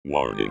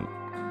Warning.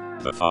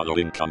 The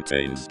following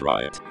contains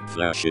bright,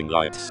 flashing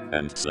lights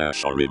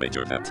and/or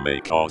imagery that may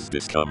cause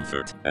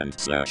discomfort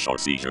and/or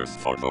seizures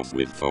for those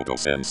with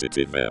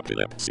photosensitive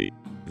epilepsy.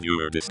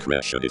 Viewer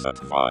discretion is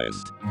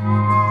advised.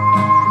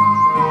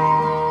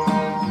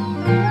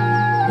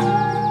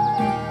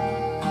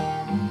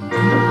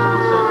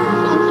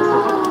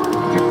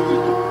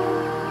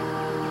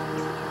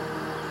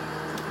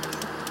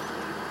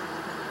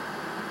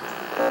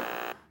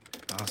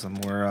 Awesome.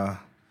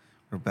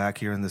 We're back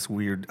here in this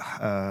weird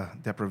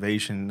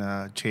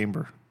deprivation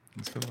chamber.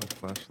 It's got like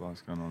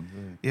flashlights going on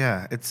there.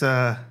 Yeah,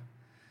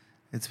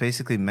 it's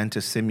basically meant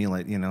to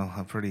simulate,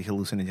 a pretty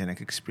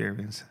hallucinogenic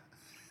experience.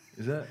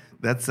 Is that?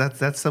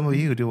 That's some of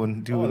you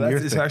doing your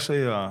it's thing.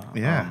 actually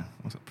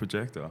what's it,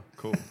 projector.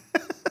 Cool.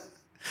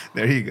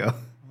 There you go.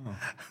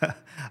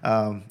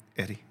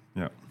 Eddie.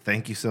 Yeah.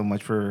 Thank you so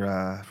much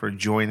for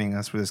joining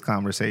us for this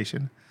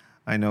conversation.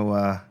 I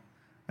know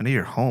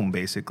you're home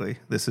basically.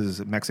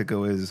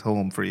 Mexico is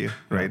home for you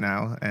right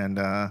now, and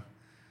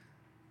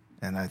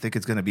I think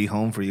it's going to be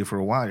home for you for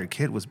a while. Your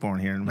kid was born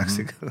here in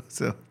Mexico,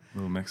 so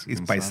Little Mexican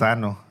he's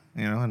paisano,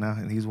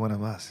 and he's one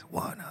of us.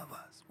 One of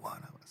us.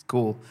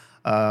 Cool.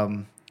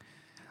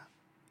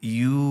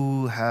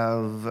 You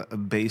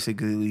have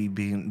basically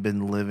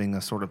been living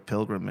a sort of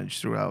pilgrimage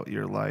throughout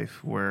your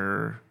life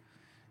where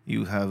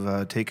you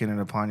have taken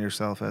it upon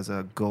yourself as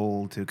a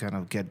goal to kind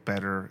of get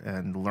better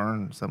and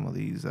learn some of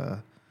these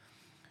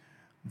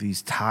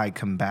Thai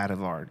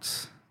combative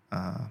arts.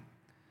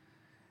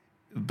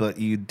 But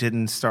you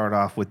didn't start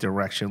off with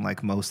direction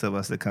like most of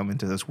us that come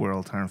into this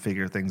world trying to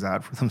figure things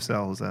out for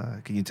themselves.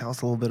 Can you tell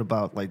us a little bit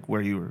about like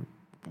where you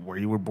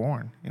were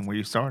born and where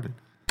you started?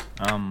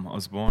 I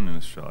was born in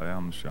Australia.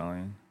 I'm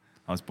Australian.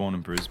 I was born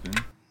in Brisbane.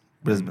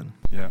 Brisbane.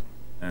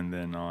 And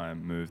then I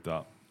moved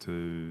up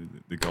to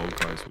the Gold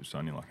Coast, which is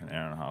only like an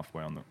hour and a half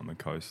away on the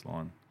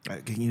coastline.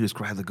 Can you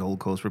describe the Gold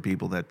Coast for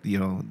people that,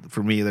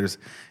 for me,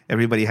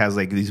 everybody has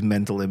like these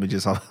mental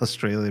images of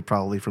Australia,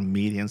 probably from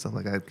media and stuff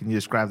like that. Can you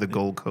describe the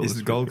Gold Coast? Is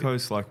the Gold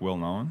Coast like well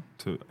known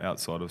to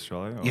outside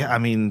Australia? Or? Yeah,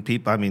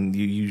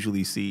 you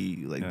usually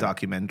see like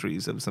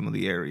documentaries of some of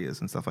the areas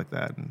and stuff like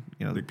that. And,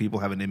 people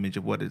have an image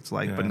of what it's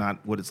like, but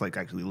not what it's like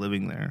actually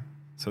living there.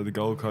 So the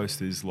Gold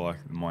Coast is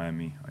like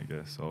Miami, I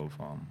guess, of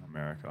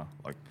America.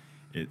 Like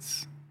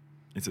it's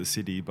a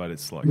city, but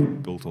it's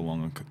like built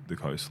along the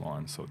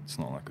coastline, so it's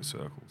not like a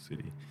circle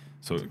city.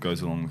 So it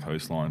goes along the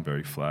coastline,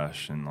 very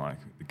flash, and like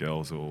the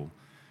girls are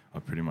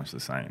pretty much the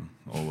same,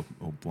 all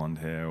blonde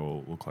hair,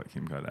 all look like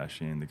Kim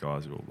Kardashian. The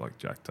guys are all like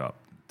jacked up.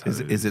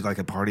 Is it like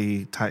a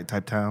party type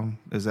town?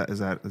 Is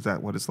that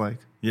what it's like?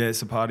 Yeah,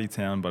 it's a party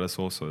town, but it's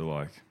also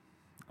like,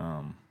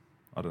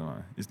 I don't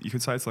know. You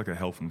could say it's like a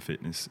health and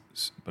fitness,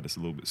 but it's a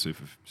little bit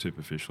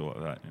superficial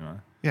like that,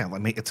 Yeah,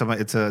 like it's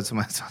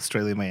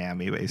Australia,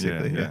 Miami,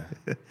 basically. Yeah.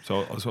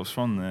 So I was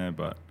from there,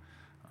 but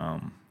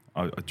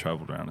I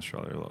travelled around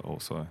Australia a lot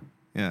also.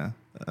 Yeah.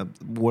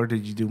 Where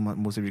did you do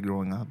most of your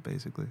growing up,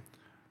 basically?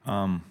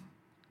 Well,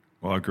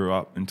 I grew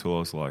up until I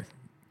was like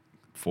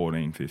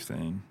 14,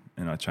 15,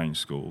 and I changed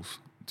schools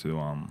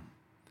to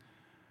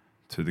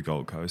the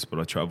Gold Coast,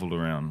 but I travelled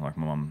around. Like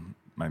my mum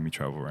made me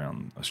travel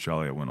around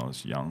Australia when I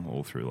was young,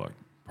 all through like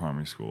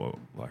primary school.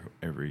 Like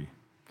every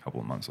couple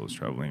of months I was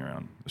travelling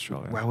around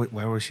Australia.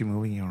 Why was she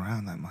moving you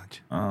around that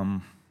much?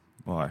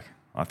 Like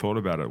I thought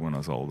about it when I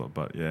was older,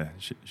 but yeah,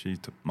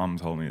 Mum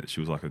told me that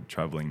she was like a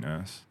travelling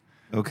nurse.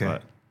 Okay.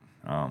 But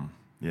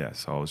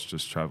so I was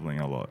just travelling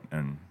a lot,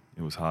 and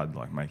it was hard,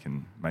 like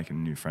making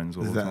new friends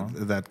all the time.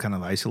 Did that kind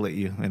of isolate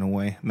you in a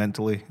way,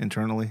 mentally,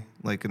 internally,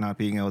 like not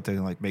being able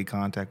to like make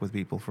contact with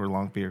people for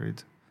long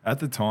periods? At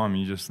the time,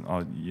 you're just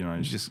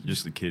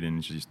a kid and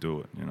you just do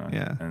it,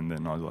 Yeah. And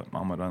then I was like,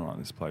 Mum, I don't like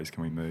this place.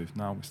 Can we move?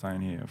 No, we're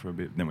staying here for a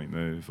bit. Then we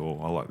move. Or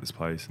I like this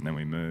place, and then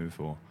we move.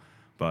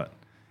 But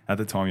at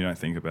the time, you don't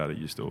think about it.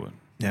 You just do it.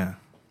 Yeah.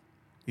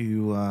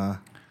 You.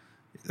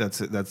 That's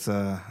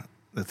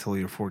till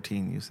you're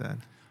 14. You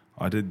said.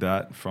 I did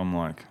that from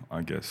like,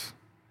 I guess,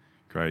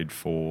 grade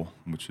 4,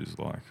 which is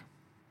like,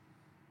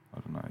 I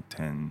don't know,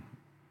 10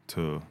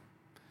 to.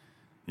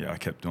 Yeah, I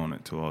kept doing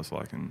it till I was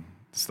like in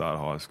the start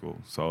of high school.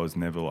 So I was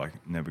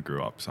never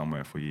grew up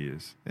somewhere for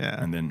years.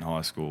 Yeah. And then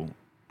high school,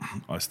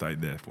 I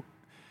stayed there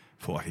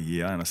for like a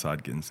year, and I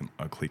started getting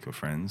a clique of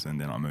friends, and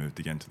then I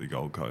moved again to the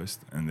Gold Coast,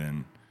 and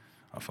then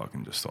I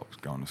fucking just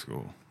stopped going to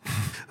school.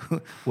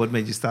 What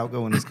made you stop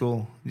going to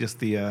school? Just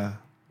the...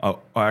 I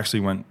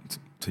actually went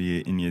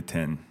in year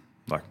 10,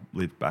 like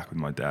lived back with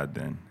my dad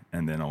then,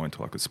 and then I went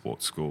to like a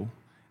sports school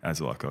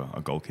as like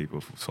a goalkeeper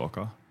for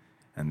soccer.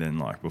 And then,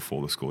 like,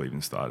 before the school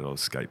even started, I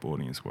was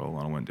skateboarding as well.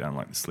 And I went down,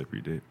 like, the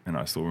slippery dip. And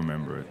I still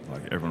remember it.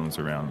 Like, everyone was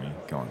around me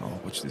going, oh,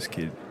 watch this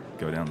kid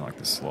go down, like,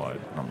 the slide.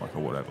 And I'm like, oh,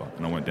 whatever.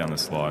 And I went down the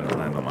slide and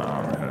landed on my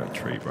arm and had a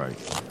tree break.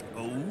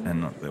 Oh.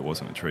 And there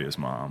wasn't a tree, it was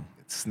my arm.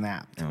 It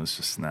snapped. And it was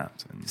just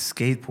snapped. And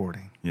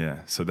skateboarding. Yeah.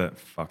 So that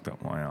fucked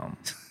up my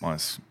my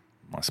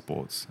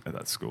sports at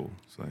that school.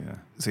 So, yeah.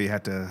 So you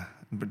had to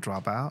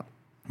drop out?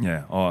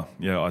 Yeah. Oh,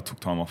 yeah. I took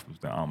time off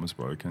because the arm was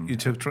broken. You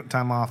took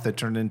time off that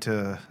turned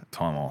into...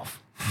 Time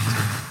off.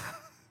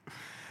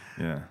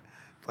 Yeah.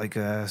 Like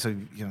so,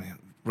 you know,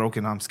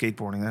 broken arm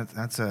skateboarding.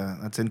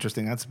 That's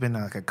interesting. That's been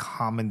like a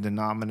common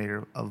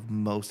denominator of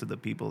most of the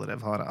people that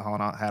have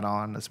had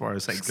on as far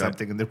as like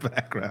something in their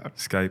background.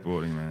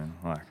 Skateboarding, man.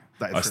 Like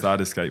That's I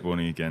started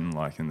skateboarding again,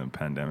 like in the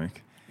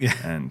pandemic. Yeah.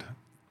 And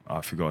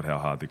I forgot how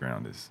hard the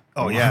ground is.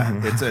 Oh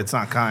yeah, it's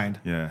not kind.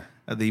 Yeah.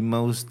 The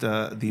most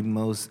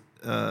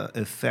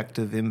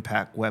effective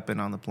impact weapon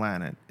on the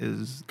planet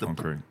is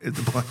Concrete.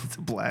 It's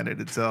the planet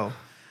itself.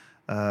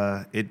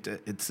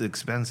 It's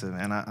expensive,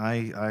 and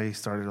I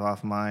started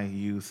off my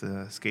youth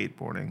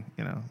skateboarding.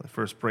 You know, the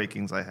first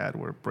breakings I had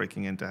were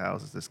breaking into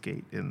houses to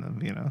skate in them.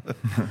 You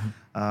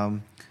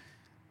know,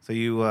 so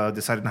you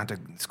decided not to.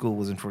 School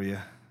wasn't for you.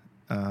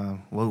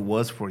 What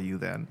was for you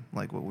then?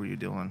 Like, what were you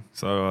doing?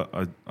 So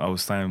I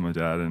was staying with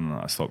my dad, and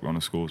I stopped going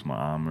to school with my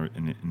arm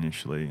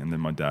initially, and then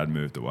my dad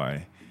moved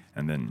away,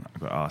 and then I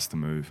got asked to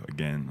move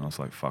again. I was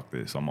like, fuck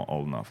this, I'm not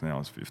old enough now. I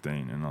was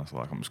 15, and I was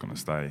like, I'm just going to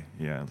stay.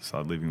 Yeah, I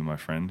started living with my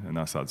friend, and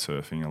I started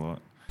surfing a lot.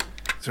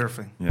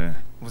 Surfing? Yeah.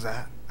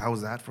 How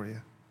was that for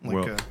you? Like,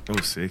 well, it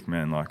was sick,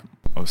 man. Like,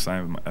 I was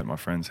staying at my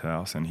friend's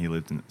house, and he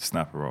lived in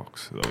Snapper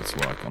Rocks. So it's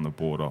like on the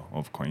border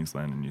of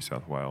Queensland and New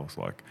South Wales.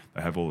 Like,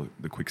 they have all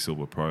the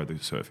Quicksilver Pro, the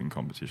surfing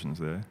competitions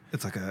there.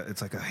 It's like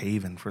a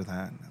haven for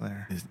that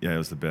there. Yeah, it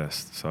was the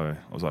best. So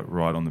I was like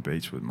right on the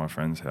beach with my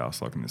friend's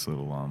house, like in this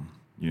little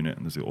unit,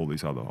 and there's all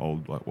these other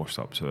old like washed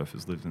up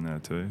surfers lived in there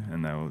too,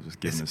 and they were just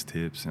giving us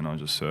tips, and I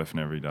was just surfing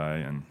every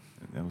day, and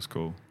it was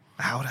cool.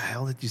 How the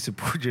hell did you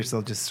support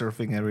yourself just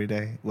surfing every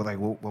day? Well, like,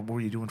 what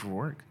were you doing for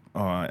work?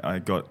 Oh, I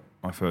got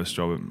my first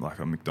job at like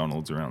a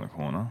McDonald's around the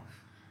corner.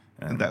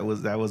 And that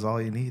was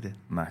all you needed.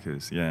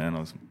 Macca's, yeah, and I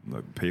was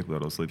like people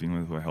that I was living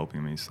with were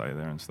helping me stay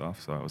there and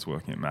stuff. So I was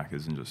working at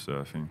Macca's and just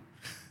surfing,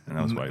 and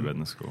that was way better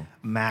than school.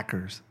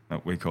 Maccers.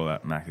 We call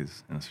that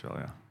Macca's in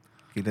Australia.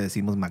 Aquí le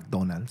decimos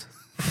McDonald's.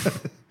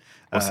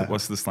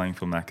 What's the slang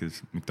for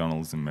Macca's?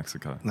 McDonald's in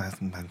Mexico.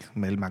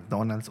 El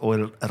McDonald's or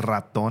el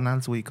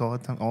ratonals we call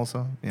it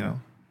also. You know,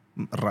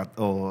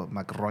 or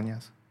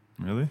macroñas.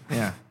 Really?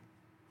 Yeah.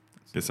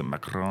 Get some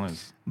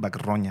macarones.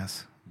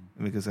 Macroñas.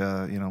 Because,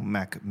 you know,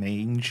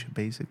 mange,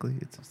 basically.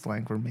 It's a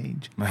slang for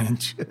mange.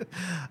 Mange.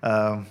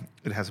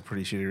 It has a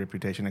pretty shitty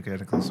reputation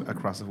across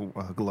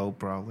the globe,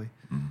 probably.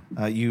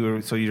 You're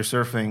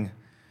surfing.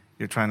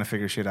 You're trying to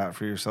figure shit out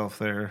for yourself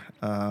there.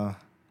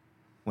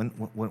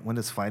 When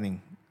does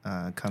fighting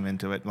come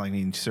into it? I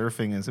mean,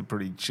 surfing is a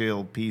pretty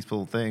chill,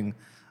 peaceful thing.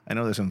 I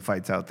know there's some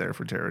fights out there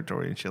for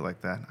territory and shit like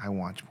that. I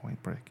watch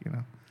Point Break, you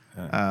know.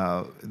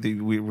 Yeah.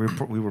 We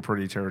were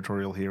pretty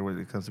territorial here when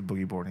it comes to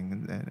boogie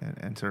boarding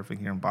and surfing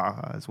here in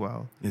Baja as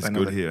well. It's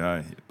good here,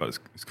 eh? But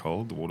it's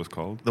cold. The water's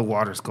cold. The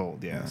water's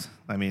cold, yes.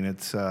 Yeah. I mean,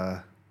 it's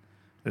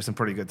there's some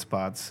pretty good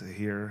spots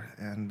here,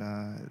 and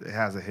it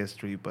has a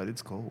history, but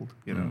it's cold.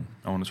 You know.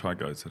 I want to try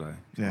go today.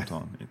 Yeah.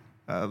 Sometime.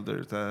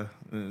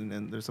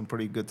 There's some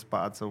pretty good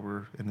spots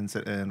over in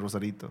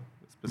Rosarito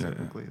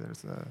specifically.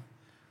 Yeah.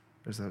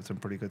 There's some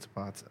pretty good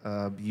spots.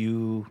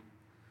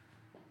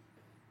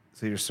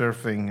 So you're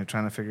surfing, you're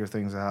trying to figure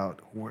things out.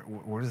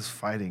 Where does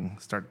fighting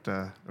start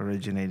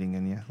originating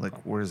in you? Like,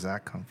 where does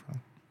that come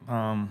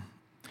from?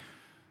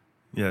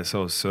 Yeah,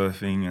 so I was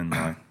surfing and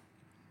like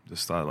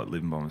just started like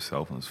living by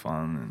myself, and it was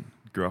fun, and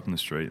grew up in the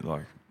street.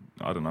 Like,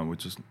 I don't know, we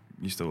just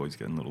used to always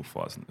get in little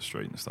fights in the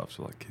street and stuff,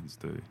 so like kids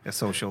do. Yeah,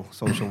 social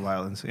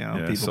violence, you know,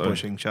 yeah, people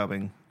pushing,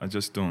 shoving. I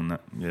just doing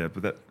that, yeah,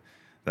 but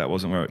that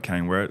wasn't where it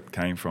came. Where it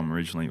came from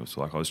originally was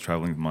like I was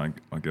traveling with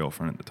my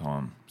girlfriend at the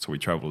time. So we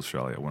traveled to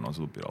Australia when I was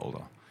a little bit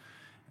older.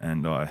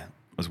 And I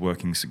was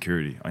working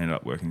security. I ended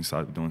up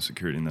started doing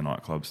security in the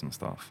nightclubs and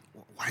stuff.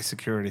 Why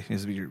security?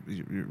 Is your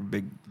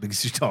big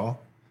stall?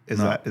 Is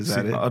that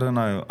it? I don't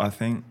know. I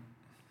think,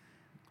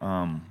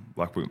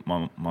 like with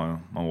my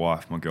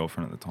wife, my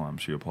girlfriend at the time,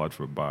 she applied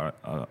for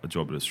a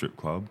job at a strip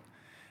club,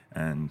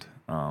 and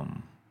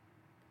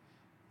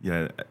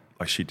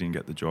like she didn't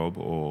get the job,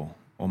 or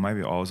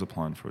maybe I was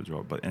applying for a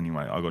job. But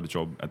anyway, I got a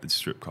job at the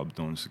strip club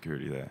doing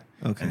security there,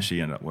 and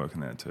she ended up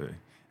working there too.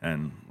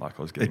 And like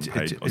I was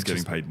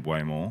getting paid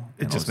way more.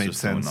 It just made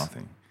sense. Doing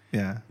nothing.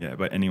 Yeah. Yeah.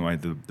 But anyway,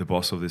 the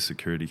boss of this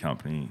security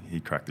company, he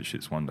cracked the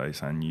shits one day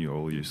saying, "You're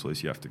all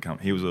useless. You have to come."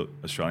 He was an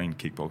Australian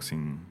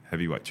kickboxing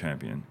heavyweight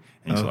champion.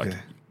 And he's like,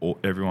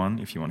 everyone,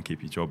 if you want to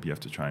keep your job, you have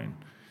to train.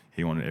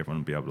 He wanted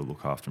everyone to be able to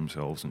look after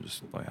themselves and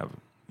just like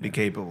be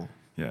capable.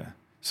 Yeah.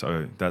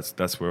 So that's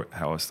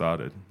how I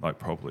started, like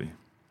properly.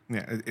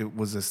 Yeah. It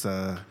was this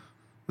a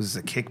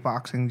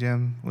kickboxing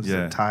gym? Was it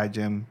a Thai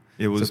gym?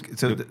 It was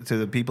to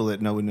the people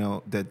that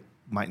know that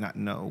might not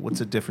know, what's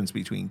the difference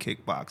between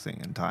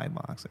kickboxing and Thai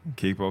boxing?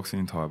 Kickboxing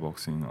and Thai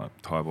boxing. Like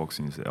Thai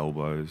boxing is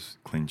elbows,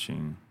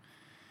 clinching,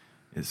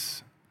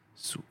 it's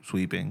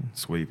sweeping.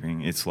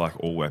 It's like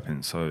all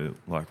weapons. So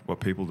like what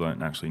people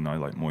don't actually know,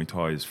 like Muay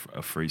Thai is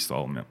a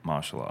freestyle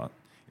martial art,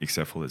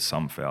 except for there's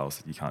some fouls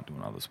that you can't do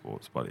in other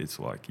sports. But it's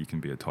like you can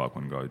be a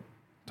taekwondo,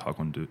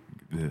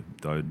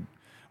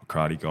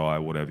 karate guy,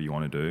 whatever you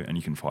want to do, and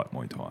you can fight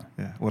Muay Thai.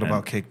 Yeah. What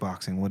about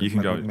kickboxing? What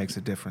makes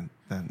it different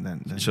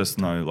than it's just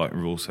no like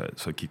rule set.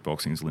 So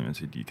kickboxing is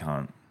limited. You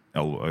can't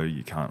elbow,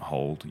 you can't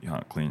hold, you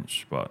can't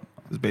clinch, but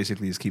It's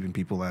basically just keeping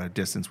people at a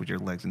distance with your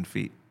legs and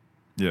feet.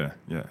 yeah.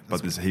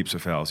 But there's heaps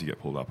of fouls you get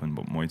pulled up in.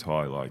 But Muay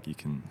Thai, like you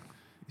can,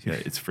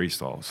 it's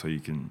freestyle, so you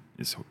can.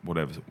 It's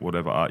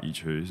whatever art you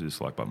choose is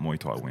like, but Muay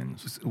Thai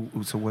wins.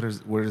 So where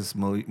does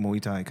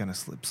Muay Thai kind of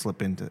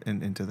slip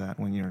into that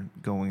when you're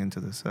going into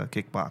this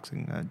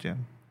kickboxing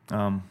gym?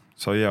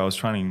 So yeah, I was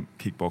training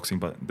kickboxing,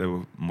 but there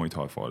were Muay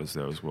Thai fighters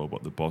there as well.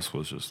 But the boss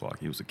was just like,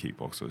 he was a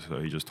kickboxer, so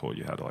he just taught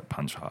you how to like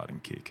punch hard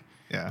and kick.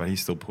 Yeah. But he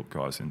still put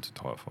guys into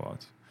Thai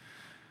fights.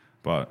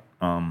 But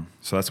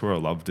so that's where I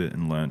loved it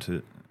and learnt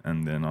it,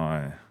 and then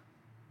I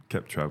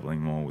kept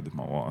traveling more with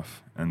my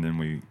wife, and then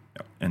we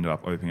ended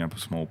up opening up a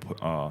small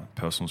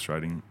personal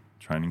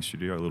training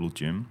studio, a little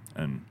gym,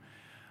 and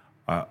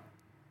I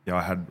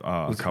had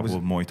a couple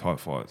of Muay Thai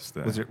fights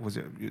there. Was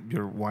it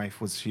your wife?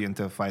 Was she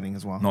into fighting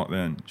as well? Not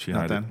then. She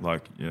Not had then? it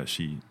like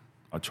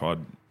I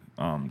tried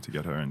to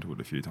get her into it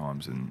a few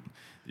times in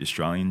the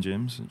Australian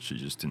gyms, and she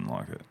just didn't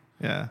like it.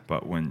 Yeah.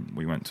 But when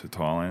we went to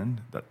Thailand,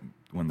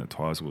 when the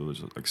Thais were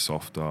just like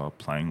softer,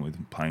 playing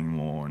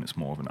more, and it's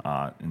more of an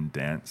art and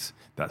dance,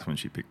 that's when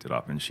she picked it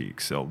up and she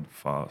excelled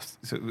fast.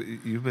 So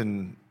you've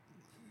been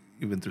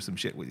through some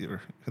shit with your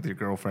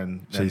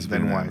girlfriend, She's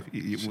then been wife.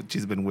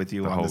 She's been with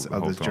you on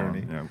this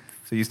journey. Yeah.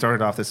 So you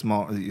started off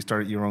you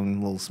started your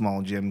own little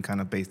small gym, kind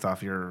of based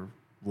off your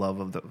love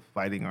of the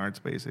fighting arts,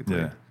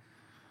 basically.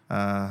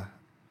 Yeah.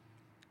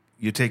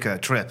 You take a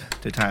trip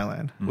to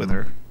Thailand with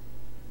her.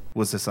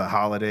 Was this a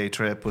holiday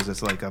trip? Was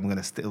this like I'm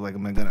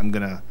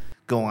gonna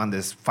go on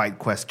this fight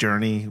quest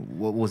journey?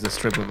 What was this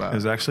trip about? It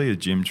was actually a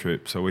gym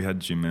trip, so we had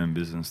gym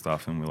members and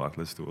stuff, and we're like,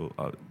 let's do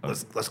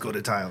Let's go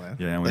to Thailand.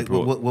 Yeah, and we like,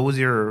 brought. what was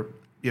your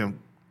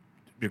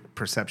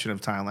perception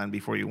of Thailand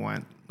before you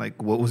went? Like,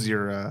 what was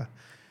your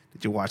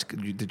did you watch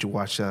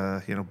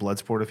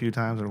Bloodsport a few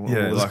times, or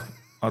what was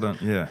I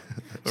don't. Yeah.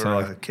 or So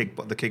like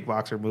the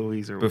kickboxer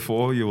movies, or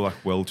before you're like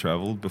well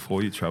traveled,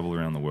 before you travel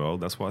around the world,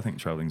 that's why I think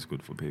traveling is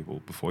good for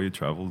people. Before you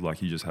travel,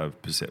 like you just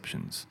have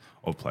perceptions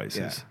of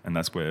places, and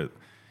that's where.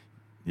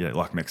 Yeah,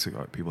 like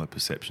Mexico. People have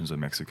perceptions of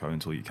Mexico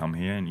until you come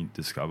here and you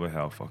discover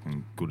how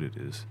fucking good it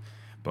is.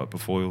 But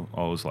before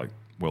I was like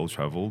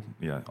well-travelled,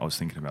 I was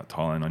thinking about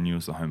Thailand. I knew it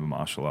was the home of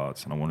martial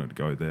arts and I wanted to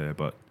go there,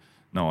 but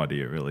no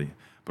idea really.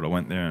 But I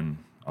went there and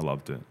I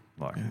loved it.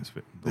 Like it's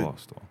the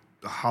lifestyle.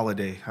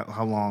 Holiday.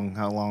 How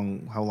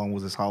long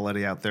was this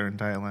holiday out there in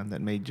Thailand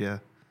that made you?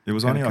 It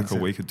was only like a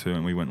week or two,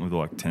 and we went with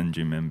like 10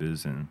 gym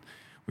members and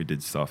we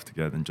did stuff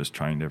together and just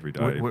trained every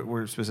day.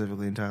 Where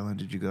specifically in Thailand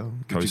did you go?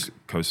 Koh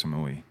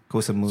Samui. Koh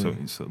Samui. So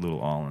it's a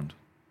little island.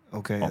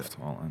 Okay. Off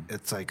Thailand.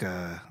 It's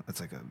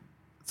it's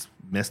a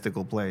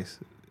mystical place,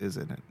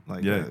 isn't it?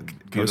 Like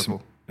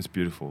beautiful. It's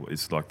beautiful.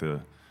 It's like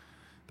the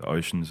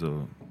oceans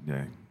are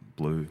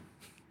blue,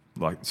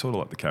 like sort of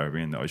like the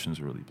Caribbean. The oceans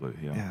are really blue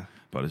here. Yeah.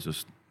 But it's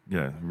just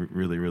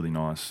really really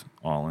nice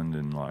island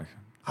and like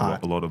a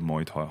lot of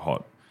Muay Thai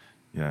hot.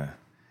 Yeah.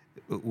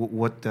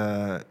 What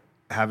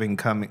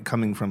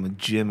coming from a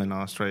gym in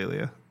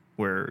Australia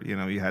where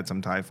you had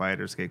some Thai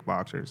fighters,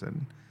 kickboxers,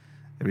 and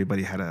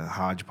everybody had a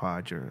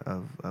hodgepodge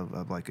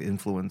of like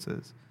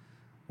influences.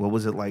 What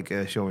was it like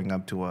showing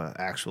up to a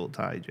actual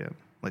Thai gym?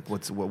 Like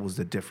what was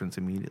the difference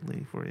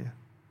immediately for you?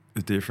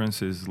 The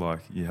difference is like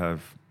you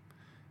have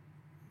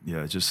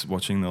just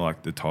watching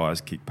the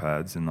Thais kick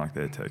pads and like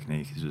their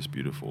technique is just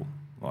beautiful.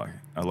 Like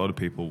a lot of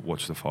people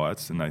watch the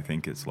fights and they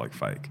think it's like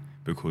fake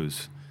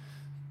because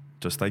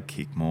just they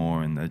kick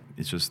more and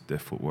it's just their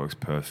footwork's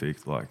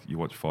perfect. Like you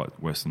watch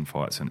Western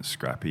fights and it's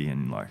scrappy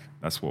and like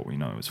that's what we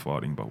know is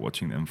fighting. But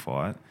watching them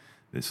fight,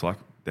 it's like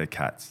they're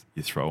cats.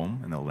 You throw them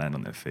and they'll land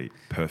on their feet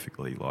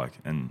perfectly. Like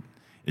and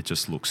it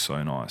just looks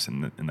so nice.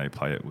 And they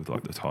play it with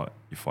like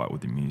you fight with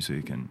the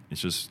music and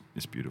it's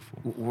beautiful.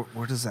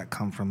 Where does that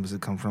come from? Does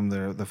it come from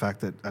the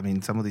fact that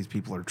some of these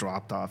people are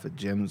dropped off at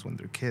gyms when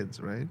they're kids,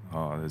 right?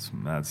 Oh, there's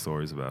mad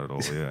stories about it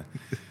all. Yeah,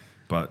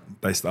 but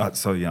they start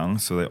so young,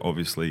 so they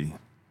obviously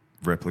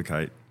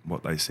replicate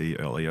what they see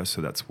earlier,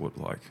 so that's what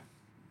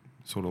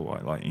sort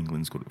of like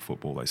England's good at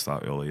football. They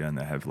start earlier and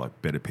they have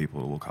like better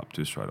people to look up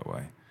to straight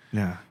away.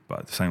 Yeah.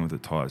 But the same with the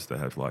Thais, they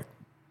have like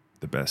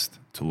the best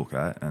to look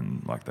at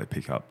and like they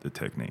pick up the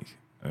technique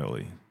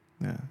early.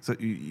 Yeah. So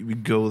you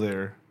would go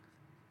there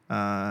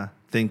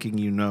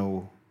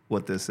thinking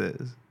what this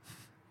is,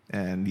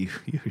 and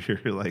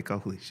you're like,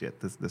 holy shit,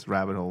 this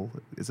rabbit hole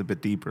is a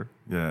bit deeper.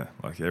 Yeah,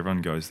 like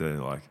everyone goes there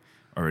like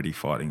already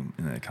fighting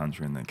in their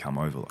country and they come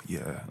over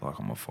like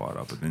I'm a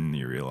fighter, but then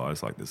you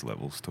realise like there's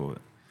levels to it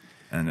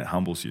and it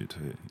humbles you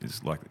too.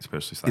 It's like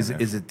especially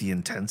is it the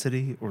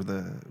intensity or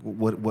the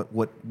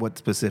what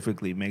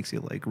specifically makes you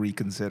like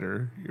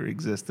reconsider your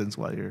existence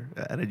while you're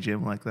at a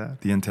gym like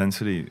that? The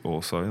intensity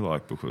also,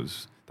 like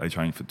because they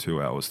train for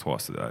 2 hours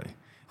twice a day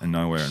and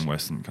nowhere in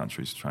Western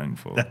countries train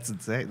for that's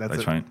insane.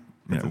 That's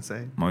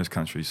insane. Most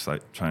countries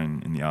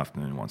train in the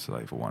afternoon once a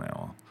day for 1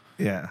 hour.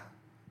 Yeah.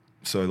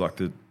 So like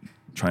the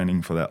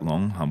training for that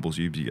long humbles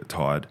you, but you get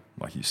tired.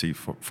 Like you see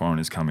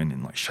foreigners come in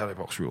and like shadow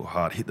box real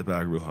hard, hit the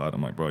bag real hard.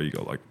 I'm like, bro, you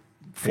got like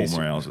 4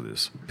 more hours of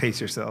this.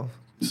 Pace yourself.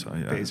 So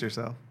yeah. Pace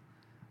yourself.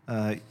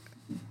 Uh,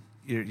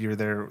 you're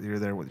there. You're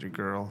there with your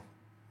girl.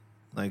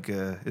 Like,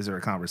 is there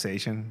a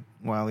conversation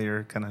while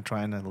you're kind of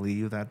trying to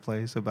leave that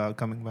place about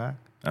coming back?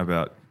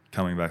 About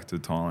coming back to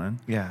Thailand.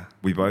 Yeah.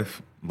 We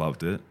both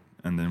loved it,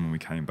 and then when we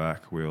came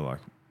back, we were like,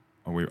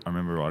 I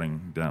remember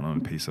writing down on a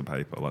piece of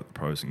paper like the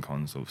pros and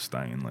cons of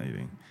staying and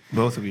leaving.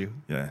 Both of you.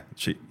 Yeah,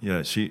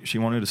 she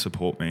wanted to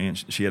support me, and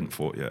she hadn't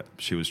fought yet.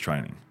 She was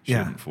training. She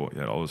hadn't fought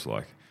yet. I was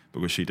like,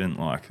 because she didn't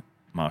like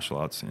martial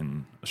arts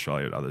in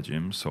Australia at other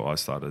gyms, so I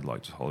started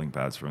like just holding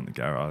pads for her in the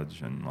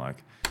garage, and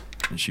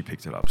she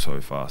picked it up so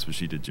fast. But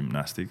she did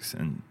gymnastics,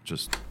 and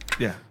just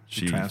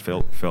she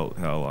felt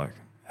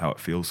how it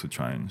feels to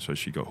train. So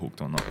she got hooked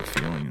on like the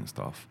feeling and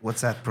stuff.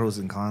 What's that pros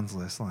and cons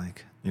list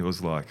like? It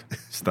was like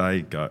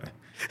stay, go.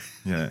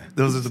 Yeah.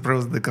 Those are the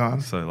pros and the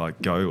cons. So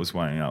like go was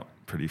weighing up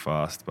pretty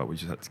fast, but we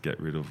just had to get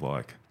rid of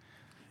like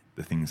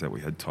the things that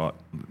we had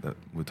that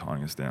were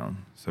tying us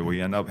down. So we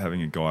end up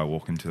having a guy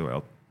walk into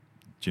our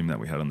gym that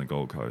we had on the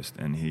Gold Coast,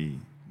 and he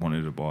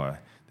wanted to buy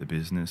the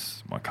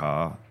business, my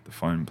car, the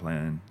phone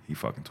plan. He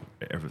fucking took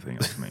everything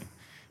off me.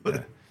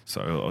 Yeah.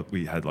 So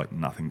we had like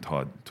nothing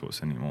tied to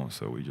us anymore.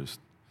 So we just.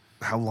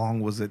 How long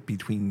was it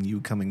between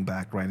you coming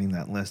back, writing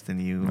that list, and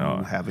you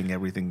having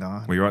everything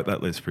gone? We wrote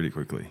that list pretty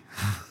quickly.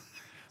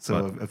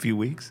 So a few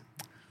weeks?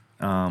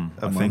 I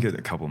think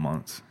a couple of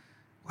months.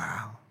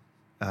 Wow.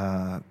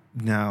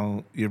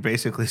 Now you're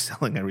basically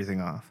selling everything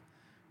off.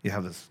 You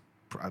have this.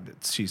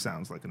 She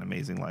sounds like an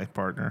amazing life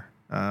partner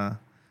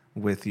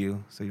with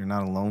you, so you're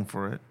not alone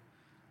for it.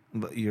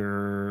 But what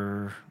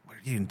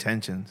are your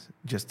intentions?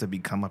 Just to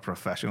become a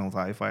professional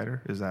Thai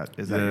fighter? Is that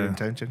your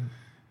intention?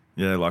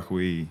 Yeah, like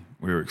we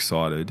were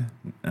excited,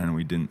 and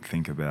we didn't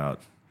think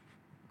about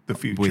the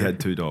future. We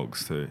had 2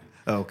 dogs too.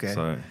 Okay.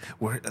 So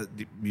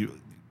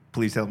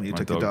please tell me you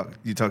took the dog.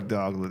 You took the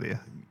dog with you.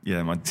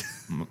 Yeah,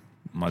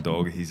 my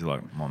dog. He's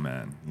like my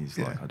man. He's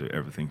like I do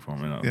everything for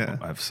him,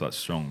 and I have such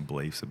strong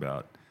beliefs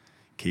about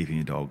keeping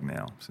a dog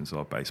now. Since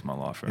I base my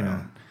life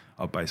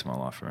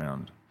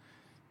around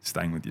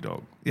staying with your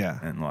dog. Yeah,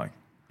 and like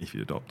if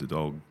you adopt a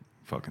dog,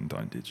 fucking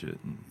don't ditch it.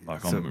 And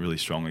like I'm really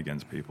strong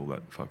against people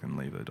that fucking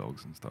leave their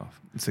dogs and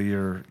stuff. So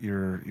you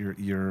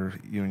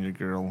and your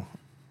girl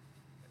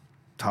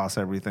toss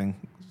everything,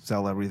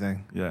 sell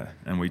everything. Yeah,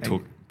 and we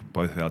took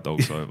both our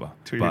dogs over.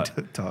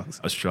 But dogs.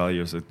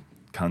 Australia is a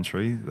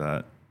country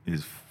that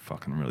is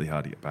fucking really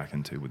hard to get back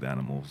into with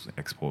animals,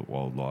 export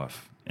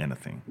wildlife,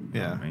 anything.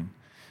 You know what I mean?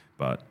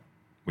 But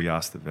we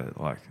asked the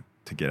vet like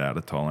to get out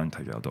of Thailand,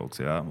 take our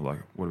dogs out. We're like,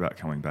 what about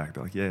coming back?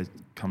 They're like, yeah,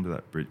 come to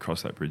that bridge,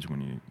 cross that bridge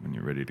when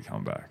you're ready to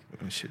come back.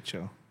 What a shit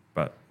show.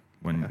 But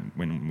when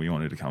we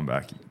wanted to come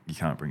back, you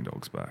can't bring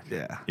dogs back.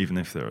 Yeah. Even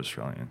if they're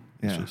Australian,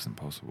 it's just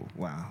impossible.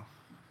 Wow.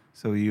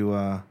 So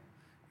you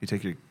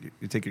take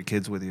your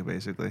kids with you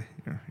basically,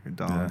 your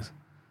dogs,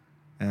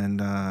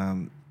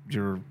 and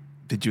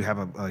did you have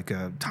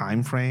a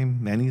time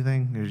frame?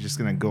 Anything? You're just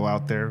gonna go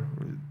out there?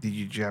 Or did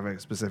you have a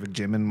specific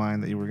gym in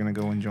mind that you were gonna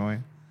go and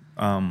join?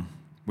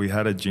 We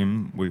had a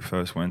gym we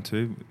first went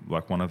to.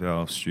 Like one of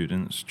our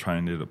students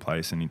trained at a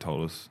place, and he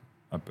told us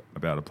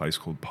about a place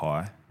called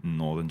Pai in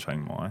northern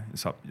Chiang Mai.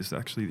 It's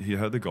actually, you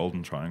heard the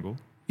Golden Triangle?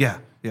 Yeah.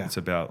 It's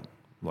about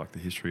like the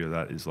history of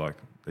that is like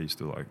they used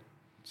to like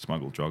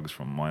smuggle drugs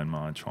from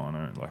Myanmar,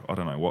 China, and like I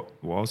don't know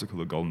why was it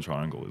called the Golden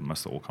Triangle? It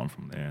must have all come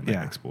from there, and they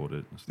exported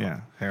it and stuff.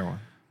 Yeah, heroin.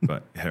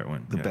 But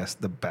heroin, the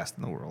best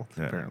in the world,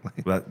 apparently.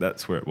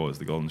 That's where it was,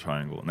 the Golden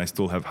Triangle, and they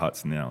still have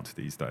huts now to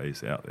these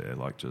days out there,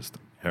 like just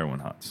heroin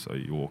huts. So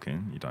you walk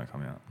in, you don't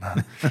come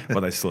out,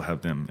 but they still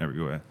have them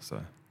everywhere.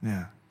 So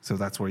so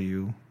that's where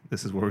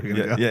this is where we're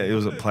gonna go. Yeah, it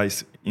was a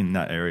place in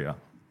that area,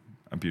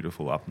 a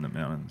beautiful up in the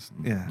mountains,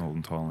 in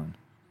northern Thailand.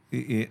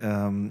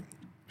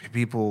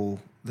 People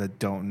that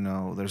don't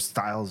know, there's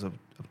styles of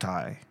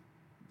Thai.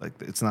 Like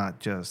it's not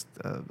just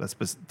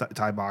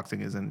Thai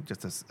boxing isn't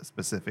just a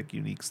specific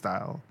unique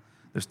style.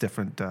 There's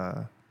different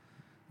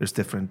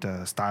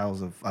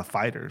styles of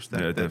fighters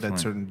that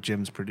certain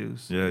gyms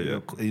produce.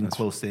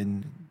 Close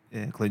in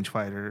clinch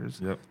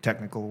fighters,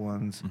 technical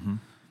ones,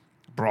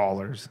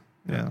 brawlers.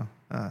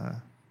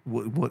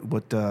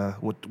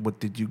 What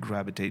did you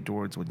gravitate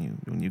towards when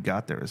you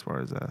got there as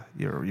far as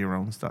your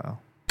own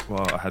style?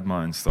 Well, I had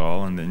my own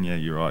style, and then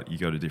you're right. You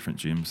go to different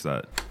gyms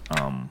that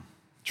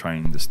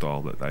train the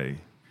style that they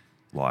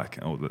like,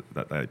 or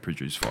that they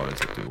produce fighters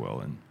that do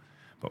well in.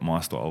 But my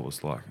style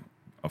was like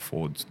a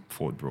forward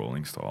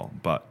brawling style.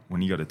 But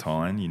when you go to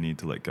Thailand, you need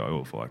to let go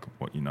of like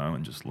what you know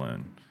and just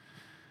learn.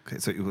 Okay,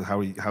 so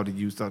how did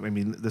you start? I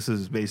mean, this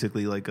is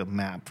basically like a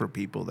map for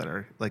people that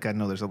are like, I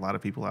know there's a lot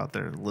of people out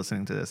there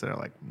listening to this that are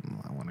like,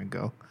 I want to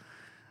go.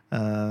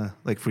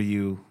 Like for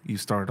you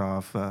start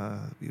off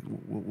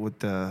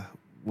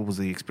what was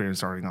the experience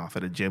starting off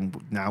at a gym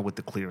now with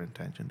the clear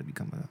intention to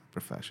become a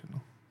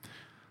professional?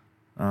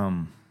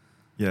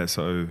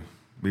 So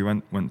we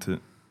went to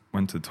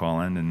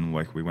Thailand, and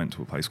like we went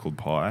to a place called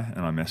Pai,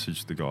 and I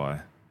messaged the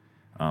guy,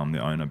 the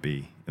owner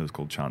B. It was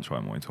called Chant Chai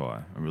Muay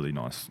Thai, a really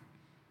nice.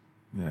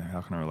 Yeah,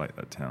 how can I relate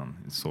that town?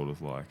 It's sort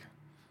of like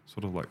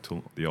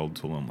the old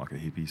Tulum, like a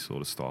hippie sort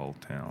of style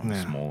town,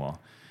 smaller.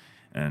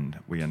 And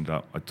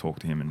I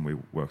talked to him and we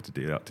worked a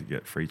deal out to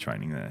get free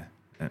training there,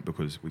 and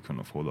because we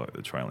couldn't afford like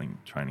the training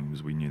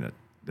because we knew that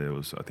there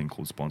was a thing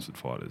called sponsored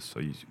fighters. So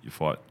you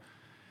fight,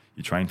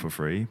 you train for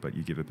free, but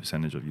you give a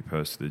percentage of your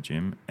purse to the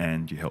gym,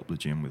 and you help the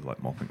gym with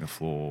like mopping the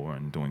floor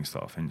and doing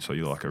stuff. And so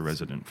you're like a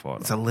resident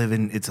fighter.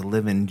 It's a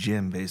live-in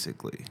gym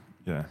basically.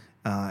 Yeah.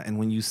 And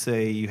when you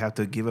say you have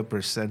to give a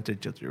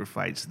percentage of your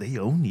fights, they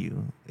own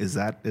you. Is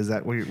that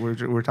what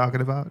we're talking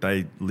about?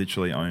 They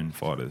literally own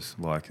fighters.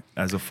 Like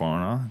as a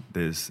foreigner,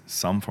 there's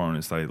some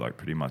foreigners they like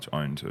pretty much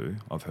own too.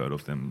 I've heard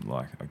of them,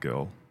 like a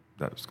girl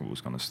that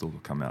was going to still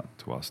come out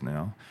to us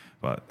now,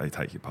 but they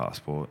take your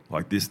passport.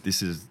 Like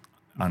this is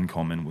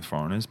uncommon with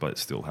foreigners, but it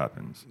still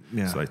happens.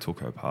 Yeah. So they took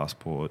her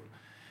passport,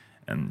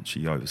 and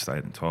she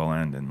overstayed in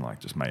Thailand and like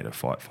just made her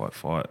fight.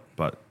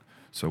 But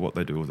so what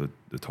they do with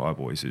the Thai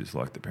boys is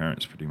like the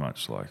parents pretty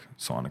much like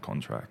sign a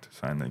contract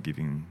saying they're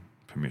giving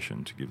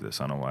permission to give their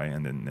son away,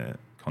 and then they're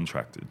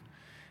contracted.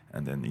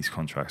 And then these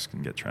contracts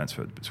can get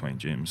transferred between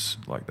gyms.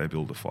 Like they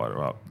build a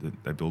fighter up,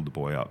 they build the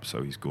boy up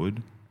so he's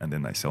good, and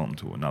then they sell him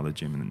to another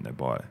gym and then they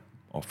buy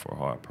off for a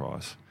higher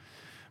price.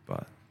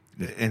 But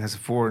and as a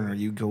foreigner,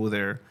 you go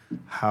there.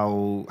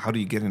 How do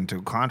you get into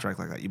a contract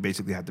like that? You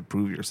basically have to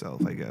prove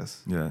yourself, I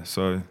guess. Yeah.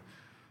 So,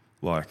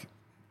 like,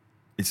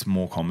 it's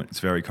more common. It's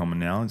very common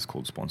now. It's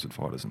called sponsored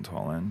fighters in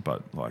Thailand.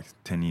 But like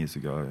 10 years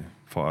ago,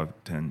 5,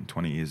 10,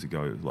 20 years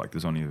ago, like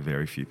there's only a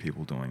very few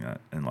people doing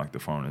that. And like the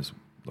foreigners,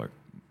 like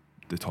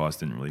the Thais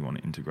didn't really want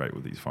to integrate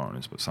with these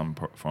foreigners, but some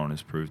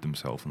foreigners proved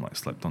themselves and like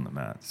slept on the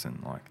mats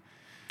and like.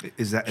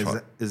 Is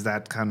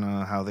that kind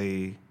of how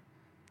they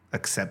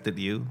accepted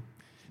you?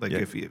 Like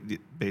if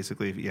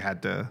you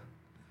had to.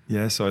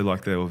 Yeah, so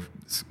like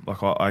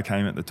I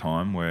came at the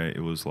time where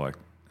it was like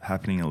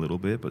happening a little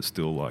bit, but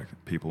still like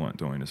people weren't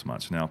doing as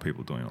much. Now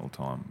people are doing it all the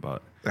time.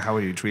 But how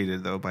were you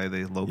treated though by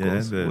the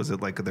locals? Yeah, was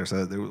it like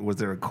was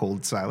there a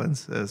cold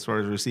silence as far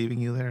as receiving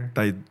you there?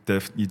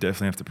 You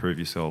definitely have to prove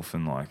yourself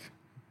and like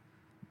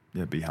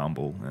be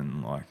humble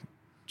and like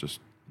just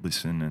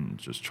listen and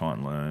just try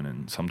and learn.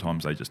 And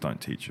sometimes they just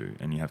don't teach you,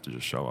 and you have to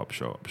just show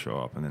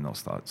up, and then they'll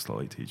start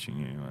slowly teaching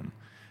you. And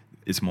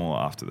it's more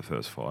after the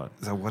first fight.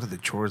 So what are the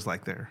chores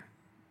like there?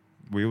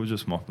 We were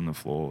just mopping the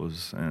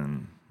floors,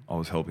 and I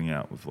was helping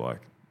out with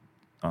like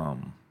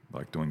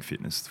doing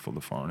fitness for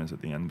the foreigners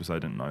at the end, because they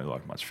didn't know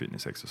like much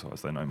fitness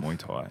exercise. They know Muay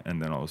Thai, and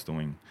then I was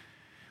doing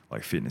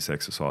like fitness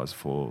exercise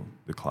for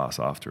the class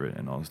after it,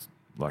 and I was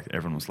like,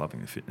 everyone was loving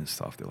the fitness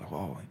stuff. They're like,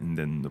 "Wow!" And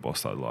then the boss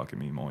started liking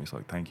me more. He's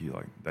like, "Thank you."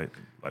 Like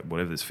like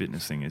whatever this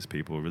fitness thing is,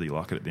 people really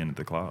like it at the end of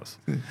the class.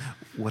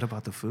 What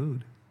about the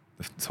food?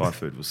 The Thai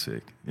food was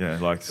sick. Yeah,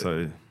 like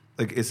so.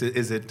 Like, is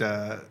it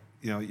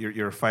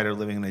you're a fighter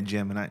living in a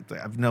gym, and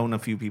I've known a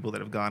few people that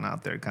have gone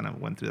out there, kind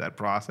of went through that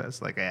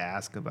process. Like I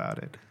ask about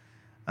it.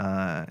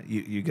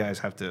 You guys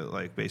have to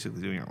like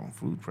basically do your own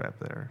food prep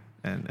there,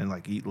 and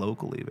like eat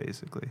locally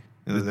basically.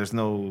 There's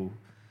no.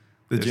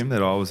 The gym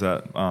that I was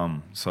at,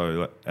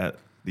 so at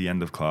the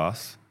end of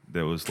class,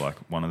 there was like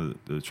one of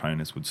the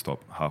trainers would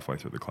stop halfway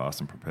through the class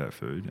and prepare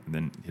food, and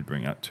then he'd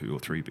bring out 2 or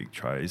 3 big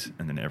trays,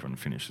 and then everyone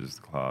finishes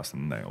the class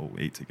and they all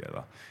eat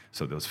together.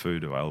 So there was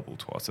food available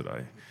twice a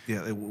day.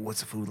 Yeah,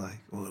 what's the food like?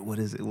 What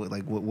is it?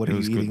 What are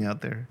you eating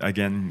out there?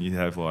 Again, you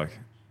have like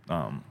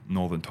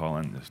northern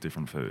Thailand, there's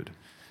different food.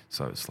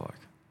 So it's like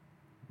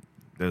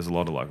there's a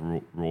lot of like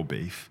raw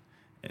beef,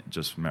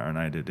 just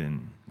marinated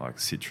in like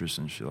citrus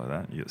and shit like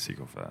that. You get sick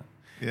of that.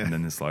 Yeah. And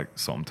then there's like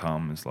som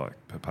tam, it's like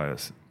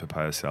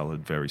papaya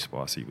salad, very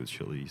spicy with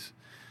chilies.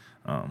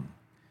 A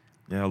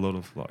lot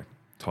of like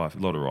Thai, a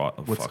lot of rice,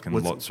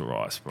 lots of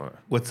rice, bro.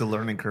 What's the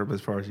learning curve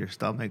as far as your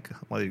stomach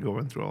while you're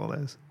going through all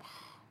this?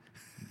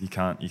 You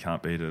can't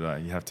beat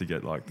it. You have to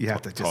get like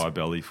Thai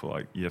belly for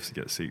like, you have to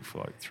get sick for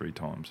like 3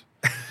 times,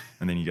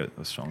 and then you get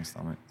a strong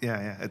stomach.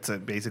 Yeah. It's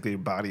basically your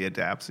body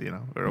adapts,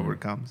 or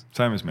overcomes.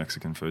 Same as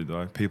Mexican food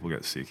though. People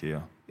get sick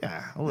here.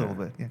 Yeah, a little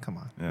bit. Yeah, come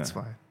on, it's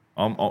fine.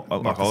 I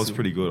was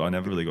pretty good. I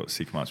never really got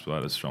sick much, but I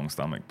had a strong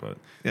stomach. But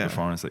the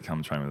foreigners that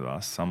come train with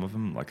us, some of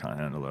them like can't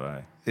handle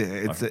it.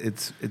 Yeah,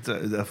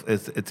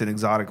 it's an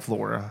exotic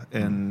flora,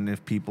 and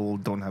if people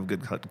don't have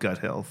good gut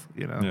health,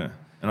 Yeah,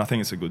 and I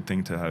think it's a good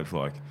thing to have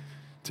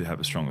to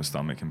have a stronger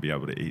stomach and be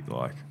able to eat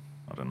like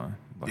I don't know,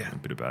 a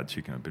bit of bad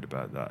chicken, a bit of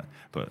bad that.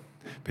 But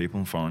people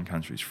in foreign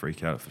countries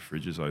freak out if the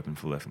fridge is open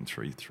for less than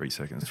 3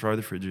 seconds. Throw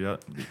the fridge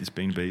out. It's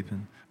been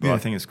beeping. But I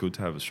think it's good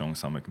to have a strong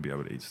stomach and be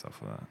able to eat stuff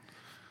like that.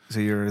 So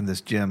you're in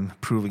this gym,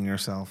 proving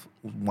yourself,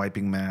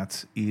 wiping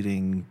mats,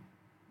 eating,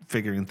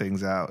 figuring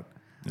things out.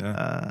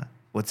 Yeah.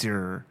 What's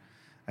your?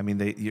 I mean,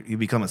 you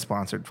become a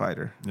sponsored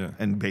fighter. Yeah.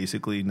 And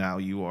basically now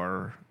you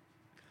are.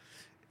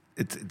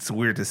 It's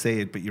weird to say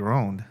it, but you're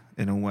owned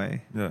in a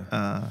way.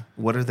 Yeah.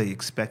 What are they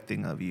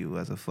expecting of you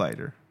as a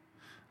fighter?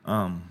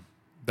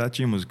 That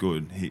gym was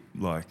good.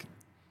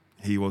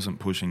 He wasn't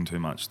pushing too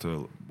much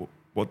to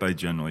what they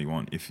generally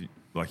want. If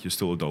you're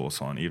still a dollar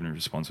sign, even if you're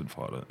a sponsored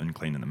fighter and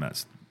cleaning the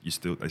mats,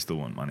 they still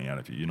want money out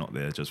of you. You're not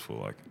there just for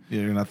like.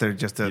 Yeah, you're not there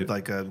just to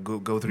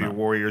go through your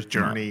warrior's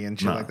journey and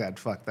shit like that.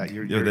 Fuck that.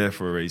 You're there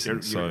for a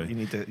reason. So you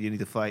need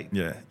to fight.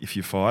 Yeah, if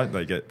you fight,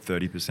 they get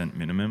 30%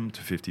 minimum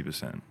to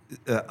 50%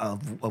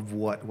 of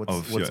what?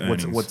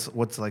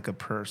 What's like a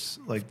purse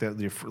like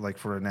like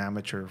for an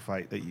amateur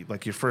fight that you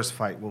like your first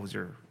fight? What was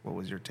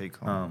your take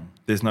home?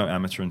 There's no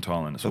amateur in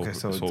Thailand. It's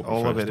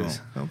all of it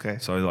is okay.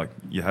 So like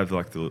you have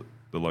like the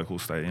local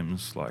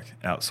stadiums like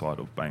outside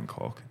of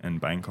Bangkok, and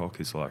Bangkok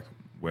is like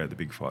where the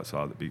big fights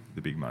are,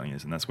 the big money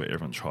is, and that's where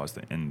everyone tries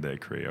to end their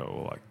career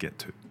or like get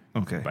to.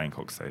 Okay.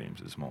 Bangkok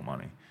stadiums is more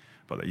money,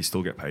 but you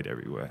still get paid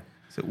everywhere.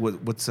 So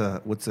what's the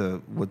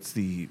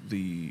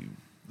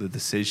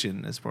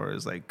decision as far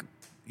as like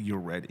you're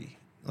ready?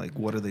 Like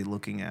what are they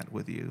looking at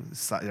with you?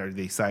 Are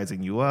they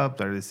sizing you up?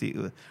 Are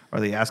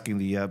they asking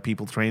the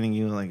people training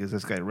you like, is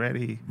this guy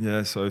ready?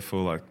 Yeah. So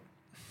for like.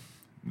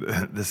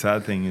 The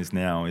sad thing is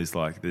now is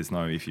like there's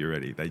no if you're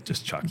ready. They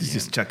just chuck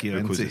you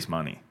in because it's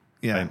money.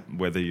 Yeah. And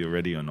whether you're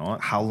ready or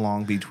not. How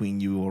long between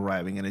you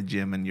arriving in a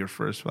gym and your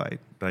first fight?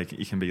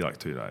 It can be like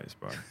 2 days,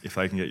 bro. If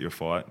they can get you a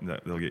fight,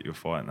 they'll get you a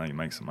fight and they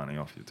make some money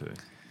off you too.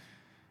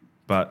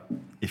 But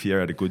if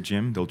you're at a good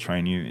gym, they'll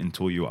train you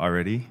until you are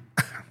ready.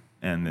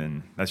 And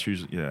then that's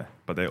usually, yeah.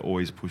 But they're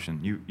always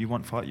pushing. You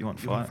want fight? You want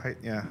fight?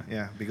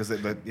 Yeah. Because, you're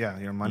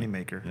a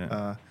moneymaker.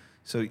 Yeah.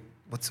 So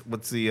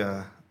what's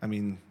the,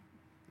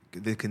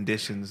 the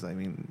conditions? I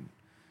mean,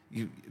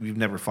 you've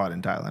never fought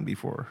in Thailand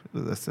before.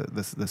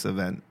 This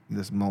event,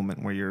 this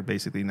moment where you're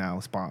basically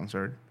now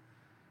sponsored.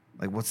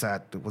 Like, what's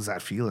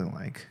that feeling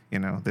like? You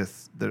know,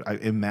 I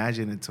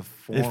imagine it's a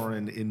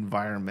foreign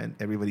environment.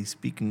 Everybody's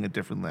speaking a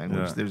different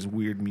language. Yeah. There's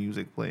weird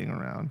music playing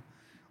around.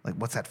 Like,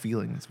 what's that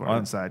feeling as far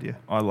inside you?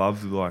 I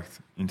love like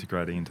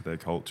integrating into their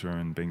culture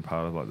and being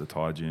part of like the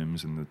Thai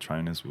gyms, and the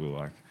trainers were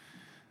like.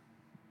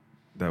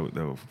 They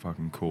were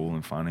fucking cool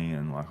and funny,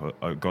 and like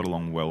I got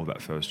along well with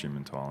that first gym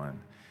in Thailand,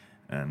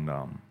 and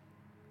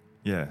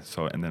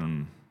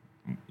then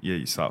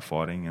you start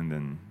fighting, and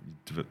then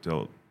you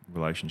develop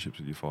relationships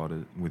with your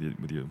fighter, with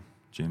your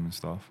gym and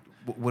stuff.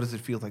 What does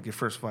it feel like your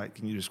first fight?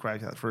 Can you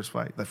describe that first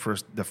fight? The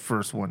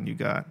first one you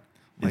got.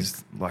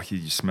 It's like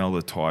you smell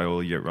the Thai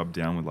oil, you get rubbed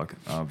down with like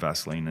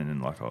Vaseline, and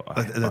then like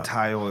the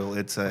Thai oil.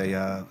 It's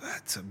a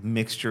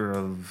mixture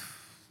of.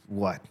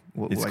 What?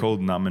 It's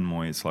called Naman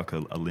Moy. It's like a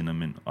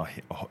liniment.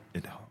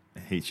 It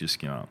heats your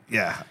skin up.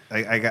 Yeah,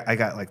 I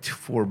got like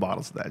 4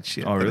 bottles of that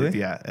shit. Oh really?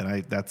 Yeah,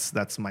 and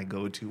that's my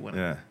go-to when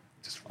I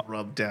just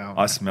rub down.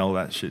 I smell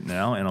that shit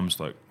now, and I'm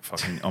just like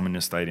fucking. I'm in the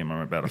stadium.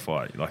 I'm about to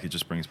fight. Like it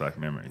just brings back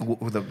memories.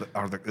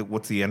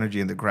 What's the energy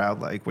in the crowd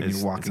like when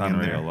you're walking in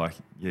there? Like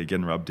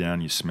getting rubbed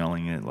down. You're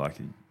smelling it like.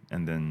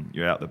 And then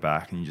you're out the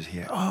back and you just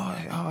hear,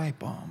 hey,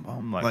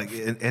 bomb. Like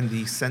and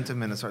the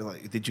sentiment is sort of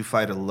like, did you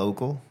fight a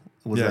local?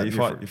 You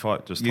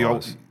fight just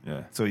Thais.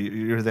 Yeah. So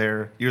you're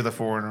there. You're the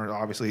foreigner.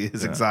 Obviously,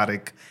 his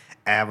exotic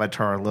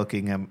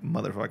avatar-looking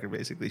motherfucker,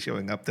 basically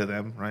showing up to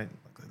them, right?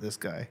 Look at this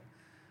guy.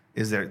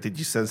 Did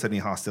you sense any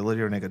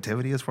hostility or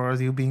negativity as far as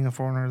you being a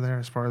foreigner there?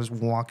 As far as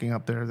walking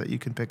up there that you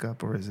can pick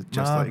up, or is it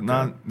just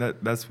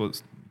that's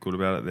what's good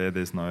about it.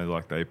 There's no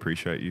like they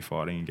appreciate you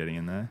fighting and getting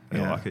in there.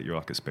 They like it. You're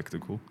like a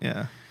spectacle.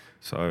 Yeah.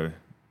 So,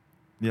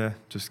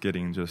 just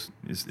getting it's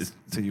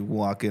so you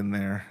walk in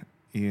there,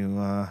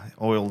 you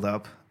oiled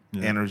up.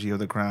 Yeah. Energy of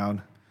the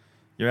crowd.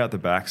 You're out the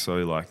back, so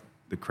like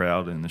the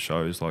crowd and the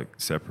show is like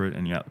separate,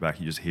 and you're out the back,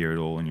 you just hear it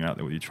all, and you're out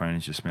there with your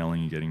trainers, you're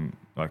smelling, you're getting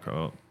like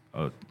a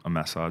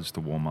massage to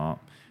warm up.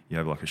 You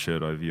have like a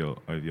shirt over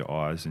your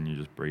eyes, and you're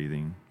just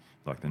breathing,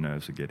 like the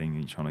nerves are getting,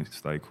 you're trying to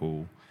stay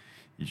cool.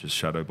 You just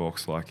shadow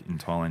box. Like in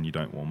Thailand, you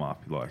don't warm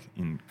up. Like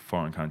in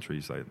foreign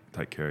countries, they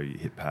take care of you,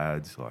 hit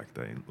pads, like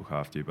they look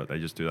after you, but they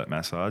just do that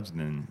massage, and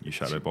then you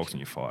shadow box and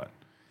you fight.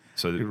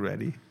 So you're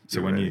ready.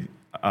 You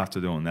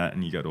after doing that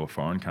and you go to a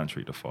foreign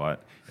country to fight,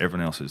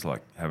 everyone else is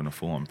like having a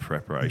full-on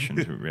preparation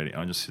to be ready.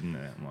 I'm just sitting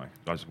there and like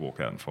I just walk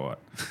out and fight.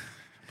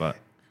 But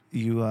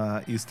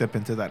you step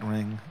into that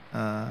ring.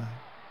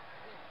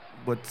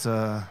 What's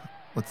the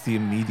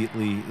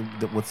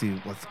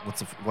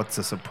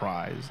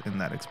surprise in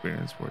that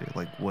experience for you?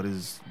 Like what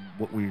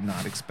were you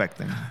not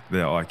expecting?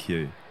 Their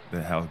IQ,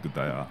 how good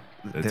they are,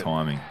 their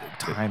timing,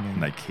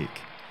 and they kick.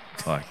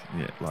 Like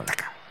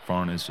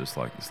foreigners just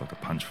like it's like a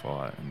punch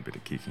fight and a bit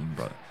of kicking,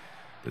 but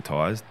the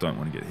Thais don't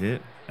want to get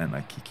hit and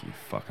they kick you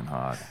fucking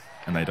hard.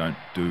 And they don't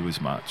do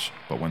as much,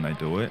 but when they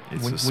do it,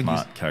 it's a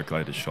smart,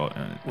 calculated shot,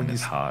 and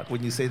it's hard.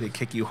 When you say they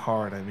kick you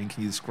hard, I mean,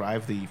 can you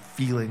describe the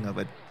feeling of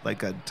it,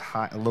 like a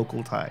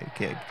local Thai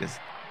kick, just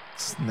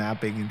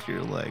snapping into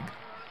your leg?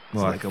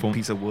 It's like a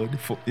piece of wood?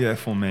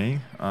 For me,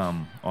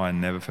 I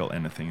never felt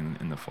anything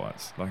in the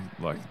fights.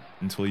 Like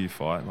until you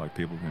fight, like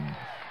people can,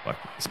 like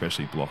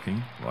especially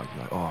blocking, like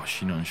oh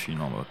shin on shin,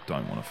 I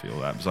don't want to feel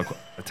that. Because like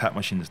I tap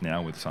my shins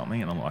now with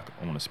something, and I'm like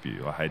I want to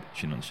spew. I hate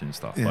shin on shin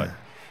stuff. Like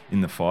in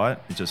the fight,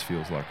 it just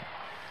feels like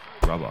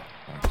rubber,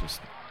 like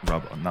just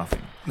rubber,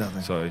 nothing.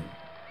 Nothing. So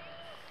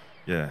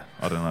yeah,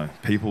 I don't know.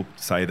 People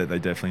say that they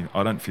definitely.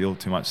 I don't feel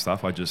too much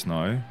stuff. I just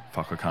know,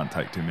 fuck, I can't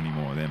take too many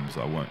more of them because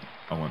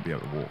I won't be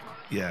able to walk.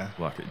 Yeah.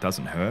 Like it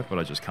doesn't hurt, but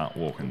I just can't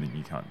walk, and then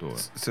you can't do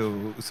it.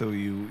 So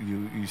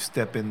you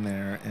step in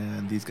there,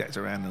 and these guys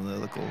are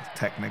analytical,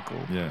 technical.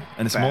 Yeah,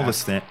 and it's more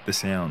the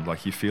sound.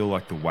 Like you feel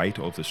like the weight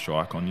of the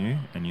strike on you,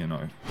 and you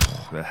know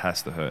that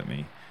has to hurt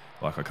me.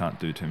 Like I can't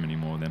do too many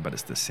more of them, but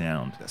it's the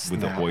sound with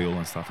the oil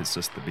and stuff. It's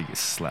just the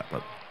biggest slap,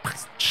 but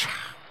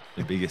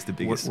the biggest.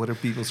 What are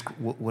people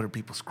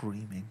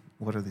screaming?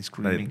 What are they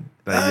screaming?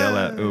 They yell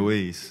out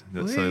ooh-wees.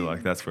 So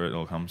like that's where it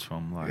all comes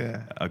from. Like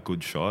a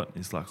good shot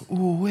is like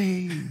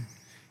ooh-wee.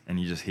 And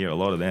you just hear a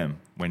lot of them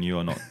when you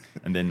are not.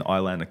 And then I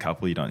land a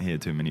couple, you don't hear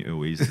too many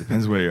ooh-wees. It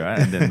depends where you're at.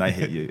 And then they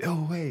hit you,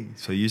 ooh-wee.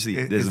 So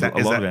usually there's a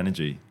lot of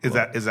energy. Is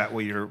that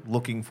what you're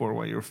looking for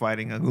while you're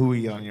fighting an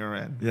ooh-wee on your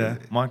end? Yeah.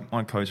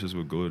 My coaches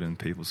were good and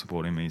people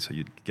supporting me, so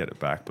you'd get it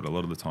back. But a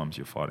lot of the times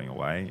you're fighting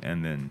away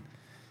and then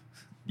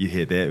you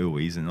hear their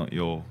ooh-wees and not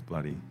your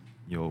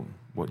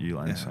what you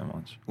land so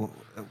much. Well,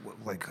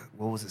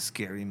 what was a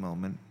scary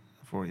moment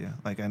for you?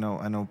 Like I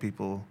know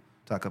people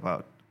talk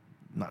about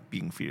not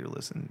being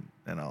fearless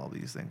and all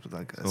these things, but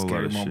like a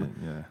scary moment,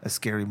 a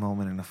scary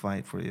moment in a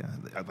fight for you.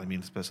 I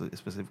mean,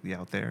 specifically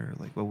out there.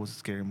 Like, what was a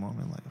scary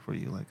moment like for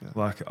you?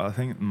 Like I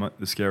think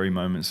the scary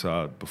moments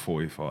are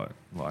before you fight.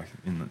 Like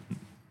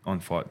on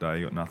fight day,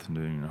 you got nothing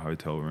to do in a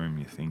hotel room.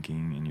 You're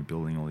thinking and you're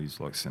building all these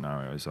like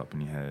scenarios up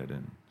in your head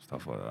and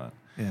stuff like that.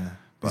 Yeah.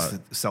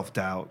 But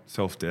self-doubt,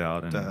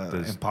 and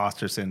the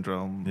imposter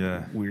syndrome,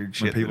 weird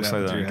shit. When people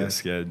say they don't get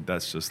scared,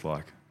 that's just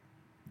like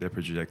they're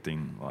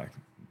projecting like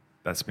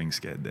that's being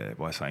scared there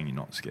by saying you're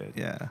not scared.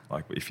 Yeah.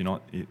 Like if you're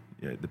not,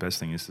 the best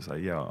thing is to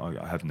say,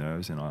 I have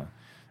nerves and I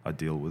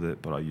deal with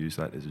it, but I use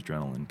that as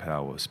adrenaline,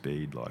 power,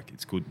 speed. Like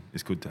it's good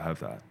to have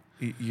that.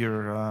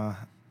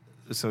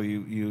 So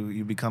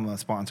you become a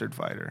sponsored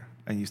fighter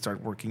and you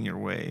start working your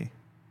way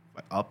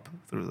up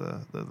through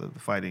the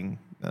fighting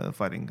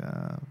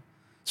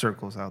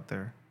circles out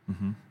there.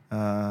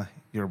 Mm-hmm.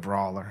 You're a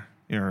brawler.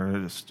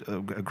 You're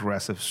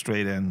aggressive,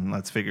 straight in.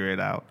 Let's figure it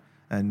out.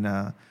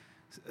 And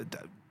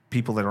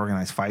people that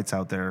organize fights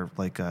out there,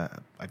 like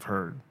I've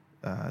heard,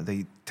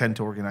 they tend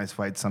to organize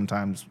fights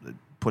sometimes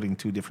putting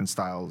two different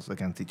styles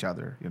against each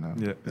other. You know,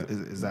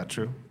 is that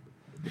true?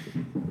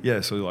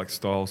 Yeah. So like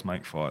styles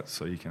make fights.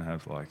 So you can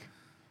have like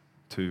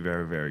two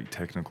very very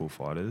technical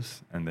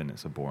fighters, and then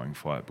it's a boring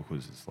fight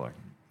because it's like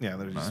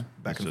they're just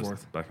back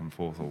and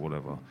forth or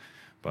whatever.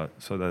 But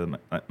so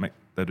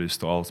they do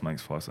styles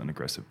makes fights an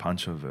aggressive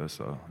puncher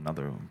versus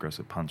another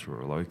aggressive puncher or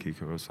a low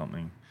kicker or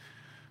something.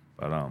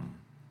 But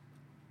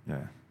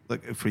yeah.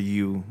 Like for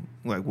you,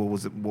 like what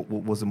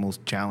was the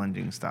most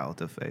challenging style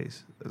to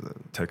face?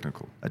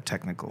 Technical. A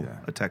technical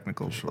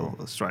sure.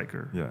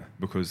 striker. Yeah,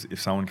 because if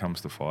someone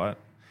comes to fight,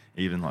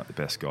 even like the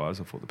best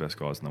guys, I fought the best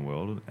guys in the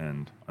world,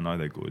 and I know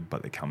they're good,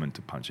 but they come in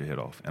to punch your head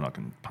off, and I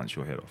can punch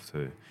your head off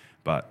too.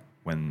 But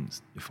when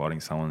you're fighting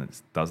someone that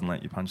doesn't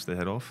let you punch their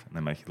head off, and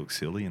they make you look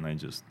silly, and they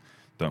just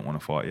don't want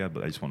to fight you,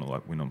 but they just want to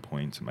like win on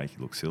points and make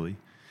you look silly,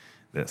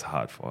 that's a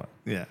hard fight.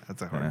 Yeah,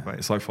 that's a hard fight.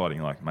 It's like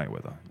fighting like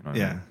Mayweather. You know what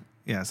I mean?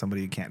 Yeah,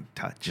 somebody you can't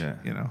touch,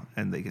 you know,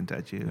 and they can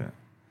touch you. Yeah.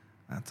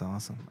 That's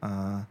awesome.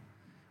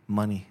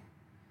 Money.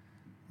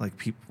 Like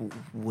people,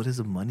 what is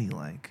the money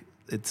like?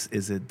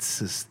 Is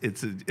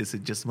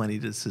it just money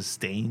to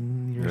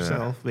sustain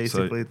yourself,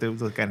 basically,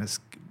 to kind of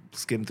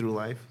skim through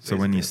life? So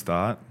when you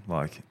start,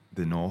 like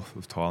the north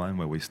of Thailand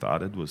where we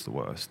started was the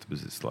worst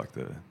because it's like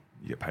you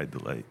get paid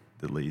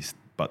the least,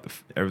 but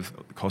the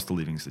cost of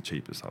living is the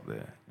cheapest up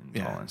there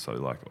in Thailand. So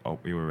like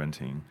we were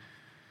renting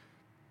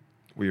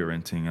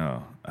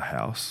a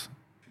house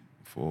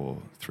for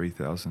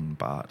 3,000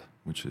 baht,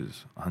 which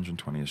is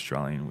 120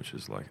 Australian, which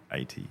is like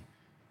 80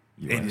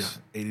 US.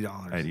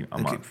 $80. 80 a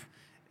month.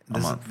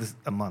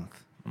 A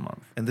month.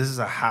 And this is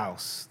a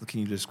house.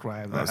 Can you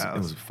describe that house? It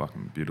was a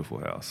fucking beautiful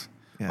house.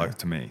 Yeah. Like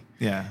to me.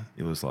 Yeah.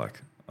 It was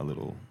like a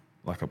little,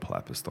 like a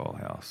palapa style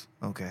house.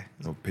 Okay.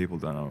 Well, people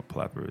don't know what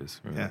palapa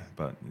is, really. Yeah.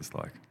 But it's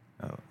like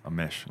a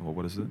mesh. Or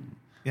what is it?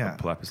 Yeah.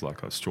 Palapa is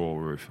like a straw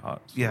roof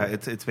hut. Yeah,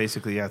 it's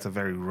basically, it's a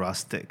very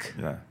rustic.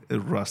 Yeah. A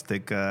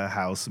rustic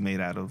house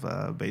made out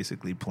of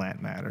basically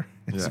plant matter.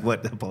 It's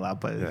what the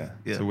palapa is.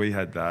 Yeah. So we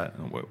had that,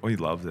 and we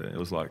loved it. It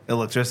was like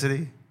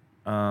electricity.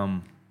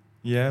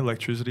 Yeah,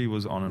 electricity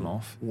was on and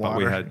off.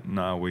 Water.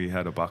 But we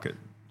had a bucket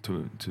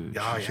to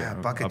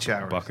bucket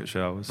showers. Bucket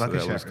showers. So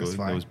that was good.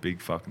 There was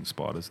big fucking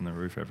spiders in the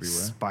roof everywhere.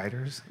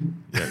 Spiders?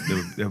 Yeah,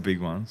 they were big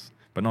ones,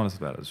 but not as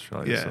bad as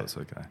Australia, so it's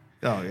okay.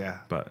 Oh yeah.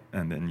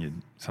 And then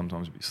you'd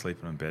sometimes be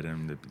sleeping in bed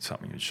and there'd be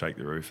something would shake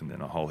the roof and then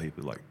a whole heap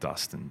of like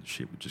dust and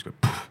shit would just go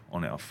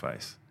on our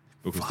face.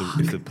 Because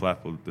if the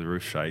flap or the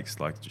roof shakes,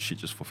 like shit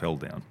just fell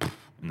down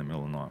in the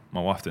middle of the night.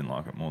 My wife didn't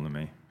like it more than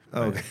me.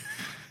 Okay.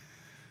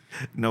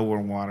 No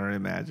warm water, I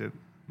imagine.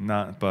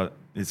 Nah, but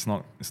it's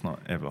not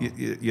ever cold.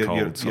 You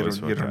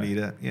don't need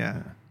it.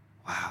 Yeah.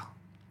 Wow.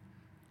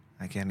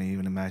 I can't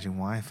even imagine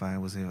Wi-Fi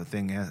was a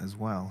thing as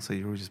well. So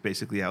you were just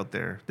basically out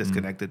there,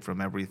 disconnected from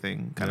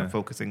everything, kind of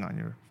focusing on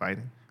your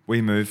fighting.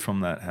 We moved from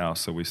that house,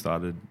 so we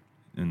started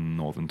in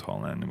northern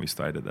Thailand, and we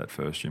stayed at that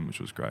first gym, which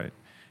was great.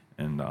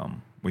 And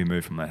we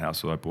moved from that house,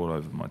 so I brought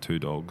over my 2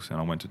 dogs, and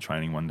I went to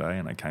training one day,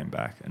 and I came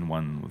back, and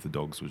one of the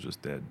dogs was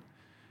just dead.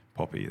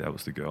 Poppy, that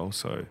was the girl.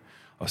 So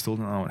I still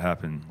don't know what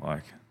happened.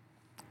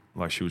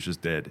 Like she was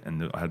just dead,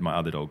 and I had my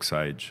other dog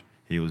Sage.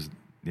 He was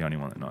the only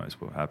one that knows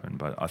what happened.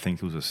 But I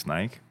think it was a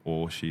snake,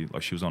 or she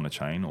was on a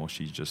chain, or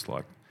she just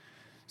like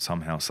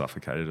somehow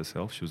suffocated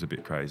herself. She was a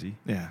bit crazy.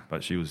 Yeah.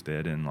 But she was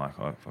dead, and like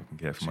I fucking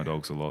care for my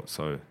dogs a lot,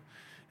 so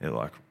it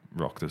like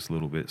rocked us a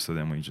little bit. So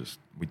then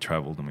we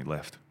travelled and we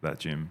left that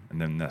gym,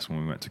 and then that's when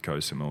we went to Koh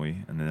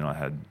Samui, and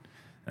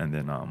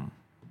then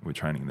we're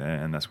training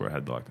there, and that's where I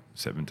had like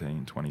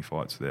 17, 20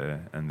 fights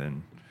there, and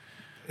then.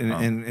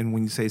 And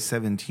when you say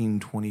 17,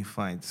 20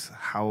 fights,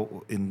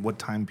 how in what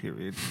time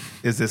period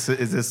is this?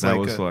 That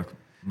was like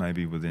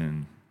maybe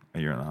within a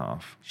year and a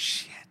half.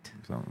 Shit.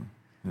 Something.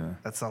 Yeah.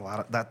 That's a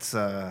lot. That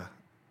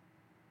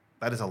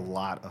is a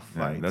lot of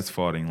fights. Yeah, that's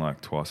fighting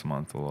like twice a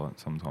month, a lot.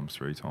 Sometimes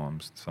 3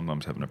 times.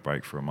 Sometimes having a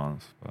break for a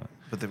month. But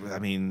I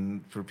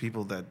mean, for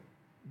people that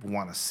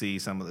want to see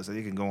some of this,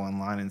 you can go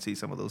online and see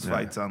some of those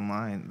fights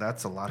online.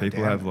 That's a lot.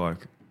 People have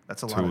like.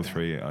 That's a 2 lot or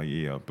 3 a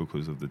year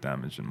because of the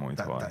damage in Muay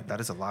Thai.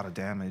 That is a lot of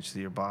damage to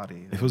your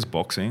body. If it was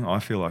boxing, I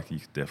feel like you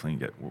could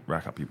definitely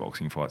rack up your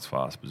boxing fights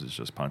fast because it's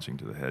just punching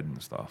to the head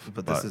and stuff.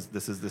 But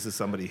this is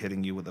somebody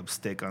hitting you with a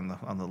stick on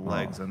the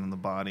legs and on the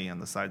body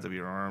and the sides of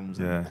your arms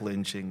and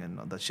clinching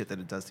and the shit that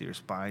it does to your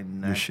spine.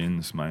 Neck. Your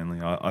shins mainly.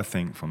 I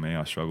think for me,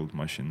 I struggled with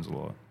my shins a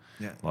lot.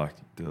 Yeah. Like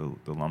the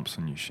lumps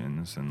on your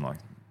shins and like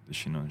the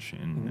shin on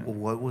shin.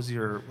 What was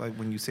your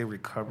when you say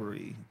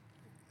recovery?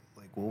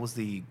 What was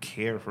the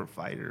care for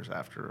fighters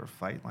after a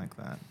fight like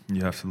that?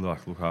 You have to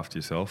like look after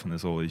yourself, and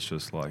there's always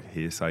just like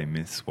hearsay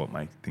myths what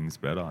make things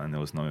better, and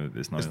there's no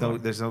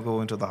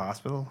going to the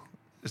hospital.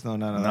 There's no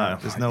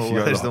If you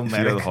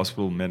go to the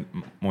hospital,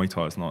 Muay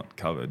Thai is not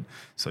covered.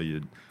 So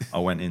I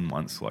went in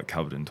once like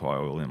covered in Thai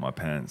oil in my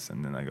pants,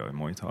 and then they go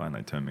Muay Thai, and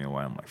they turn me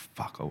away. I'm like,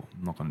 fuck, I'm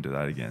not going to do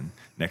that again.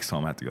 Next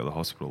time I had to go to the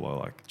hospital, I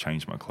like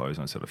changed my clothes,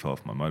 and I said I fell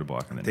off my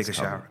motorbike, and then take a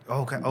shower.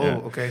 Oh, okay.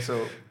 Okay.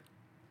 So.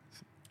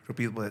 For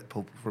people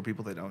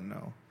that don't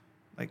know,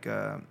 like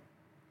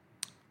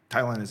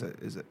Thailand is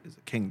a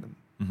kingdom,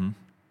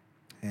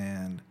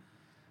 and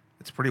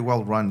it's a pretty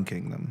well run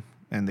kingdom,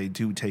 and they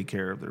do take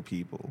care of their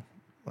people.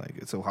 Like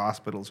so,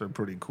 hospitals are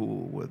pretty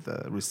cool with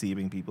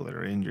receiving people that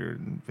are injured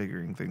and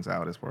figuring things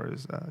out as far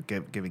as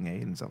giving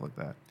aid and stuff like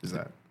that. Is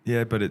that?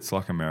 Yeah, but it's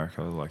like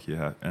America, like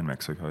and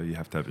Mexico, you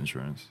have to have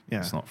insurance. Yeah,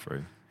 it's not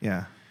free.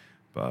 Yeah,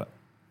 but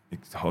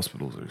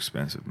hospitals are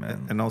expensive,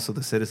 man. And also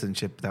the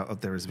citizenship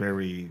out there is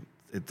very.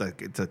 It's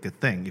like a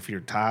thing. If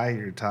you're Thai,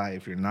 you're Thai.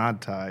 If you're not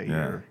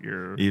Thai,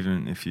 you're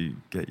even if you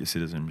get your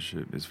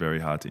citizenship, it's very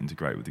hard to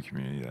integrate with the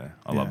community there.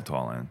 I love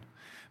Thailand,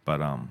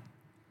 but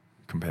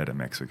compared to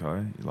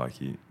Mexico, like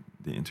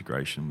the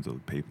integration with the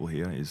people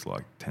here is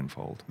like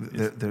tenfold.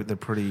 They're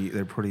pretty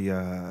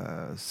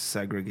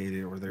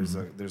segregated, or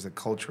there's a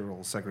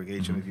cultural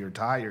segregation. If you're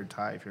Thai, you're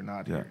Thai. If you're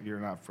not, you're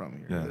not from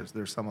here. Yeah.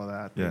 There's some of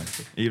that. Yeah,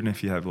 even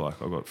if you have like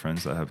I've got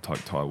friends that have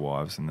Thai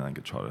wives, and then they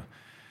could try to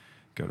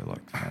go to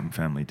like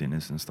family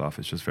dinners and stuff.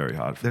 It's just very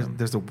hard for them.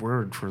 There's a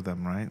word for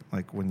them, right?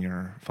 Like when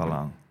you're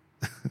falang.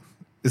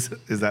 Is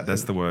that?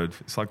 That's the word.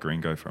 It's like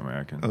gringo for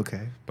American.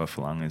 Okay. But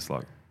falang is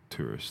like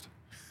tourist.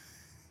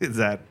 Is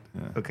that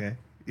okay?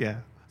 Yeah.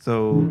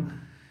 So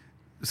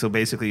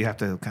basically, you have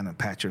to kind of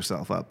patch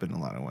yourself up in a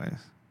lot of ways.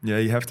 Yeah,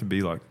 you have to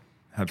be like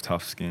have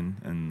tough skin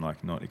and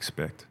like not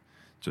expect.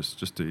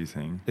 Just do your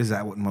thing. Is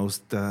that what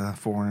most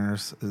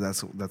foreigners?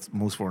 That's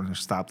most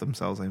foreigners stop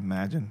themselves. I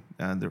imagine.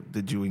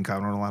 Did you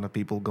encounter a lot of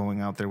people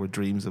going out there with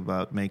dreams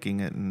about making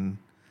it and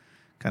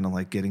kind of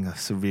like getting a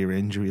severe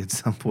injury at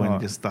some point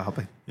and just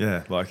stopping?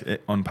 Yeah,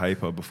 like on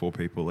paper, before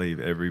people leave,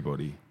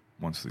 everybody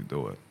wants to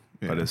do it.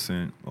 Yeah. But as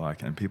soon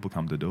and people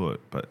come to do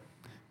it, but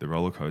the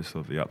roller coaster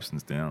of the ups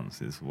and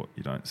downs is what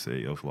you don't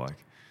see of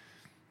like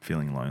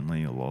feeling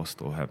lonely or lost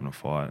or having a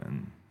fight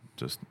and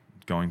just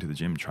going to the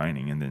gym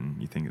training, and then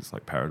you think it's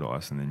like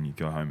paradise, and then you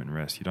go home and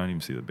rest. You don't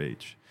even see the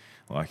beach,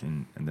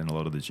 and then a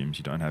lot of the gyms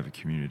you don't have a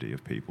community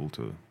of people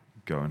to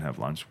go and have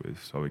lunch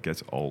with, so it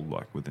gets old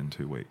like within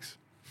 2 weeks.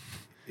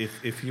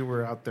 If you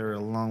were out there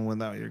alone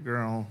without your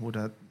girl, would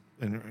that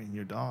and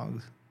your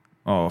dogs?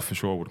 Oh, for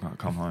sure, would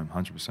come home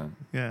 100%.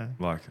 Yeah,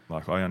 like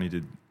I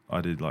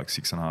did like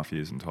 6.5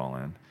 years in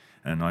Thailand,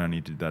 and I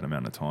only did that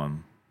amount of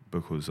time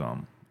because I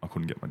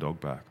couldn't get my dog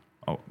back.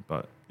 Oh,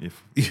 but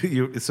if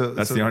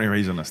that's the only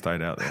reason I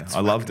stayed out there.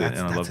 I loved it,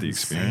 and I loved the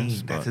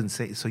experience. That's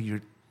insane. So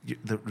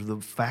the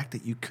fact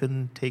that you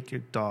couldn't take your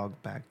dog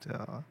back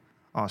to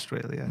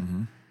Australia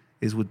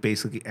is what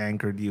basically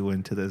anchored you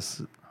into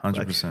this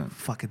 100%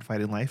 fucking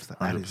fighting lifestyle. 100%.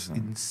 That is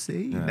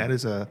insane. Yeah. That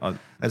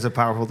is a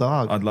powerful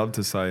dog. I'd love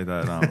to say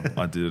that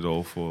I did it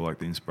all for like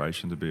the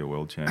inspiration to be a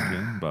world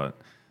champion, but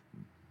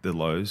the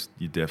lows,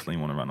 you definitely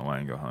want to run away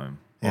and go home.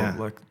 Yeah,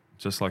 or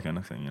just like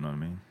anything, you know what I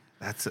mean?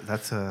 That's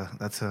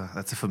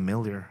a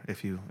familiar,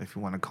 if you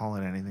want to call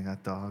it anything,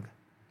 that dog.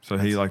 So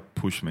he like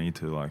pushed me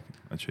to like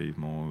achieve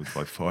more with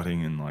like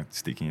fighting and like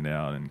sticking it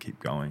out and keep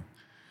going.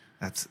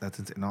 That's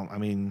insane. No, I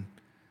mean,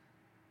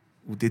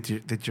 did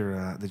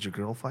your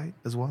girl fight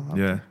as well?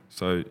 Yeah.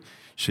 So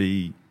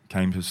she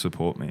came to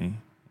support me,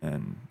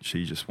 and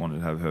she just wanted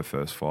to have her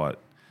first fight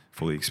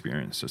fully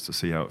experienced, just to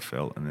see how it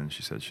felt. And then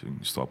she said she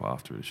would stop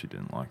after it if she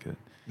didn't like it.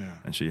 Yeah.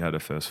 And she had her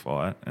first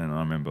fight, and I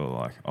remember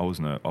like I'm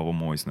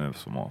always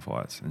nervous for my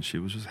fights, and she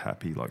was just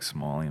happy, like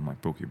smiling. I'm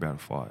like, Brooke, you're about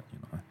to fight, you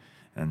know.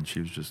 And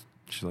she's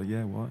like,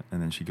 yeah, what?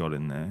 And then she got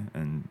in there,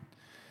 and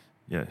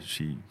yeah,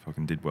 she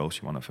fucking did well.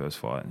 She won her first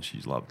fight, and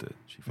she loved it.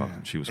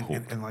 She was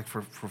hooked. And like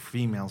for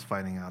females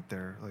fighting out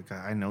there, like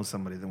I know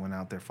somebody that went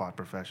out there, fought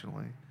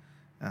professionally.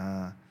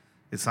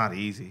 It's not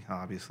easy,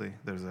 obviously.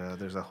 There's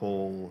a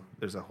whole.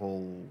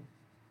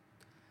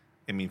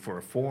 I mean, for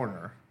a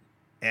foreigner,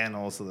 and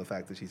also the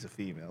fact that she's a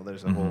female,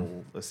 there's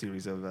a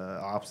series of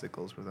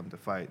obstacles for them to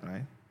fight,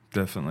 right?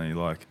 Definitely,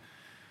 like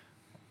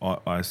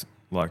I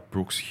like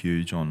Brooke's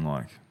huge on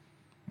like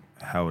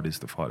how it is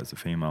to fight as a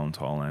female in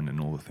Thailand and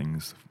all the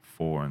things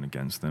for and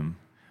against them,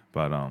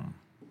 but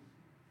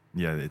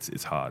yeah,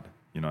 it's hard,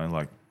 you know,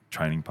 like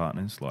training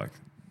partners, like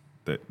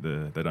they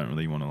don't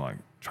really want to like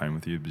train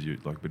with you because you're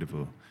like a bit of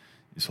a,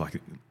 it's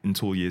like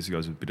until years ago it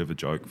was a bit of a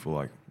joke for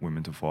like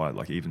women to fight,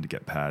 like even to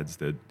get pads,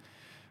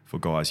 for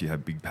guys you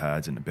have big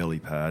pads and a belly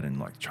pad and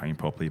like train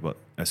properly, but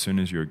as soon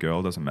as you're a girl,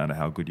 it doesn't matter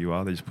how good you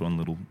are, they just put on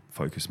little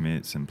focus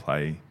mitts and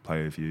play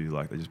with you,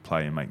 like they just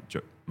play and make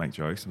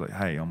jokes like,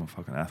 hey, I'm a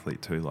fucking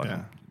athlete too, like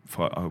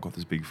I've got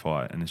this big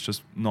fight, and it's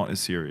just not as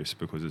serious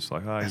because it's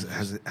like,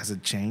 has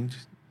it changed?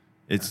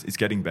 It's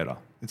getting better.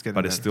 It's getting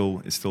but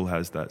better. It still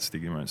has that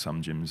stigma at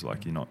some gyms,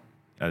 like you're not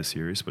as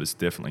serious, but it's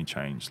definitely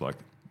changed. Like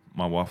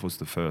my wife was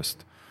the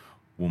first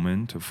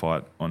woman to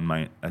fight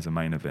as a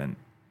main event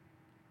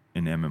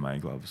in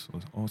MMA gloves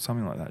or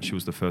something like that. She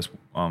was the first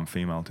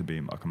female to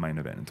be like a main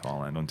event in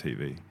Thailand on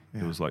TV.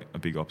 Yeah. It was like a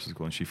big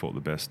obstacle, and she fought the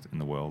best in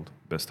the world,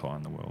 best Thai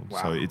in the world.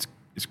 Wow. So it's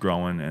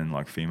growing, and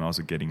like females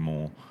are getting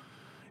more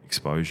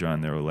exposure,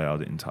 and they're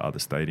allowed into other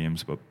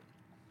stadiums, but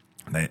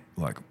they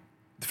like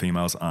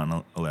females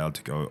aren't allowed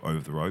to go over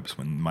the ropes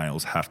when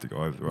males have to go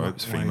over the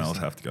ropes. Females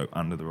have to go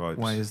under the ropes.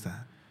 Why is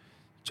that?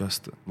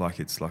 Just like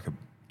it's like a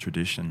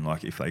tradition.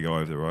 Like if they go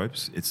over the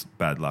ropes, it's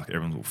bad luck.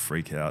 Everyone will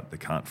freak out. They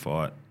can't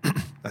fight.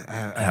 It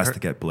has to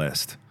get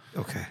blessed.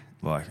 Okay.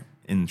 Like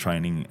in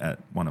training at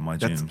one of my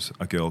gyms,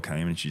 a girl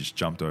came and she just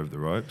jumped over the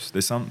ropes.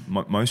 There's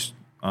most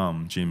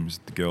gyms,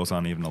 the girls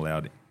aren't even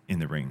allowed in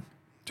the ring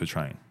to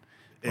train.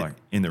 Like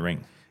in the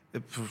ring.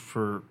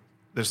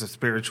 There's a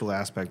spiritual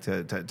aspect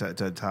to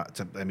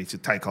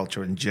Thai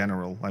culture in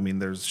general. I mean,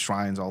 there's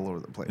shrines all over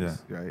the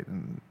place, right?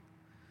 And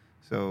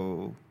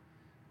so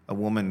a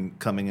woman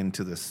coming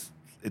into this,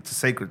 it's a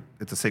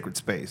sacred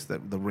space,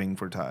 that the ring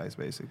for Thais,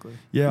 basically.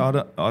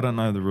 Yeah, I don't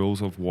know the rules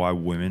of why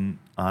women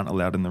aren't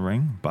allowed in the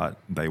ring, but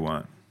they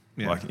weren't.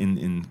 Yeah. Like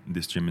in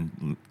this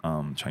gym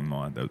in Chiang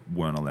Mai, they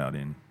weren't allowed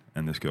in,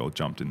 and this girl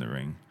jumped in the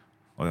ring.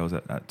 Well, that was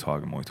at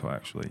Tiger Muay Thai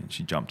actually, and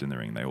she jumped in the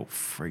ring. They all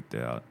freaked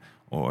out,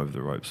 or over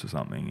the ropes or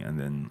something, and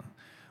then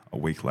a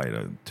week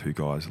later, two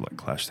guys like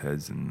clashed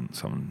heads and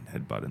someone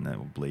headbutted and they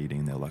were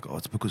bleeding. They're like, oh,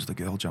 it's because the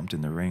girl jumped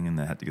in the ring, and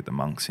they had to get the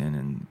monks in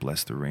and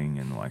bless the ring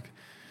and like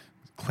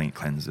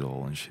cleanse it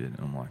all and shit. And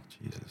I'm like,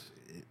 Jesus.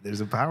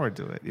 There's a power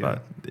to it, yeah.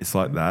 But it's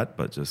like that,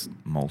 but just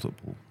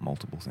multiple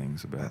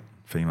things about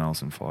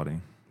females and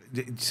fighting.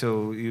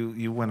 So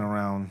you went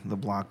around the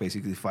block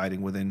basically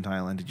fighting within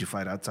Thailand. Did you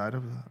fight outside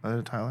of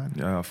Thailand?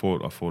 Yeah, I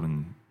fought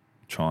in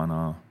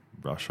China,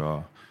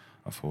 Russia.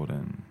 I fought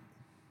in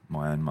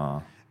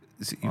Myanmar,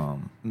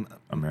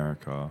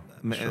 America,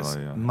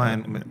 Australia.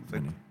 Myanmar.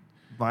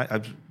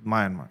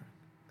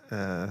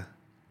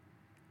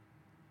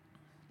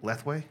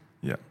 Lethway?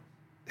 Yeah.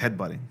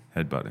 Headbutting.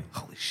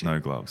 Holy shit. No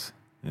gloves.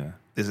 Yeah.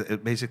 Is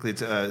it basically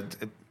it's a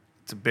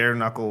bare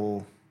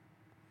knuckle.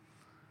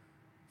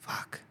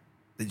 Fuck.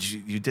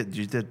 You did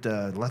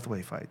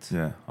Lethway fights?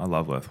 Yeah, I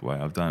love Lethway.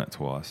 I've done it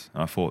twice.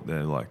 And I fought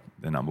their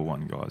number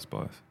one guys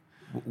both.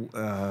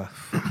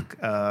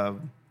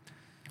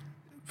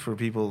 For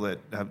people that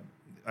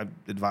I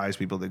advise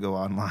people to go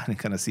online and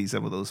kind of see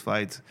some of those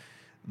fights.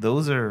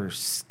 Those are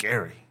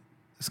scary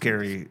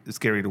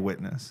to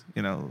witness.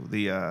 You know,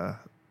 the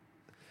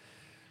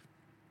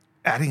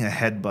adding a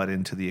headbutt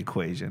into the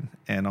equation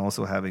and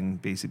also having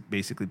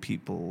basically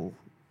people,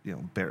 you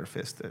know,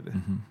 bare-fisted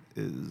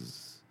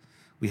is.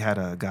 We had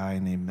a guy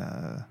named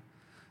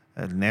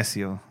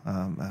Necio,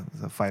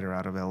 a fighter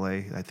out of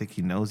LA. I think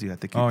he knows you. I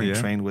think he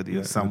trained with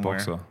you somewhere.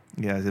 The boxer.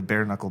 Yeah, he's a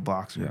bare knuckle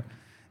boxer. Yeah.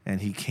 And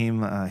he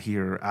came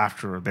here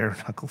after a bare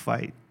knuckle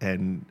fight,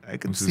 and I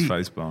could see his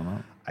face blown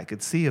up. I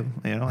could see him.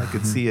 You know, I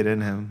could see it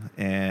in him.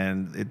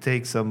 And it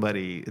takes a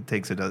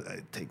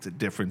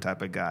different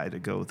type of guy to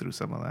go through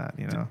some of that.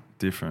 You know,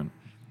 different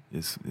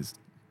is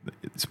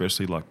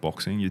especially like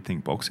boxing. You'd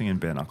think boxing and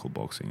bare knuckle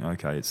boxing.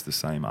 Okay, it's the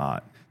same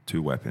art,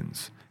 two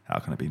weapons. How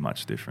can it be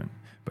much different?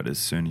 But as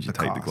soon as you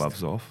take the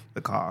gloves off,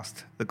 the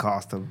cost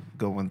of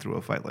going through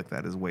a fight like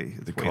that is way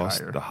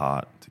higher. The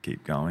heart to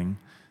keep going,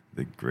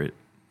 the grit,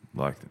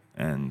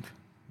 it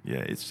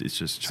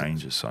just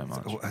changes so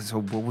much.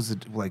 So what was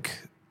it like?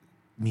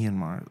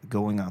 Myanmar,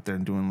 going out there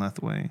and doing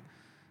Lethway,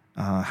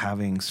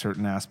 having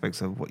certain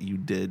aspects of what you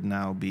did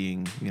now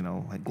being,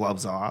 like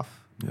gloves off.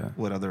 Yeah.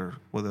 What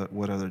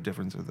other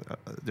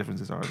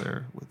differences are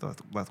there with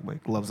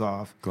Lethway? Gloves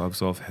off,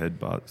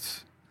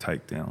 headbutts,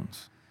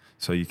 takedowns.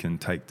 So you can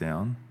take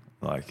down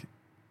but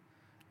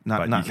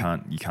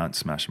you can't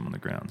smash them on the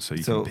ground. So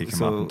you can pick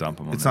them up and dump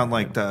them on. It's not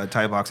like the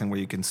Thai boxing where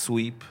you can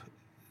sweep.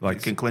 You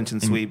can clinch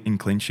and sweep. In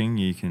clinching,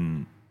 you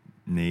can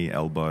knee,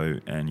 elbow,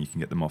 and you can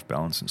get them off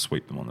balance and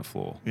sweep them on the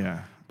floor.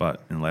 Yeah.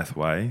 But in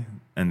Lethway,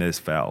 and there's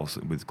fouls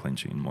with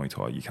clinching in Muay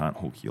Thai, you can't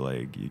hook your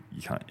leg.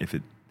 You can't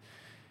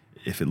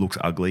if it looks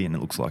ugly and it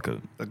looks like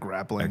a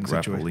grappling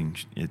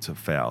situation. It's a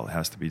foul. It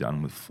has to be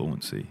done with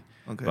fluency.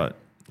 Okay. But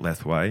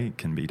Lethway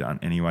can be done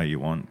any way you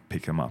want.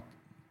 Pick them up,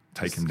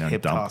 take them down,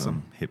 dump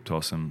them, hip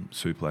toss them,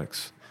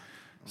 suplex.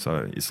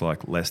 So it's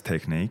like less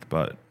technique,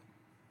 but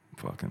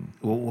fucking.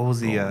 What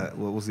was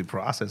the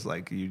process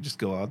like? You just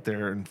go out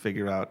there and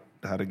figure out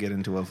how to get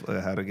into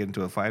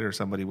a fight, or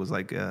somebody was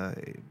like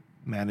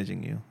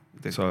managing you?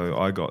 So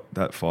I got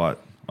that fight.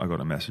 I got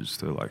a message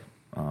to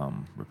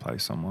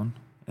replace someone,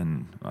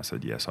 and I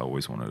said yes. I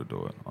always wanted to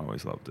do it. I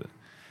always loved it.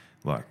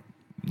 Like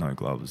no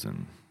gloves,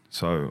 and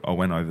so I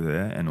went over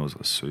there, and it was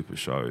a super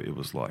show. It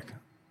was like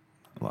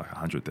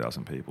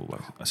 100,000 people,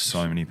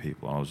 so many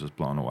people. I was just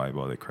blown away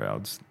by the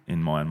crowds.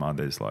 In Myanmar,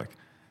 there's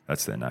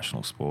that's their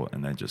national sport,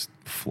 and they just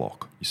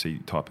flock. You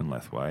type in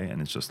Lethway,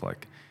 and it's just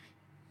like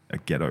a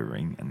ghetto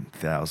ring and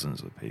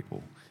thousands of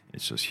people.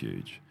 It's just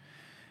huge.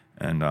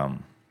 And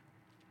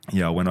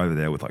I went over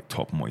there with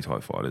top Muay Thai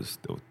fighters.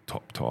 There were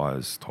top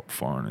Thais, top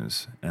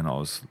foreigners, and I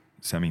was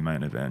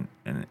semi-main event,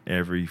 and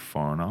every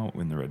foreigner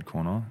in the red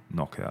corner,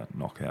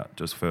 knockout,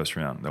 just first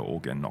round, they're all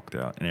getting knocked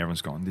out, and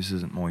everyone's going, this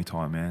isn't Muay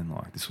Thai, man.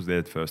 This was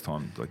their first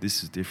time.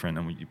 This is different.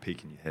 And when you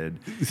peek in your head,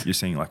 you're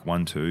seeing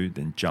 1, 2,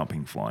 then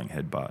jumping, flying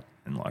headbutt,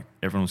 and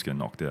everyone was getting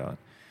knocked out.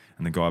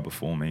 And the guy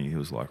before me, he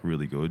was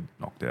really good,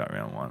 knocked out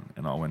round 1,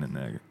 and I went in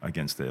there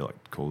against a guy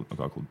called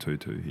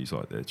Tutu. He's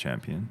their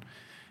champion,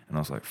 and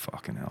I was like,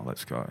 fucking hell,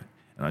 let's go.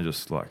 And I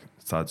just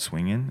started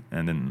swinging,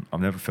 and then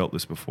I've never felt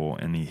this before,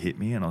 and he hit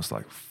me, and I was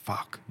like,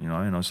 fuck, and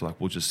I was like,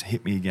 well, just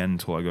hit me again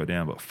until I go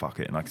down, but fuck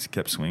it. And I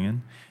kept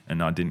swinging,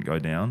 and I didn't go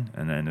down,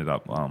 and I ended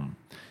up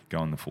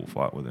going the full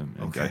fight with him,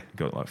 and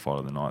got fight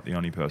of the night, the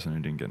only person who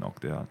didn't get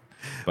knocked out.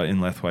 But in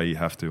Lethway, you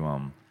have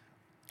to,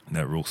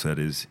 that rule set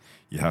is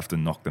you have to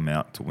knock them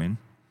out to win.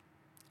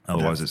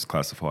 Otherwise, it's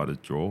classified as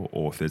draw,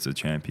 or if there's a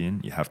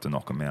champion, you have to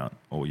knock them out,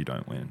 or you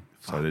don't win.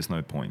 So there's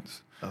no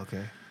points.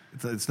 Okay.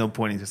 It's no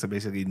point in just to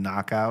basically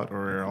knock out,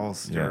 or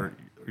else you're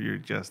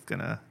just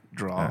gonna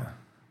draw. Yeah.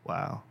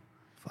 Wow,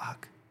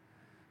 fuck.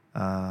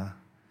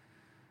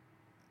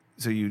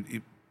 So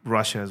you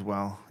Russia as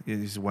well. You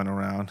just went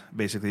around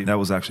basically. That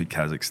was actually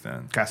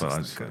Kazakhstan.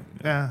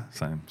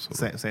 Same.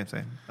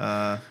 Same.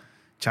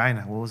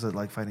 China. What was it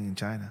like fighting in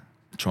China?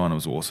 China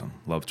was awesome.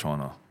 Love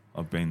China.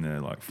 I've been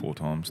there 4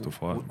 times to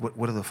fight.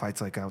 What are the fights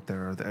like out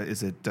there?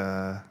 Is it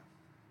the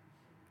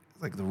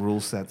rule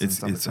sets? It's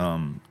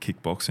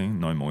kickboxing,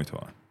 no Muay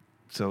Thai.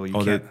 So you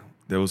can't.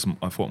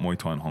 I fought Muay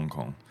Thai in Hong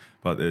Kong,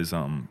 but there's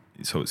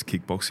so it's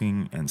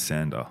kickboxing and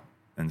Sanda,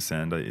 and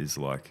Sanda is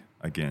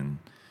again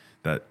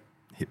that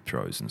hip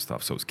throws and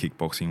stuff. So it's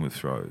kickboxing with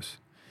throws.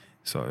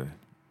 So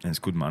and it's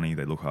good money.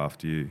 They look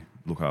after you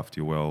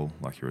well,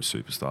 you're a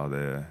superstar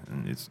there,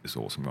 and it's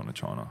awesome going to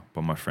China.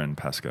 But my friend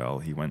Pascal,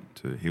 he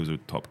was a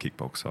top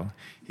kickboxer.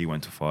 He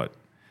went to fight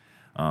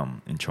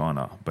in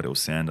China, but it was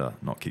Sanda,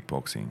 not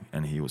kickboxing,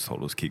 and he was told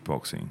it was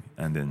kickboxing,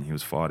 and then he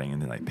was fighting,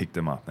 and then they picked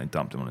him up, and they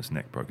dumped him on his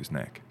neck, broke his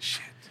neck.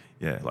 Shit.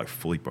 Yeah,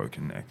 fully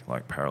broken neck,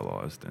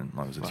 paralyzed, and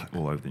it was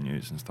all over the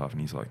news and stuff,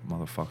 and he's like,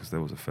 motherfuckers, there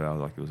was a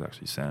foul, it was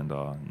actually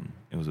Sanda, and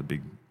it was a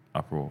big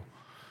uproar.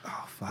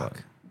 Oh,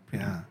 fuck.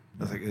 Yeah.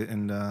 That's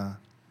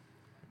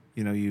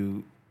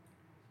you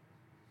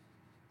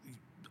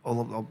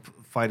all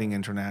fighting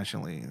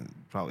internationally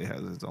probably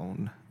has its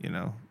own,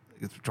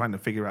 it's trying to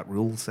figure out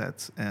rule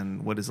sets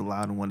and what is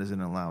allowed and what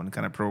isn't allowed, and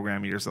kind of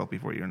program yourself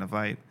before you're in a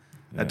fight.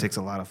 That takes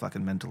a lot of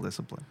fucking mental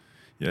discipline.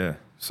 Yeah.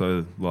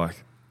 So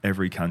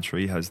every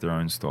country has their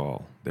own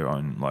style, their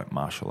own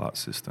martial arts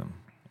system,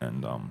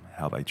 and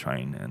how they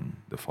train and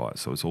the fight.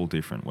 So it's all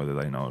different whether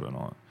they know it or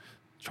not.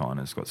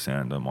 China's got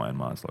Sanda,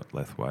 Myanmar's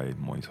Lethway,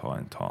 Muay Thai,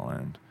 and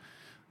Thailand.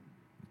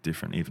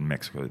 Different. Even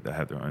Mexico, they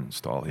have their own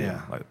style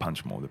here. They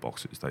punch more. The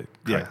boxers, they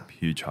create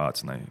huge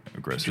hearts, and they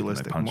aggressive. And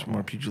they punch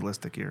more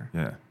pugilistic here.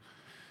 Yeah.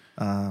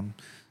 So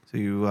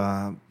you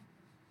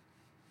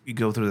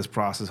go through this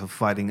process of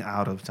fighting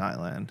out of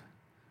Thailand.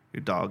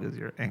 Your dog is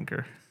your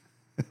anchor,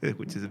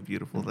 which is a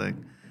beautiful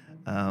thing.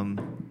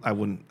 I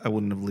wouldn't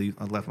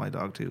have left my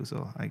dog too,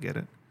 so I get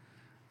it.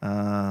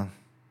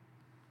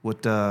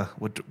 What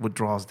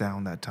draws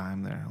down that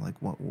time there?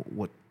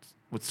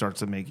 What starts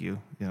to make you,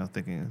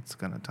 thinking it's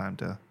kind of time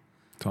to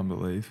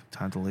leave?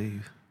 Time to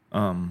leave.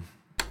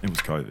 It was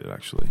COVID,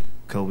 actually.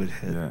 COVID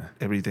hit. Yeah.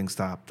 Everything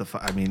stopped.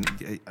 I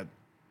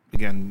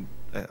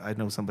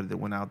know somebody that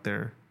went out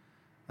there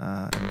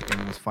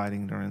and was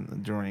fighting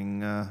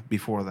during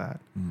before that.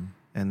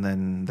 And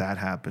then that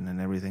happened, and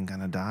everything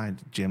kind of died.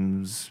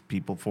 Gyms,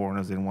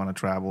 foreigners didn't want to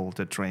travel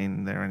to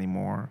train there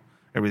anymore.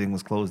 Everything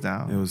was closed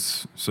down. It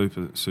was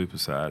super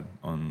sad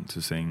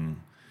to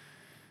seeing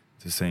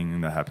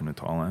that happen to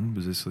Thailand,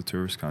 because it's a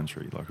tourist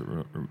country, like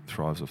it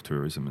thrives off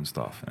tourism and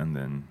stuff. And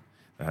then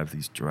they have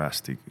these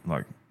drastic,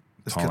 like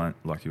Thailand,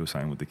 like you were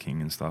saying with the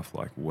king and stuff,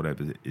 like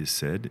whatever is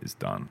said is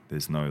done.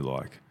 There's no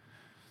like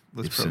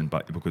ifs and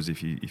buts, because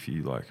if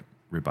you like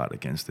rebut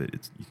against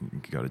it, you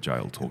can go to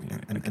jail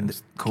talking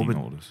against king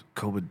orders.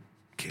 COVID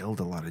killed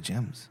a lot of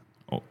gyms.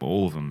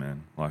 All of them,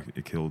 man. Like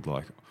it killed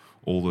like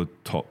all the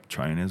top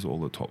trainers, all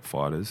the top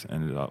fighters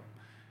ended up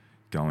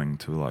going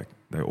to like,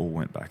 they all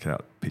went back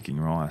out picking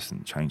rice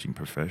and changing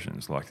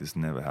professions. Like this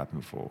never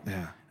happened before.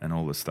 Yeah. And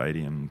all the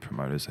stadium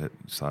promoters had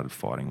started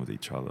fighting with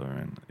each other,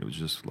 and it was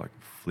just like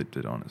flipped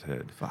it on its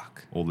head.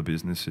 Fuck. All the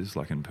businesses,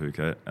 like in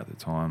Phuket at the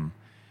time,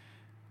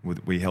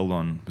 we held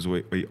on, because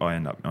I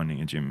ended up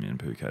owning a gym in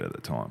Phuket at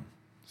the time.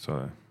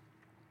 So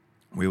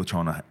we were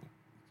trying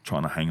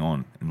to hang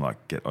on and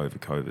like get over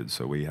COVID.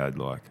 So we had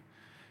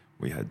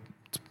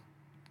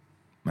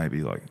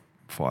maybe like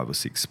 5 or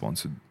 6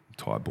 sponsored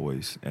Thai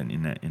boys and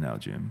in our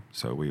gym.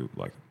 So we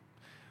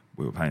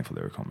were paying for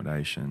their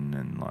accommodation,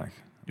 and like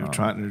you're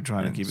trying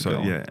to keep it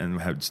going. Yeah, and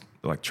we had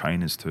like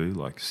trainers too,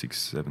 like 6,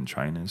 7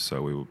 trainers.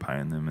 So we were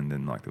paying them, and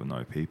then like there were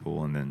no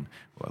people, and then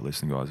we're like,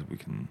 listen guys, you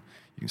can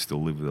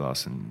still live with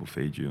us and we'll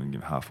feed you and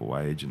give half a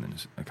wage. And then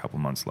a couple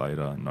of months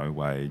later, no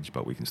wage,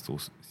 but we can still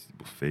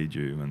feed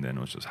you. And then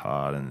it was just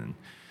hard, and then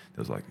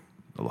there was like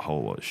a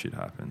whole lot of shit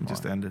happened. It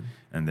just ended.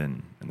 And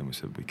then we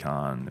said we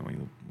can't, and we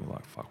were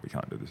like, fuck, we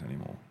can't do this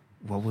anymore.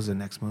 What was the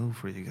next move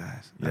for you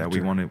guys? Yeah,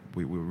 we were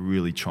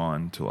really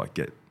trying to like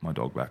get my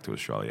dog back to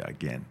Australia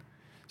again.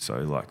 So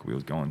like we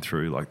were going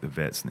through like the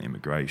vets and the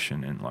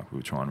immigration, and like we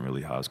were trying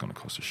really hard. It's going to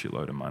cost a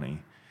shitload of money.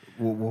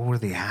 What were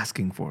they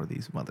asking for,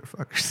 these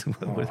motherfuckers?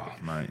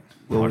 Mate.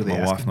 Like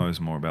my wife knows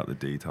more about the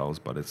details,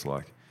 but it's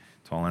like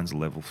Thailand's a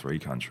level 3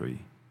 country.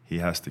 He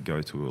has to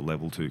go to a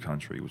level 2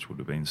 country, which would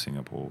have been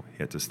Singapore. He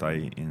had to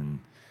stay in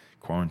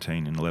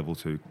quarantine in a level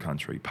 2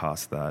 country,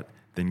 past that,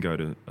 then go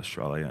to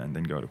Australia, and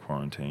then go to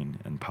quarantine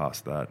and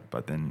past that.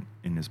 But then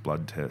in his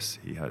blood tests,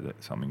 he had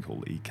something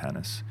called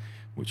E-canis,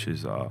 which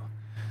is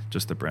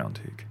just a brown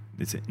tick.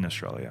 It's in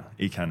Australia.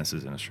 E-canis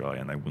is in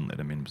Australia, and they wouldn't let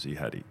him in because he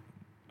had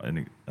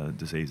a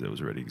disease that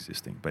was already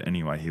existing. But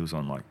anyway, he was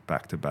on like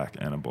back-to-back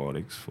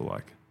antibiotics for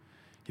like,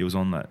 he was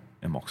on that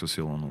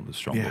amoxicillin or the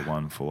stronger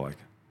one for like,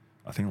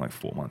 I think like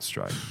 4 months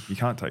straight. You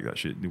can't take that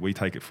shit. We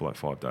take it for like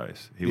 5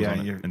 days. He was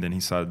on it, and then he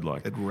started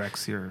like, it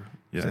wrecks your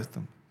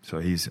system. So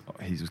he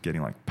was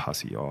getting like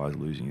pussy eyes,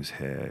 losing his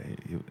hair,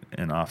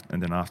 and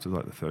then after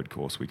like the 3rd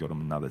course, we got him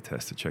another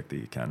test to check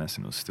the canis,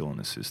 and it was still in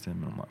the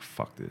system. And I'm like,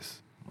 fuck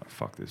this,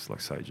 like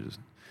sages.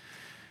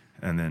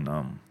 And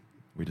then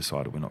we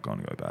decided we're not going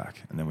to go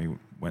back. And then we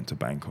went to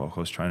Bangkok. I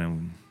was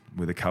training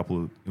with a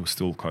couple. It was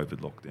still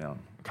COVID lockdown.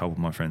 A couple of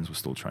my friends were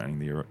still training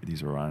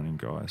these Iranian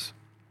guys,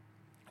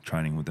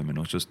 training with them, and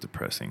it was just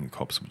depressing. The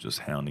cops were just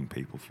hounding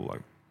people for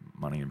like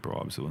money and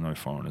bribes. There were no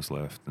foreigners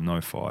left, no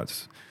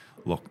fights.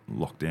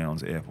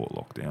 Lockdowns, airport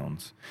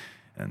lockdowns,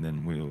 and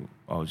then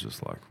I was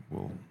just like,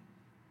 well,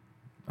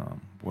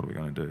 what are we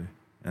going to do?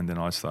 And then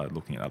I started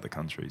looking at other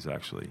countries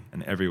actually,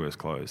 and everywhere's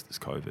closed. There's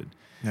COVID.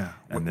 Yeah.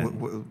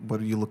 And what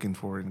are you looking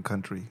for in a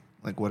country?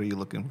 Like, what are you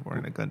looking for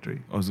in a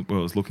country? I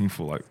was looking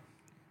for like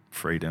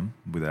freedom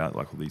without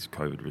like all these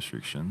COVID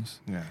restrictions.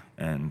 Yeah.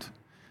 And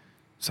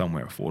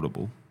somewhere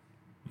affordable,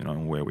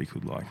 where we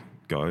could like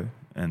go.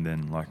 And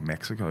then like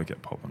Mexico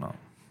kept popping up.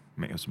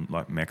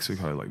 Like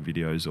Mexico, like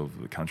videos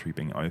of the country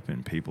being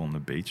open, people on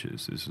the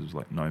beaches. This is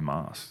like no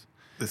masks.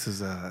 This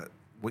is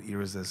what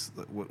year is this?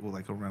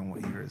 Like around what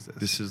year is this?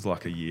 This is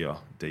like a year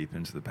deep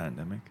into the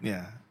pandemic.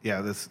 Yeah.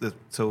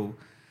 So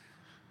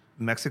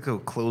Mexico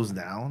closed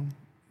down,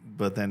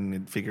 but then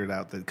it figured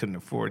out that it couldn't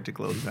afford to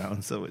close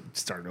down, so it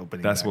started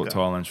opening. That's back what up.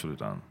 Thailand should have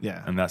done.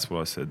 Yeah. And that's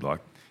what I said. Like,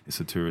 it's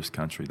a tourist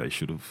country. They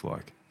should have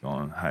like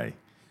gone, hey,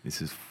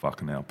 this is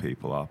fucking our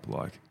people up.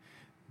 Like,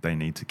 they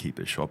need to keep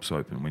their shops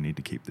open. We need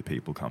to keep the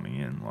people coming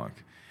in.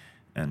 Like,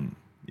 and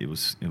it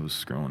was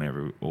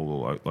screwing all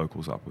the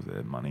locals up with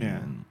their money. Yeah.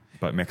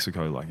 But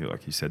Mexico, like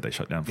you said, they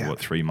shut down for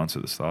 3 months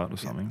at the start or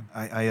something.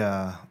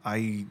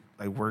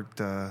 I worked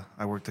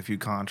a few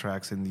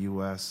contracts in the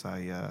U.S.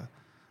 I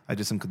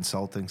did some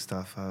consulting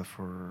stuff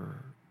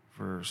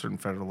for certain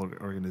federal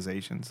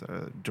organizations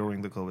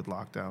during the COVID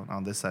lockdown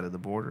on this side of the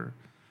border.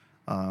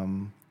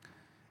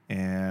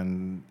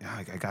 And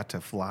I got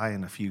to fly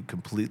in a few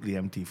completely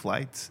empty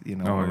flights,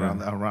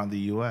 around the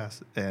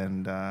U.S.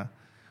 And I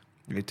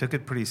took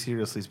it pretty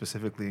seriously,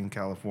 specifically in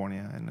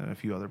California and a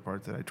few other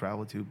parts that I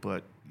traveled to.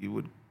 But you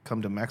would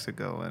come to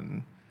Mexico,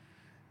 and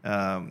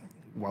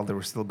while they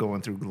were still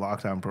going through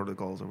lockdown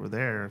protocols over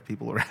there,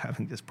 people were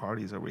having just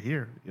parties over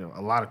here.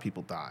 A lot of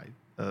people died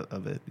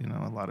of it.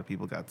 A lot of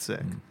people got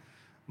sick.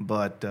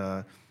 But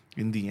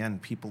in the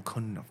end, people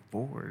couldn't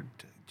afford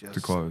to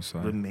close,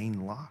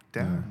 remain locked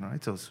down,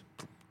 right? So,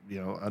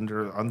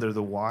 under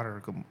the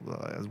water,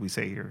 as we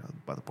say here,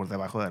 por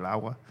debajo del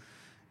agua,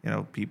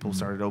 people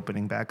started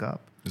opening back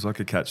up. It's like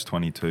a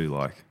catch-22,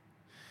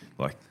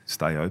 like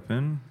stay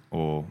open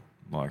or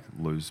like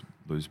lose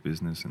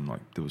business, and like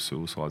there were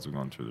suicides were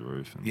going through the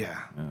roof. And,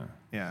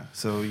 yeah.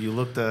 So you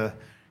looked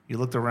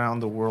around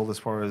the world as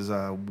far as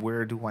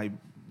where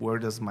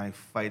does my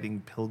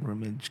fighting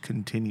pilgrimage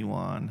continue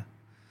on?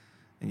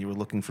 And you were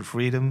looking for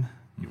freedom.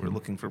 You were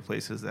looking for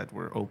places that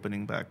were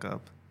opening back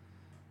up,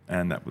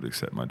 and that would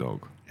accept my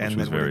dog, which and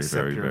was very,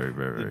 very, very,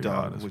 very, very dog,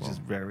 hard as which well. is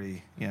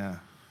very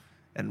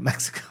And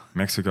Mexico.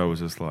 Mexico was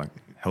just like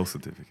health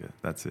certificate.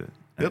 That's it.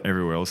 And Yep.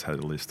 everywhere else had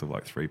a list of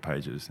like 3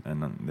 pages,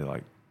 and then they're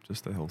like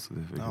just a health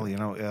certificate. Oh,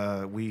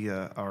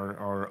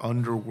 our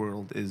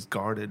underworld is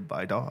guarded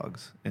by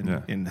dogs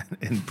in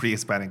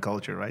pre-Hispanic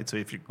culture, right? So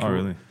if you're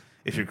cruel,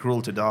 if you're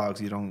cruel to dogs,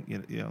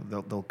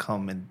 they'll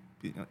come and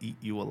eat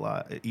you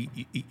alive,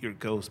 eat your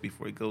ghost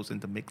before it goes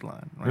into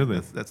Mictlan. Right? Really?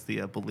 That's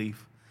the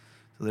belief.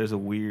 So there's a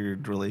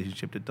weird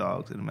relationship to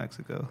dogs in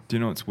Mexico. Do you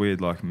know what's weird?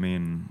 Like me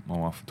and my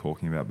wife were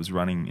talking about, was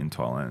running in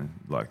Thailand.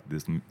 Like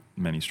there's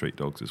many street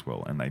dogs as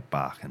well, and they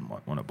bark and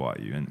like want to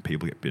bite you, and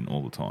people get bitten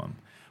all the time.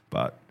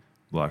 But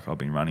like I've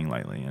been running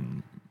lately,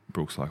 and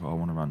Brooke's like, I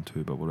want to run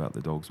too, but what about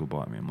the dogs will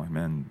bite me? I'm like,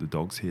 man, the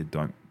dogs here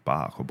don't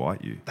bark or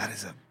bite you. That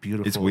is a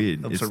beautiful it's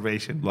weird.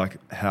 observation. It's like,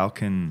 how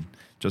can,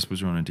 just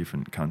because you're in a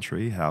different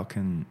country, how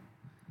can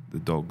the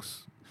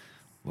dogs,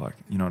 like,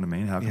 you know what I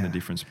mean? How can the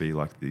difference be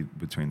like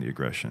between the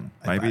aggression?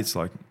 Maybe it's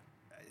like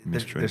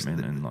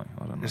mistreatment and like,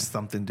 I don't know. There's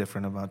something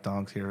different about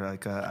dogs here.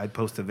 Like I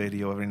post a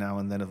video every now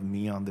and then of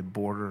me on the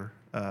border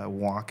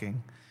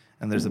walking,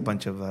 and there's a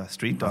bunch of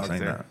street dogs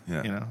there.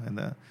 That, yeah.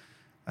 And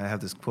I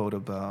have this quote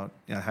about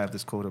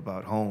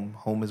home.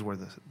 Home is where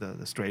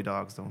the stray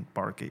dogs don't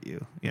bark at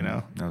you.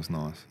 That was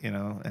nice.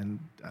 And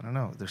I don't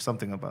know. There's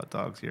something about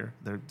dogs here.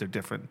 They're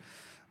different.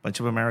 A bunch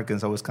of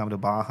Americans always come to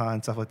Baja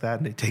and stuff like that,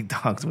 and they take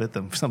dogs with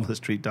them. Some of the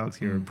street dogs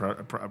here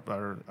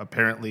are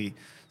apparently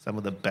some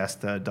of the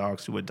best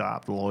dogs to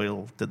adopt,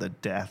 loyal to the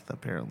death.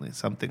 Apparently,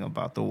 something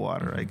about the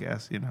water, I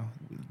guess. It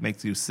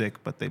makes you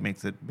sick, but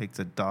makes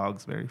the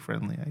dogs very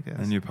friendly, I guess.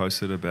 And you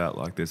posted about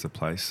like there's a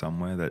place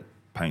somewhere that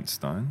paints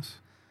stones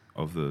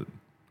of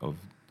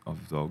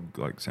dog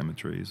like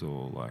cemeteries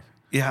or like.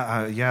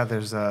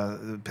 There's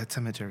pet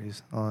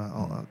cemeteries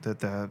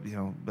that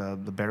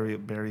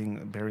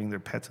burying their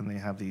pets, and they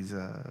have these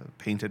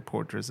painted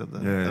portraits of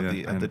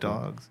the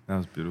dogs. That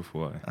was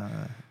beautiful.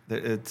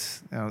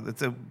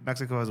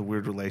 Mexico has a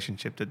weird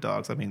relationship to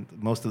dogs. I mean,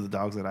 most of the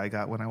dogs that I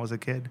got when I was a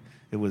kid,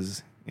 it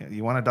was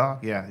you want a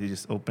dog? Yeah, you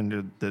just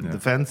open the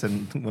fence,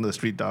 and one of the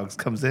street dogs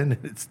comes in,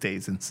 and it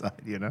stays inside.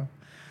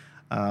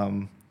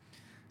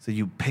 So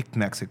you picked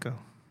Mexico.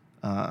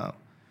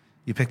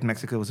 You picked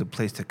Mexico as a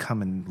place to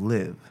come and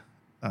live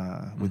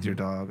with your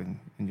dog and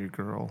your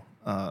girl.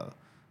 What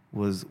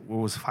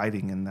was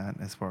fighting in that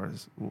as far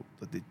as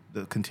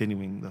the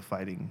continuing the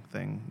fighting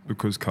thing?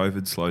 Because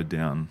COVID slowed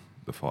down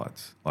the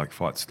fights. Like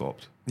fights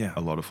stopped. Yeah.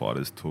 A lot of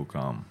fighters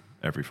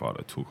every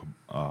fighter took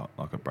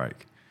like a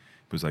break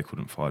because they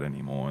couldn't fight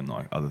anymore, and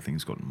like other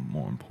things got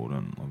more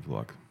important, of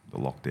like the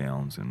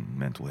lockdowns and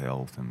mental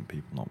health and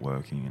people not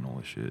working and all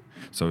this shit.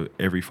 So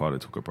every fighter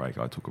took a break.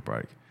 I took a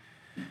break.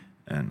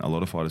 And a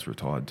lot of fighters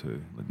retired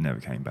too. They never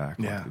came back,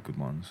 like the good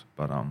ones.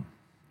 But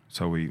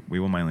so we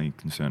were mainly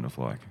concerned of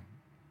like,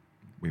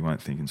 we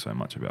weren't thinking so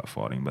much about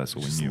fighting, but that's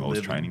all we knew. I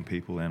was training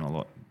people then a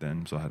lot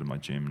then, so I had my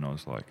gym, and I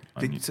was like...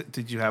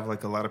 Did you have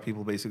like a lot of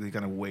people basically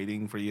kind of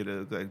waiting for you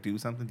to like do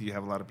something? Do you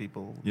have a lot of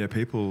people... Yeah,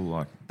 people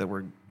like... that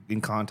were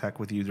in contact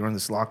with you during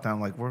this lockdown,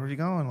 like, where are you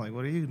going? Like,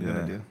 what are you going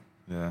to do?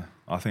 Yeah,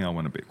 I think I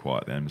went a bit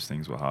quiet then because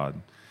things were hard.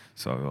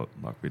 So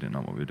like we didn't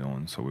know what we were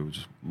doing. So we were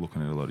just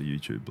looking at a lot of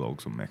YouTube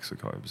blogs on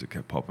Mexico because it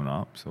kept popping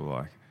up. So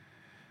like,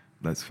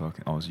 I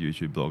was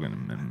YouTube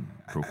blogging, and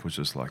Brooke was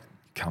just like,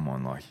 come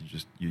on, like you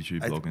just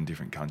YouTube blogging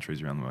different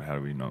countries around the world. How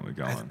do we know where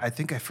we're going? I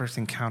think I first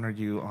encountered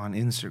you on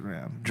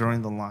Instagram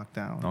during the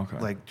lockdown. Okay.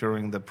 Like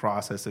during the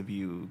process of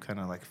you kind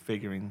of like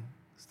figuring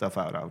stuff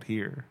out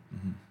here.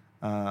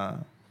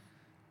 Mm-hmm.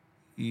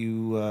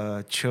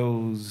 You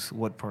chose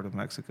what part of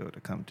Mexico to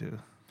come to?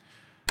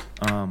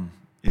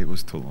 It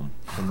was Tulum.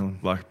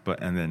 Like,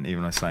 and then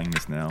even I saying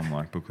this now, I'm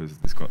like, because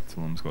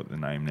Tulum's got the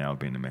name now of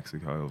being in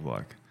Mexico, of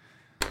like,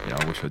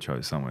 I wish I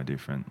chose somewhere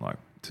different, like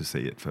to see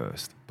it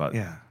first. But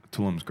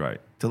Tulum's great.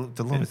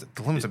 Tulum's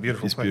a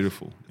beautiful place. It's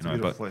beautiful, It's a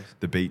beautiful place.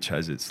 The beach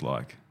has its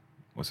like,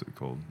 what's it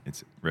called?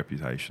 Its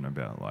reputation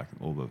about like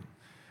all the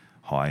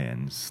high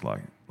ends,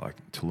 like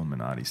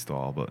Tuluminati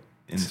style, but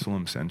in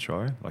Tulum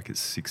Centro, like it's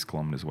 6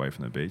 kilometers away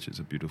from the beach. It's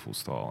a beautiful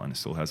style, and it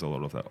still has a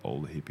lot of that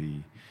old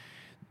hippie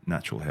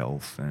natural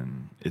health,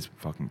 and it's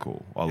fucking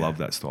cool. I love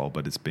that style,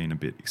 but it's been a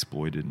bit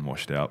exploited and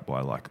washed out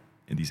by like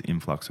these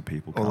influx of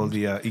people. All of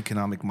the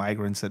economic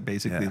migrants that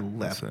basically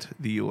left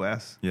the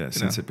U.S. Yeah,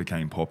 since it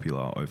became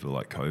popular over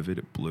like COVID,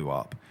 it blew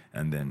up,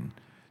 and then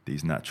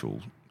these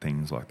natural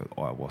things like the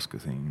ayahuasca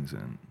things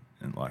and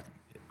like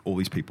all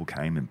these people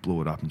came and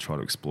blew it up and tried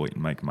to exploit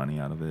and make money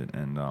out of it,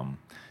 and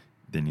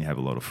then you have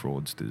a lot of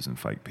fraudsters and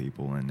fake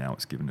people, and now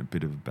it's given a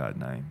bit of a bad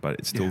name. But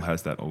it still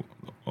has that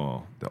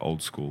the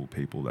old school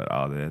people that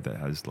are there that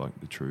has like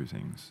the true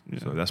things. Yeah,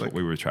 so that's like, what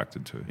we were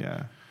attracted to.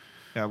 Yeah.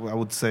 Yeah, I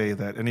would say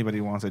that anybody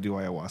who wants to do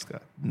ayahuasca,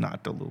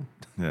 not Tulum.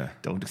 Yeah.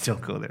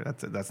 Don't go there.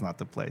 That's not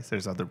the place.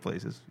 There's other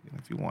places.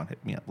 If you want,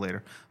 hit me up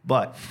later.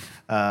 But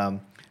so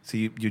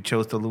you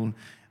chose Tulum.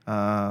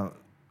 A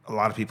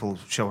lot of people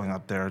showing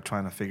up there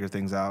trying to figure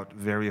things out.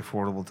 Very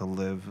affordable to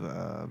live.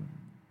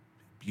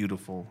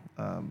 Beautiful.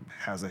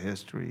 Has a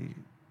history.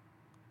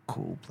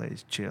 Cool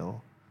place.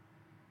 Chill.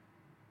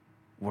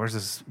 Where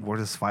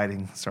does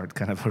fighting start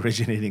kind of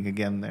originating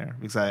again there?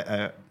 Because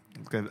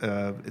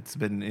it's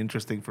been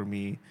interesting for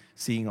me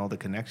seeing all the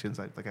connections.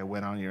 Like I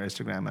went on your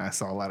Instagram and I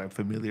saw a lot of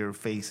familiar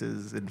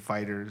faces and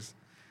fighters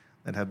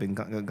that have been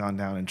gone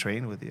down and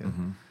trained with you.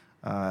 Mm-hmm.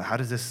 How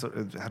does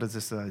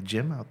this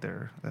gym out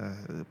there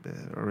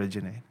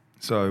originate?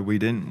 So we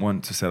didn't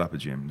want to set up a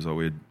gym, so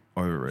we'd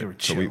over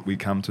it. So we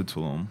come to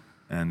Tulum,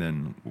 and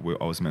then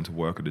I was meant to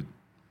work at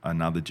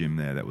another gym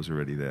there that was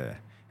already there,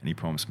 and he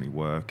promised me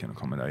work and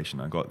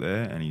accommodation. I got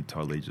there, and he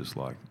totally just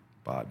like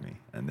barred me,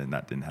 and then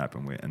that didn't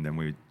happen. And then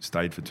we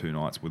stayed for 2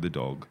 nights with the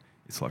dog.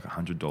 It's like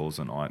 $100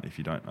 a night if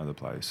you don't know the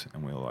place,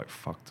 and we were like,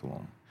 fuck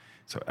Tulum.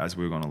 So as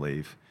we were going to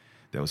leave,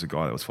 there was a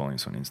guy that was following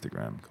us on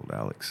Instagram called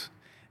Alex,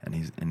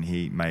 and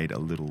he made a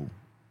little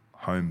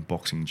home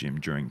boxing gym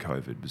during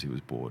COVID because he was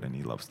bored and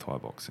he loves Thai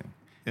boxing.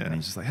 Yeah. And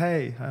he's just like,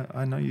 hey,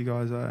 I know you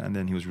guys are. And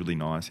then he was really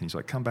nice, and he's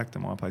like, come back to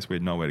my place. We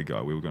had nowhere to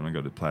go. We were going to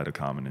go to Playa del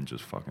Carmen and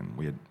just fucking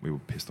we were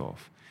pissed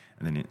off.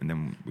 And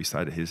then we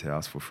stayed at his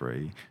house for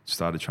free,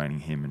 started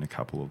training him and a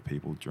couple of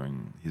people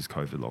during his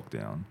COVID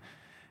lockdown.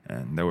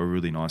 And they were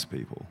really nice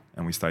people.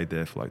 And we stayed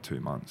there for like 2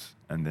 months.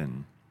 And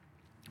then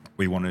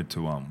we wanted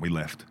to, we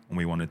left, and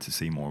we wanted to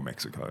see more of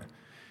Mexico.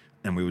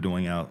 And we were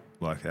doing our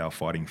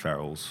fighting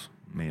Farrells,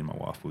 me and my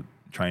wife, were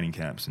training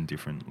camps in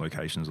different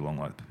locations along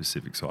like the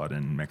Pacific side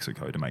and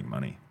Mexico to make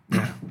money.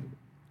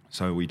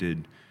 So we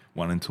did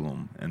one in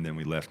Tulum, and then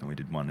we left and we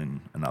did one in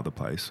another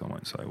place, I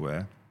won't say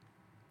where.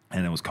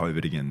 And it was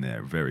COVID again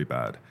there, very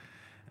bad.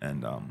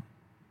 And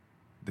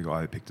the guy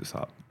who picked us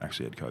up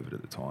actually had COVID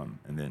at the time.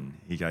 And then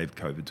he gave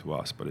COVID to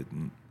us, but it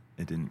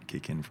didn't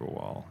kick in for a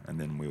while. And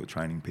then we were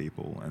training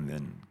people, and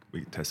then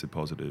we tested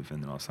positive.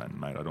 And then I was saying,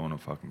 mate, I don't want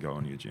to fucking go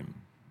into your gym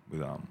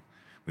with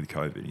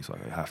COVID. And he's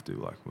like, I have to.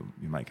 Like, well,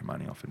 you're making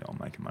money off it. I'm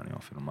making money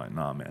off it. I'm like,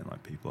 nah, man.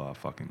 Like, people are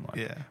fucking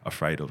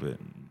afraid of it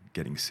and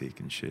getting sick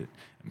and shit.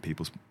 And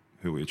people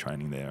who we were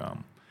training there,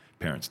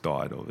 parents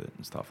died of it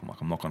and stuff. I'm like,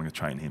 I'm not going to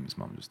train him. His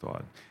mum just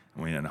died.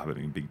 And we ended up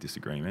having a big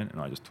disagreement,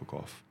 and I just took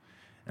off.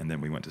 And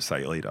then we went to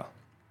Sayulita.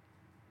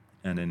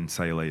 And in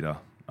Sayulita,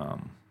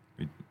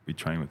 we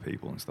trained with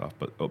people and stuff.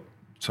 But,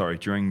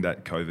 during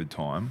that COVID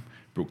time,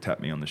 Brooke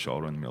tapped me on the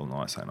shoulder in the middle of the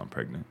night saying I'm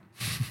pregnant.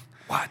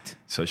 What?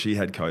 So she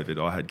had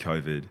COVID, I had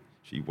COVID.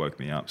 She woke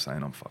me up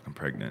saying I'm fucking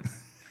pregnant.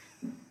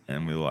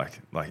 And we were like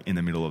in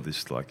the middle of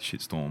this like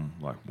shitstorm,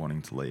 like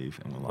wanting to leave.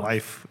 And we're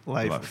like,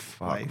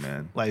 fuck,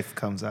 man. Life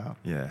comes out.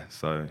 Yeah.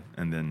 So,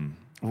 and then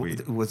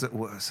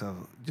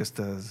so just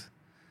as,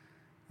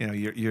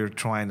 you're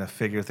trying to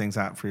figure things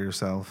out for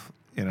yourself,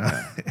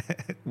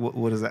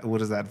 what is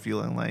that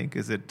feeling like?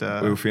 Is it,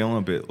 we were feeling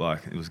a bit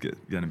like it was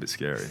getting a bit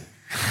scary.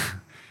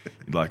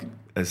 Like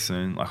as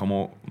soon, like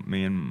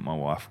me and my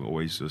wife will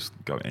always just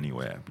go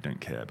anywhere. We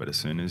don't care. But as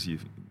soon as you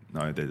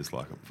know there's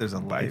a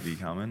baby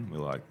coming, we're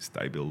like,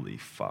 stability,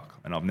 fuck.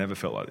 And I've never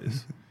felt like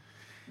this.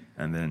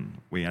 And then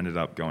we ended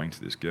up going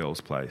to this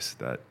girl's place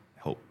that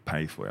helped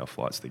pay for our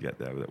flights to get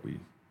there, that we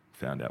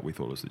found out we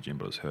thought it was the gym,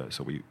 but it was her.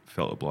 So we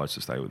felt obliged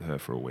to stay with her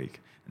for a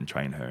week and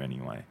train her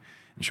anyway.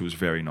 And she was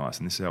very nice.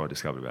 And this is how I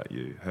discovered about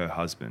you. Her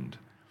husband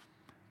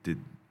did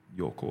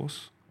your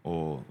course,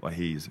 or like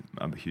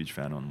I'm a huge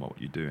fan on what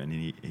you do. And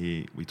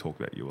we talk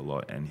about you a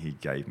lot, and he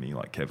gave me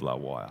like Kevlar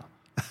wire.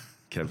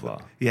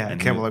 Kevlar. Yeah, and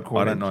Kevlar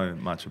cordage. I don't know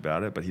much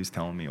about it, but he was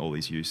telling me all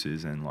these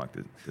uses and like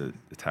the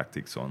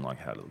tactics on like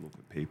how to look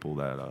at people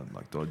that are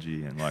like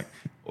dodgy and like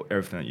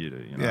everything that you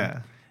do,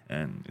 Yeah.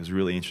 And it was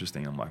really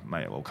interesting. I'm like,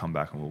 mate, I'll come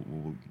back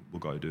and we'll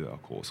go do our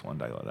course one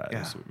day like that. Yeah.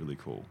 It was really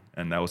cool.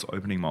 And that was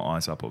opening my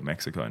eyes up of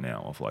Mexico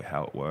now, of like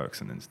how it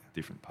works, and then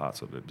different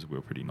parts of it, because we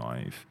were pretty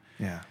naive.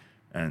 Yeah.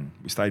 And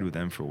we stayed with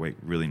them for a week,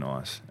 really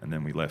nice. And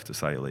then we left to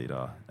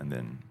Sayulita, and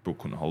then Brooke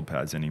couldn't hold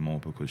pads anymore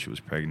because she was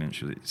pregnant.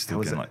 She was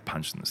still getting like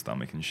punched in the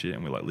stomach and shit.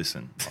 And we're like,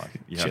 listen,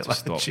 like you have to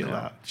stop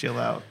now. Chill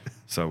out.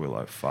 So we're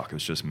like, fuck, it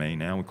was just me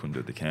now. We couldn't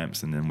do the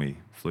camps. And then we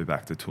flew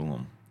back to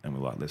Tulum, and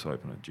we're like, let's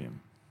open a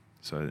gym.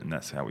 And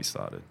that's how we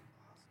started.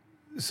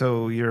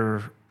 So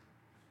you're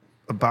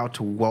about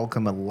to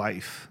welcome a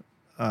life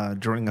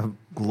during a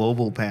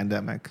global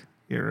pandemic.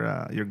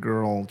 Your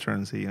girl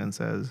turns to you and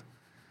says,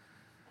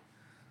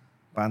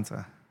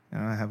 Panza,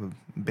 I have a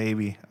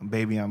baby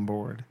on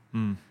board.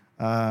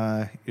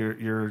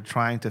 You're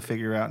trying to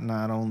figure out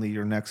not only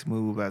your next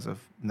move as a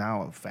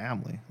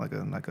family, like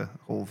a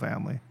whole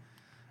family,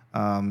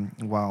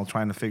 while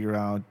trying to figure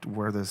out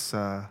where this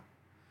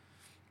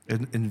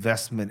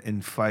investment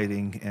in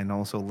fighting and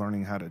also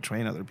learning how to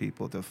train other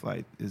people to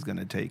fight is going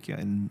to take you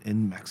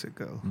in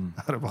Mexico,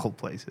 out of all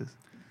places.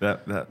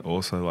 That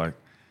also, like,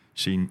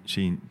 she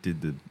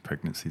did the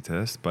pregnancy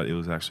test, but it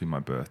was actually my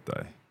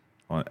birthday.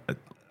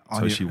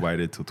 So she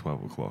waited till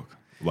 12 o'clock,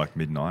 like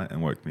midnight,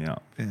 and woke me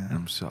up. Yeah. And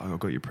I'm just like, I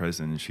got your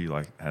present, and she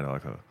like had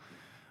like a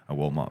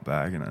Walmart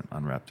bag and I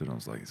unwrapped it. And I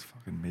was like, it's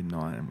fucking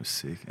midnight, and was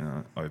sick.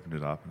 And I opened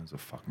it up, and it was a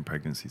fucking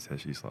pregnancy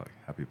test. She's like,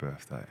 happy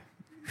birthday.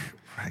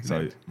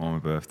 So on my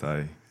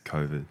birthday,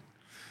 COVID.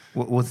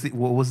 What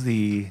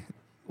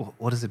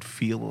does it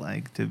feel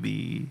like to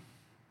be,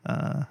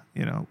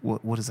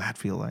 what does that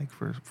feel like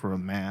for a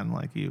man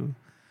like you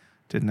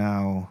to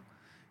now,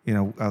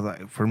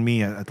 for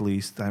me at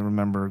least, I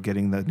remember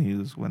getting that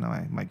news when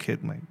my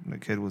kid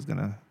was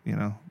gonna,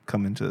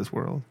 come into this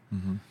world.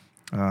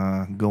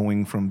 Mm-hmm.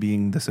 Going from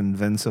being this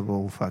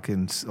invincible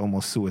fucking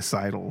almost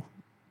suicidal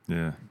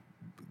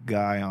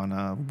guy on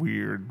a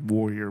weird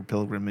warrior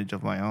pilgrimage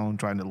of my own,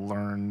 trying to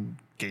learn,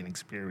 gain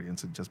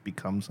experience, and just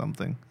become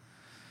something.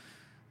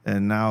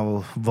 And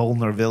now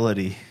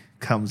vulnerability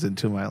comes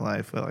into my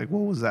life. Like,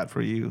 what was that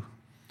for you?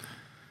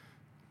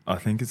 I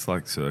think it's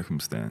like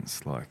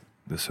circumstance, like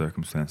the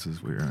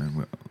circumstances we're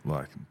in,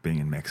 like being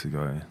in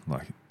Mexico,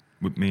 like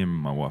with me and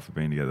my wife have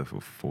been together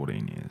for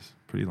 14 years,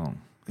 pretty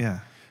long. Yeah.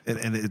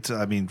 And it's,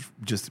 I mean,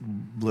 just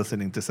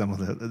listening to some of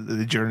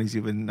the journeys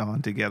you've been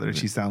on together,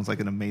 she sounds like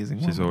an amazing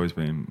woman. She's always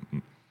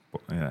been,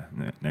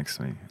 next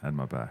to me, had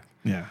my back.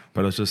 Yeah.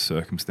 But it was just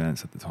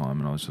circumstance at the time,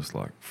 and I was just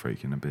like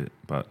freaking a bit.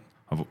 But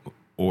I've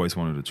always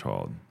wanted a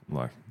child,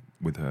 like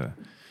with her.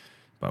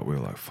 But we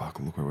were like, fuck,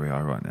 look where we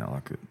are right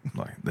now.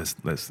 Like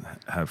let's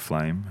have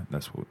Flame.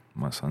 That's what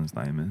my son's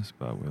name is.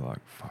 But we're like,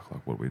 fuck,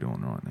 like what are we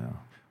doing right now?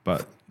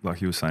 But like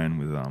you were saying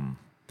with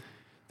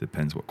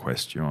depends what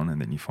quest you're on,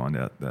 and then you find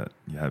out that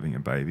you're having a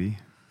baby.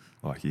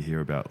 Like you hear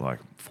about like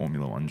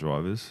Formula One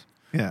drivers.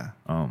 Yeah.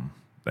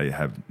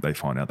 They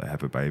find out they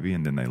have a baby,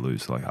 and then they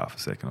lose like half a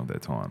second of their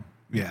time.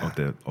 Yeah.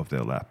 Of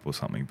their lap or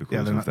something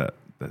because of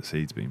that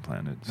seed's being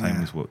planted.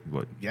 Same as what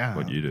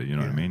you do. You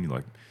know what I mean? You're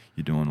like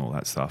you're doing all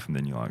that stuff, and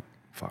then you're like,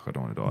 fuck, I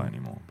don't want to die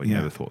anymore. But you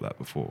never thought that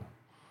before.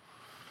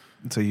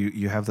 So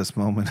you have this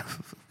moment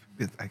of,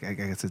 I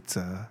guess it's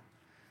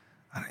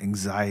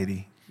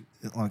anxiety.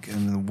 Like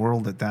in the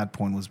world at that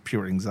point was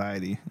pure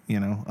anxiety,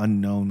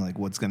 unknown, like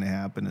what's going to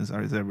happen. Is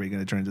everybody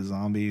going to turn into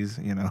zombies?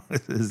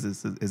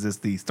 Is this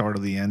the start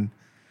of the end?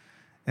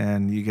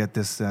 And you get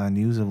this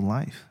news of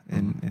life,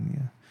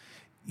 and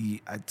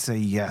I'd say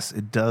yes,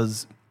 it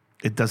does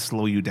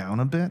slow you down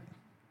a bit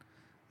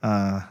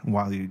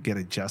while you get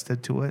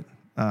adjusted to it.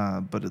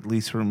 But at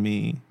least for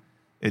me,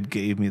 it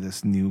gave me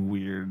this new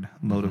weird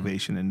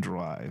motivation and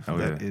drive.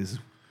 Is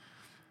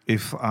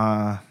if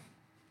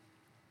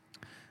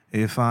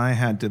I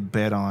had to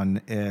bet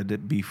on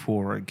Ed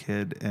before a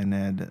kid and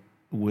Ed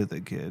with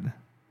a kid,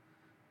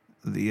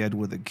 the Ed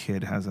with a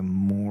kid has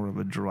more of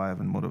a drive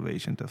and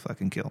motivation to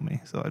fucking kill me.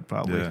 So I'd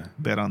probably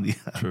bet on the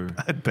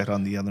I'd bet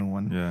on the other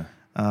one. Yeah.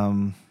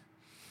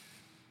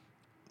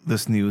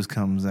 This news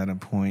comes at a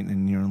point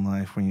in your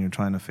life when you're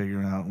trying to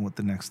figure out what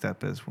the next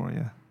step is for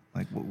you.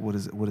 Like what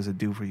does it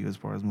do for you as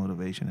far as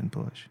motivation and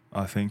push?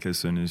 I think as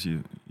soon as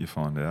you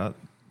find out,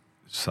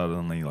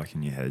 suddenly like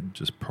in your head,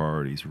 just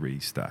priorities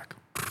restack.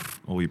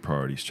 All your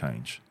priorities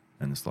change,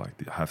 and it's like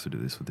I have to do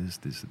this for this,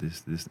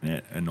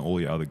 and all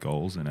your other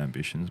goals and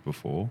ambitions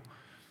before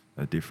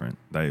are different.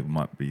 They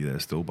might be there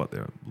still, but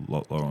they're a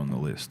lot lower on the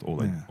list,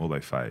 or they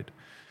fade.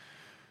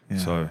 Yeah.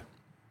 So,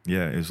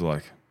 it was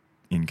like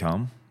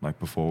income. Like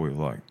before, we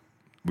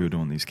were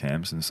doing these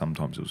camps, and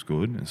sometimes it was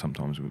good, and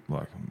sometimes we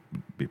like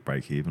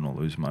break even or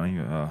lose money.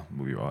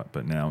 We'll be right.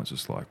 But now it's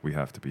just like we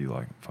have to be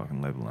like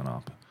fucking leveling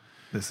up.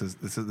 This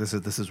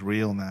is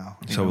real now.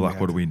 So like,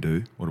 what do we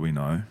do? What do we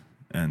know?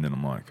 And then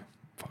I'm like,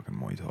 fucking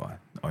Muay Thai,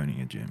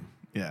 owning a gym.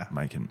 Yeah.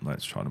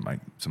 Let's try to make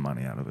some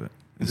money out of it.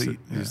 That's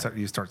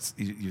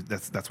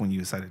when you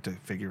decided to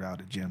figure out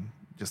a gym.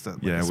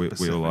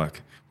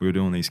 We were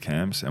doing these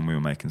camps and we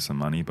were making some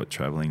money, but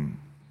traveling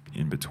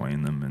in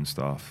between them and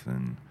stuff,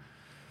 and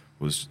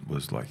was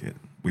like it.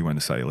 We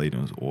went to Sayulita and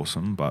it was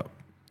awesome, but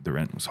the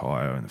rent was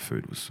higher and the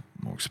food was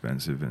more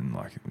expensive, and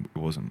like it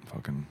wasn't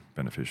fucking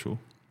beneficial.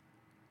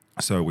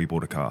 So we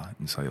bought a car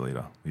in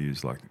Sayulita. We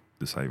used like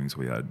the savings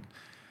we had.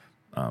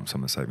 Some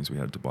of the savings we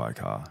had to buy a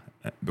car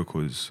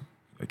because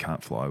I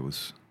can't fly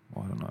with,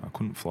 I don't know, I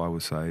couldn't fly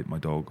with, say, my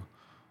dog.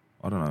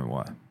 I don't know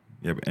why.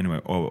 Yeah, but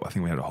anyway, I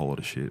think we had a whole lot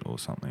of shit or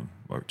something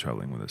like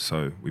traveling with us.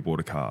 So we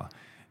bought a car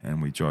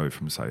and we drove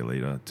from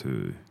Sayulita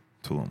to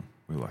Tulum.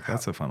 We were like,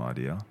 that's a fun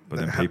idea. But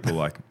then people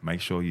like,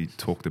 make sure you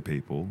talk to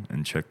people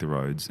and check the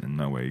roads and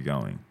know where you're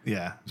going.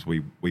 Yeah.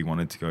 Because we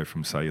wanted to go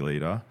from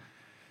Sayulita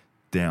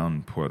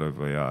down Puerto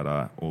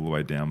Vallarta, all the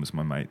way down was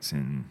my mates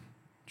in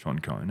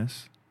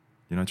Troncones.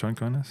 You know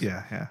Troncones?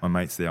 Yeah. My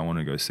mate's there. I want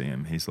to go see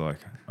him. He's like,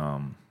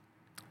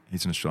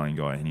 he's an Australian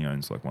guy, and he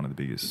owns like one of the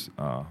biggest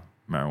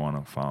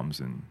marijuana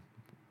farms in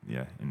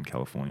in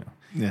California.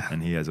 Yeah.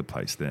 And he has a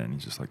place there, and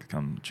he's just like,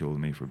 come chill with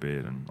me for a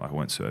bit. And like, I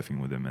went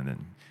surfing with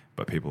him,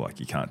 but people like,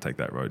 you can't take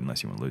that road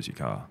unless you want to lose your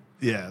car.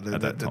 Yeah,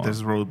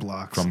 there's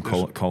roadblocks. From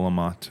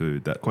Colima to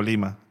that.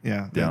 Colima,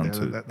 yeah. Down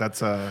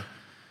to...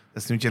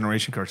 That's New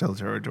Generation Cartel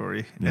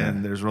territory. Yeah.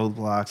 And there's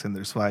roadblocks and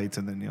there's fights,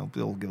 and then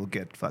you'll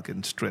get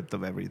fucking stripped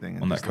of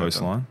everything. On that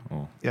coastline?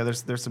 Or? Yeah,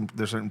 there's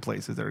certain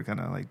places that are kind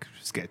of like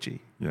sketchy.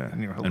 Yeah,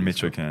 and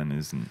Michoacan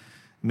isn't...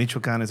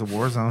 Michoacan is a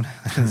war zone.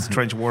 There's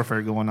trench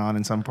warfare going on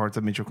in some parts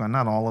of Michoacan.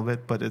 Not all of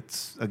it, but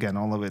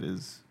all of it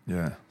is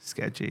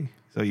sketchy.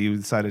 So you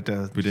decided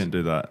to... We didn't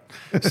do that.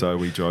 So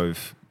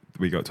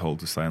we got told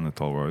to stay on the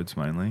toll roads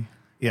mainly.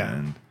 Yeah,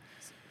 and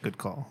good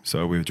call.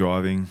 So we were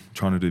driving,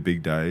 trying to do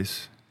big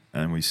days,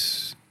 and we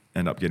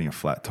end up getting a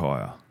flat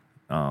tire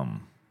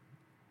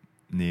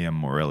near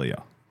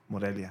Morelia.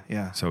 Morelia,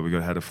 yeah. So we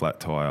had a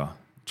flat tire,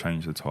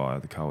 changed the tire,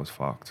 the car was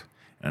fucked,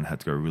 and had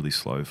to go really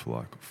slow for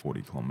like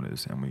 40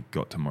 kilometers, and we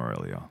got to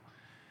Morelia.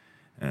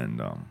 And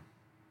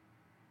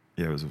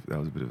that was a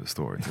bit of a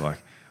story. Like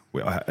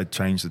I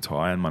changed the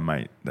tire, and my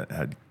mate that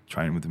had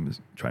trained with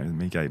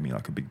me gave me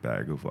like a big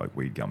bag of like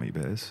weed gummy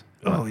bears.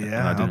 And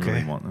I didn't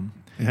really want them.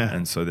 Yeah.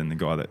 And so then the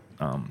guy that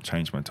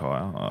changed my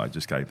tire, I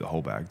just gave the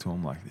whole bag to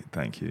him, like,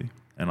 thank you.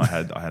 And I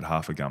had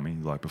half a gummy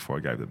like before I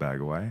gave the bag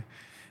away.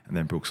 And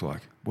then Brooke's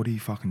like, what are you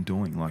fucking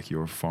doing? Like,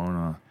 you're a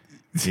foreigner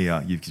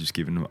here. You've just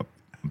given him a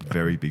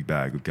very big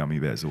bag of gummy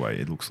bears away.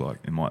 It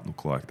might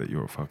look like that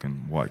you're a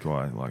fucking white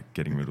guy, like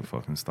getting rid of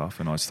fucking stuff.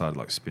 And I started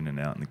like spinning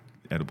out and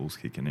the edibles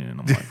kicking in, and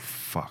I'm like,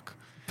 fuck.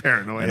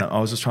 Paranoid. And I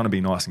was just trying to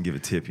be nice and give a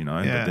tip, you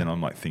know. Yeah. But then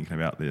I'm like thinking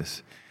about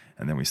this,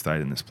 and then we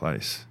stayed in this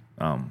place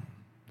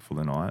for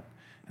the night,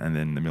 and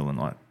then in the middle of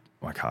the night,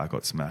 my car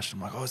got smashed.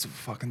 I'm like, oh,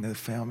 they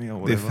found me or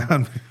whatever. They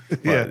found me.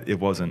 Yeah. But it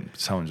wasn't.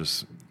 Someone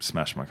just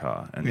smashed my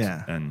car, and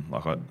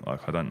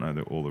I don't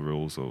know all the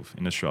rules of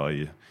in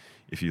Australia.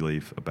 If you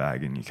leave a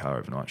bag in your car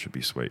overnight, it should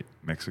be sweet.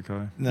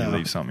 Mexico, you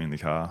leave something in the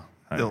car.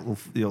 Hey.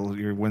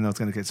 Your window's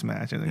going to get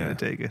smashed, and they're going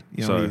to take it.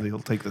 They'll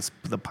take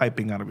the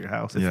piping out of your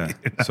house.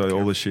 So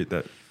all the shit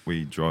that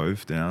we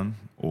drove down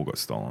all got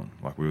stolen.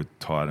 Like, we were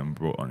tired and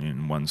brought on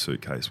in one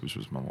suitcase, which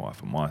was my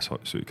wife, and my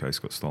suitcase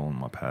got stolen,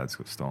 my pads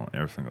got stolen,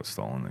 everything got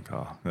stolen in the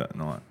car that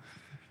night.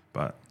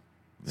 But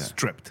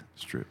stripped.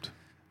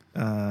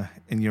 And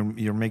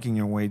you're making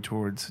your way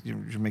towards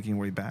you're making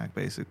your way back,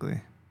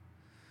 basically.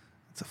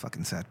 It's a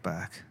fucking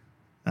setback.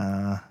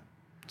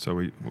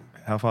 So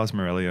how far is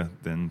Morelia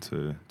then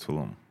to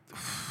Tulum?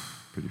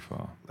 Pretty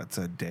far. That's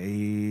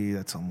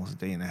almost a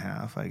day and a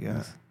half, I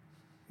guess.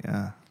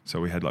 Yeah. So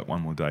we had like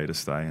one more day to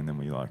stay, and then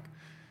we like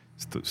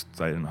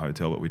stayed in a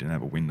hotel, but we didn't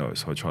have a window.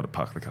 So I tried to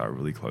park the car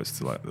really close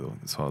to like the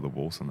side of the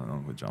wall, so no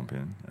one would jump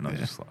in. And I was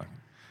just like,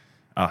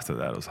 after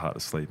that, it was hard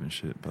to sleep and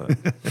shit, but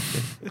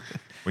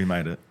we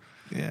made it.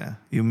 Yeah.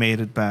 You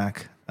made it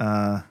back.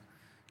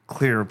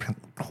 Clear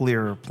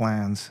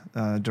plans,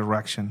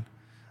 direction.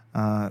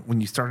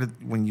 When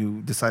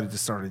you decided to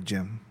start a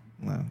gym,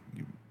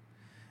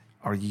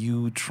 are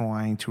you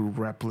trying to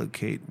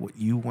replicate what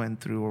you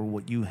went through or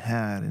what you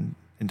had in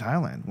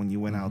Thailand when you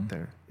went out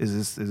there?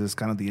 Is this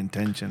kind of the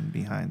intention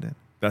behind it?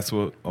 That's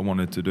what I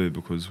wanted to do,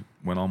 because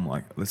when I'm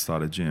like, let's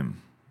start a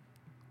gym,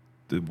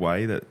 the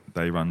way that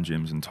they run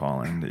gyms in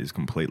Thailand is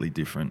completely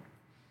different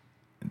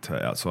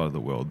to outside of the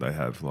world. They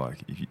have like,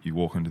 if you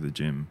walk into the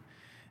gym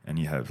and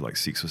you have like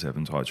 6 or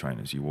 7 Thai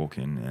trainers, you walk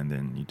in and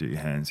then you do your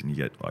hands and you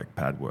get like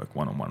pad work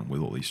one-on-one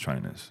with all these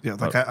trainers. Yeah,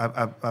 like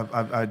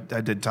I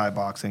did Thai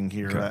boxing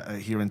here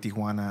here in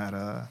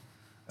Tijuana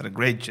at a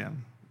great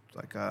gym,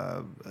 like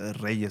a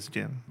Reyes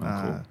gym.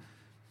 Cool.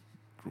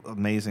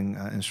 Amazing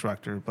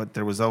instructor, but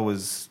there was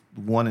always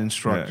one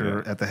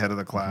instructor at the head of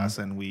the class,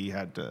 and we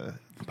had to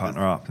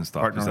partner up and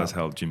stuff, because that's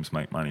how gyms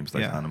make money, because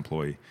they can't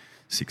employ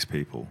 6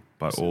 people.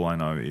 But all I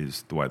know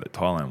is the way that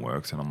Thailand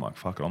works, and I'm like,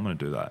 fuck it, I'm going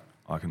to do that.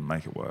 I can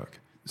make it work.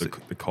 The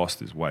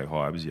cost is way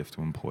higher because you have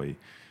to employ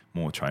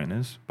more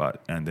trainers,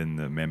 and then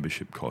the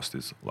membership cost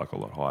is like a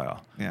lot higher.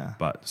 Yeah.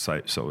 But so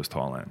is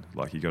Thailand.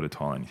 Like, you go to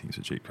Thailand, you think it's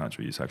a cheap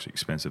country. It's actually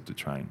expensive to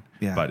train.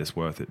 Yeah. But it's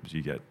worth it because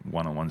you get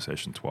one-on-one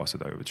session twice a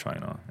day with a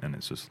trainer, and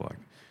it's just like,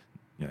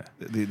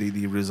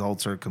 the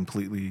results are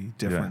completely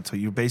different. So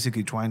you're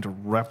basically trying to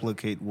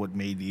replicate what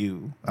made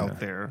you out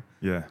there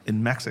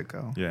in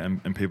Mexico. Yeah,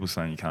 and people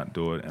saying you can't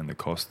do it, and the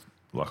cost.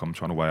 Like, I'm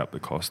trying to weigh up the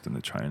cost and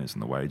the trainers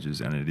and the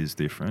wages, and it is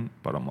different.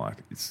 But I'm like,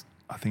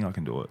 I think I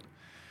can do it.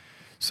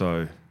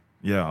 So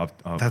yeah,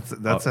 that's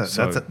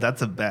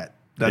a bet.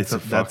 That's a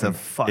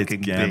fucking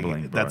it's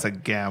gambling. Big, that's a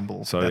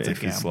gamble. So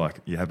it's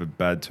like you have a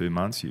bad 2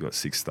 months, you got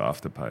 6 staff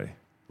to pay,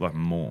 like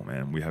more,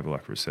 man. We have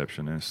like a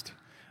receptionist,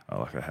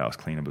 like a house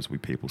cleaner, because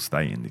people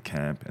stay in the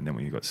camp, and then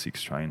we got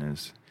 6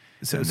 trainers.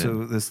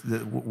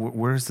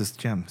 Where's this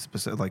gym?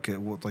 Like,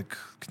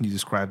 can you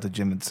describe the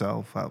gym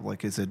itself?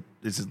 Is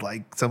it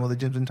like some of the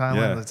gyms in Thailand?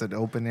 Yeah. Is it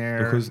open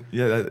air? Because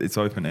it's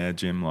open air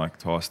gym, like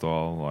Thai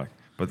style, like.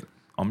 But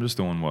I'm just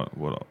doing what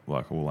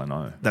like all I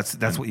know.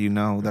 That's what you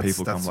know.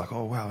 People come like,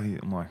 oh wow.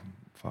 I'm like,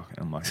 fuck.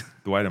 I'm like,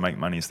 the way to make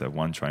money is to have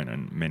one trainer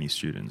and many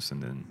students,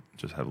 and then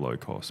just have low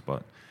cost.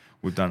 But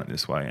we've done it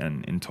this way.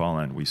 And in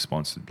Thailand, we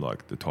sponsored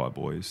like the Thai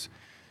boys.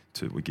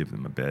 We give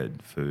them a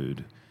bed,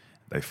 food,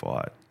 they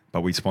fight.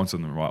 But we sponsor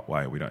them the right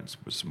way. We don't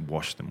just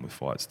wash them with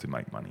fights to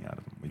make money out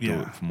of them. We do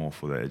it more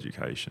for their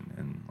education.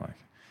 And like,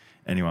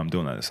 anyway, I'm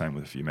doing that the same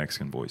with a few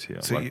Mexican boys here,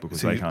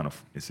 because they can't.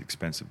 It's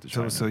expensive to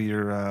train. So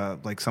you're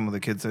like some of the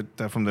kids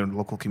that from their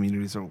local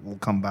communities will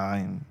come by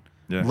and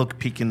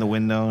peek in the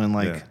window and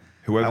like,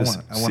 I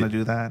want to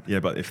do that. Yeah,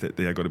 but if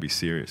they got to be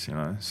serious, you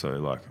know. So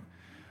like,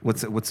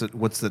 what's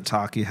the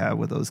talk you have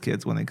with those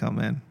kids when they come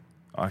in?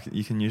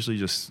 You can usually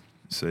just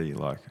see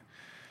like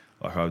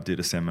I did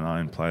a seminar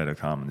in Playa del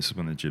Carmen. This is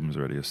when the gym's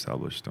already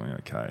established, doing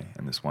okay.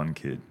 And this one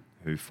kid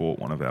who fought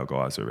one of our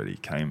guys already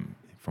came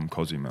from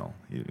Cozumel.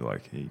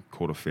 He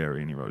caught a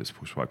ferry and he rode his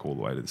push bike all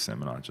the way to the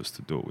seminar just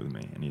to do it with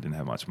me. And he didn't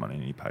have much money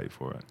and he paid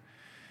for it.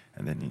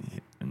 And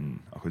then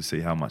and I could see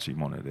how much he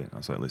wanted it. I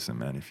was like, listen,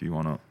 man, if you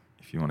want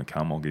to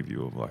come, I'll give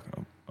you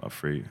a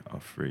free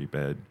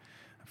bed,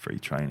 a free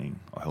training.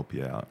 I'll help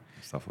you out,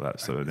 stuff like that.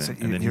 So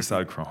then he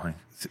started crying.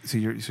 So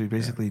you're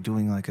basically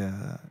doing like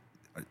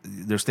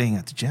they're staying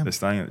at the gym. They're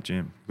staying at the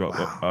gym.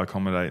 I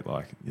accommodate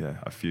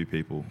a fair few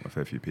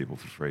people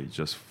for free,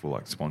 just for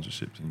like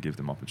sponsorships, and give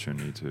them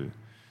opportunity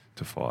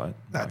to fight.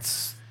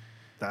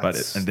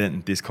 And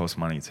then this costs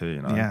money too,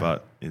 you know. Yeah.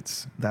 But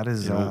that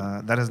is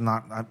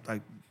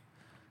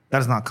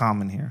not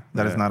common here.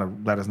 That is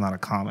not a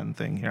common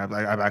thing here.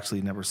 I've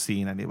actually never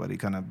seen anybody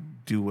kind of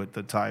do it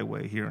the Thai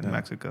way here in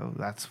Mexico.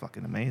 That's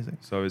fucking amazing.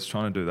 So it's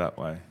trying to do that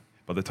way.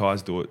 But the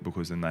Thais do it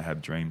because then they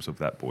have dreams of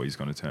that boy. He's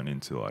going to turn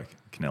into like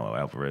Canelo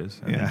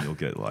Alvarez, and then you'll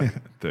get like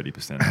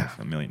 30% off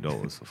 $1 million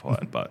a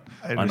fight. But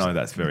I know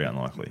that's very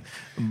unlikely.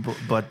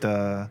 But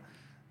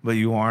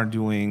you are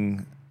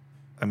doing.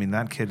 I mean,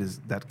 that's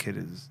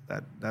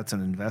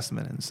an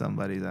investment in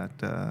somebody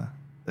that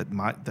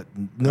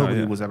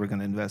nobody was ever going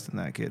to invest in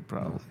that kid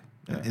probably.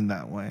 In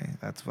that way.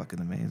 That's fucking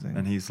amazing.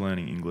 And he's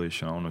learning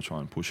English, and I want to try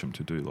and push him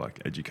to do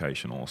like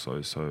education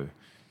also, so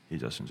he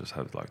doesn't just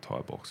have like Thai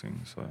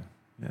boxing. So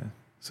yeah.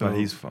 So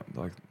he's fun,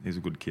 like he's a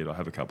good kid. I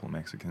have a couple of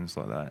Mexicans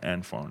like that,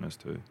 and foreigners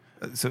too.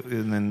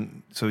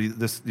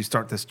 You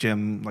start this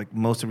gym. Like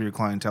most of your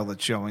clientele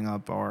that's showing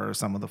up are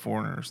some of the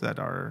foreigners that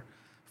are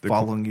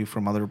following you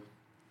from other.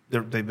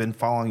 They've been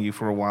following you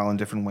for a while in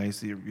different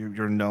ways.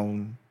 You're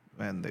known,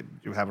 and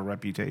you have a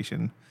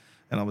reputation.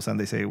 And all of a sudden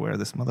they say, "Where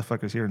this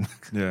motherfucker's here?"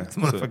 Yeah, this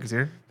motherfucker's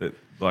here.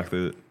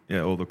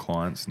 All the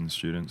clients and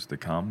students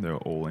that come, they're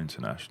all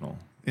international.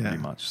 Pretty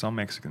much. Some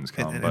Mexicans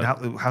come. And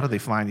how do they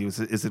find you?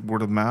 Is it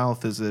word of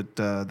mouth? Is it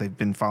they've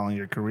been following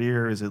your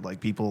career? Is it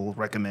like people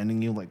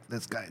recommending you? Like,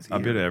 this guy's here? A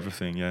bit of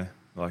everything, yeah.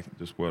 Like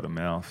just word of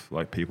mouth.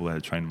 Like people that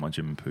had trained in my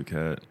gym in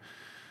Phuket,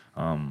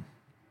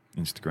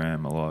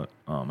 Instagram a lot.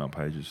 Our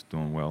page is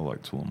doing well,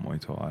 like Tulum Muay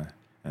Thai,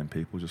 and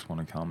people just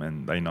want to come,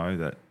 and they know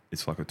that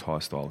it's like a Thai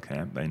style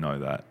camp. They know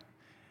that.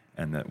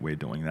 And that we're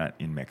doing that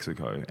in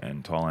Mexico,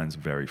 and Thailand's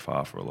very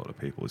far for a lot of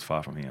people. It's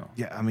far from here.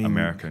 Yeah, I mean,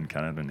 America and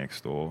Canada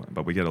next door,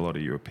 but we get a lot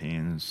of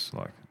Europeans,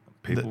 like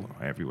people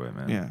everywhere,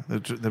 man. Yeah,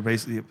 they're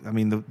basically. I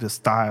mean, the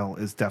style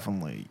is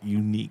definitely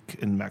unique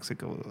in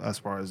Mexico as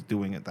far as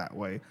doing it that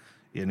way.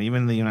 And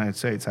even in the United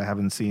States, I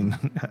haven't seen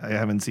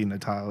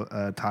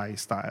a Thai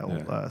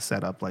style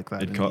set up like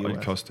that.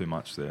 It costs too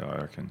much there,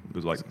 I reckon.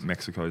 Because like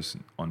Mexico's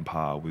on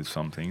par with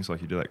some things.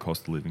 Like you do that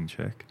cost of living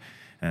check,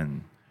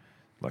 and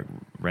like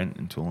rent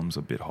in Tulum's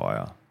a bit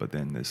higher, but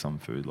then there's some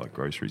food like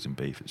groceries and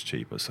beef, it's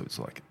cheaper. So it's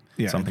like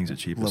some things are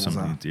cheaper, some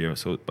things are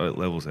dearer. But it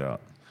levels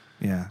out.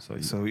 Yeah. So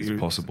it's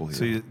possible here.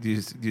 So you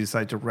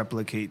decide to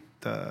replicate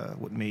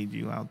what made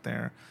you out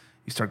there.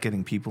 You start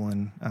getting people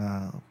in,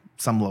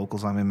 some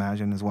locals, I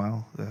imagine, as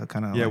well.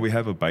 We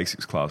have a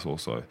basics class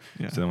also.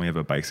 Yeah. So then we have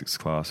a basics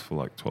class for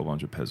like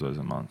 1,200 pesos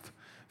a month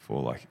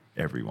for like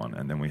everyone.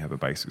 And then we have a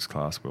basics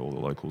class where all the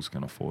locals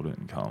can afford it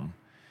and come.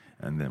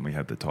 And then we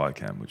have the Thai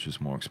camp, which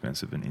is more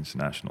expensive than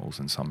internationals,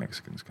 and some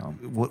Mexicans come.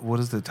 What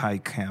does the Thai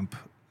camp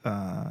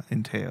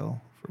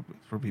entail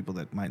for people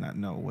that might not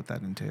know what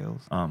that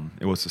entails?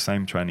 It was the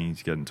same training you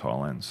get in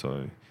Thailand.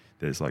 So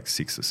there's like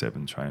 6 or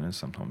 7 trainers,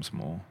 sometimes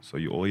more. So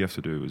all you have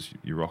to do is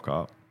you rock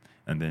up,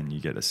 and then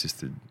you get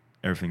assisted.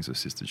 Everything's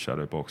assisted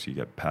shadow box. You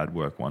get pad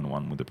work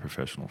 1-on-1 with a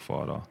professional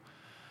fighter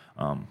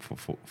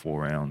for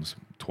 4 rounds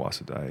twice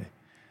a day.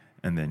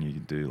 And then you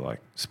do like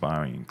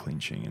sparring and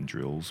clinching and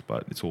drills,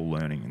 but it's all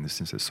learning. And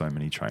since there's so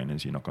many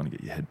trainers, you're not going to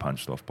get your head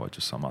punched off by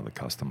just some other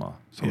customer.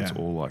 So it's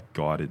all like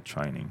guided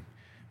training.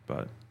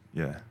 But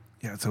yeah.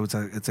 So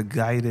it's a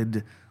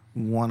guided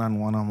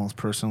one-on-one, almost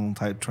personal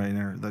type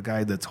trainer. The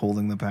guy that's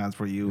holding the pads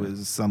for you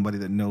is somebody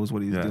that knows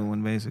what he's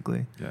doing,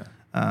 basically.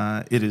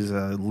 Yeah. It is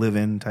a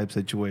live-in type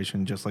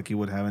situation, just like you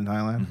would have in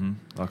Thailand. Mm-hmm.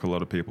 Like a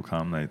lot of people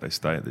come, they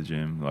stay at the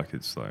gym. Like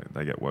it's like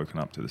they get woken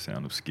up to the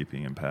sound of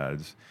skipping and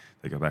pads.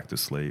 They go back to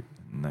sleep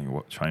and they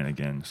train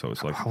again. So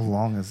it's like, how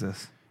long is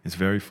this? It's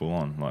very full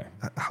on. Like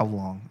how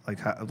long?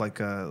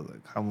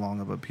 How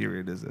long of a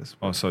period is this?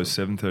 Oh, so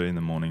 7:30 in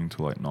the morning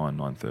to like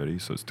 9:30.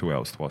 So it's 2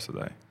 hours twice a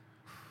day.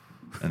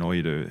 And all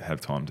you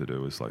have time to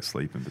do is like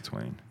sleep in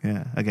between.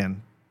 Yeah.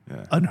 Again.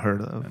 Yeah.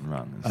 Unheard of. And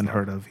run. And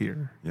unheard of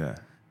here. Yeah.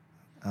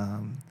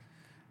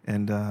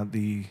 And I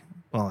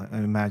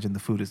imagine the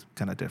food is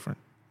kind of different,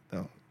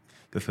 though.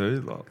 The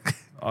food,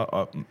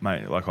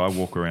 mate, like I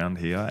walk around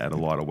here at a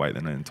lighter weight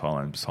than in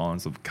Thailand.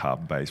 Thailand's a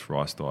carb-based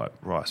rice diet,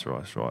 rice.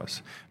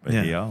 But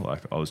here,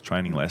 like I was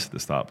training less at the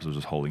start because I was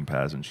just holding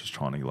pads and just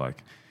trying to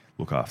like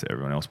look after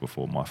everyone else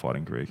before my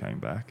fighting career came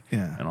back.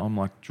 Yeah. And I'm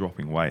like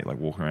dropping weight, like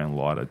walking around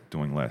lighter,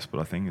 doing less.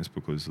 But I think it's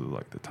because of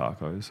like the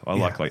tacos. I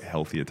like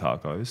healthier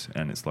tacos,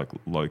 and it's like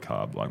low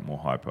carb, like more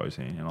high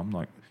protein. And I'm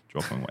like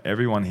dropping weight.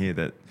 Everyone here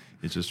that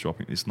is just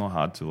dropping. It's not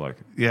hard to like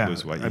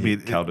lose weight. I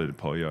mean, caldo de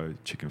pollo,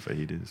 chicken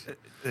fajitas.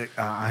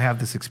 I have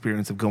this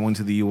experience of going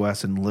to the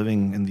U.S. and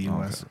living in the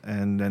U.S.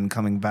 and then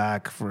coming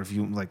back for a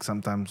few. Like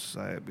sometimes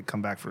I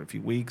come back for a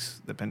few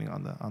weeks, depending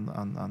on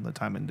the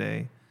time and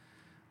day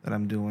that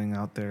I'm doing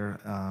out there,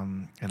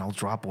 and I'll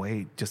drop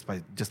weight just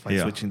by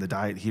switching the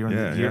diet here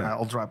and here.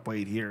 I'll drop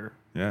weight here,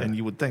 and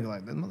you would think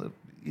like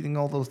eating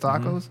all those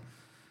tacos.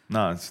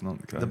 No, it's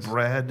not the case. The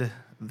bread,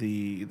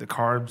 the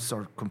carbs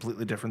are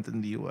completely different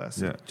than the U.S.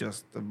 Yeah.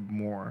 Just a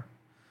more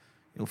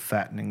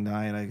fattening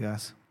diet, I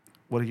guess.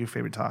 What are your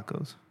favorite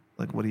tacos?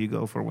 Like, what do you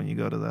go for when you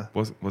go to the...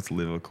 What's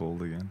liver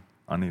called again?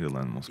 I need to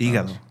learn more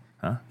Spanish. Hígado.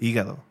 Huh?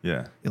 Hígado.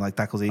 Yeah. You like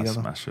tacos de hígado?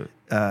 I smash it.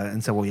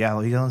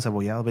 Hígado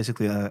encebollado,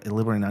 basically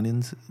liver and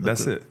onions.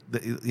 That's it.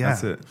 Yeah.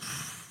 That's it.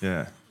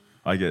 Yeah.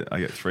 I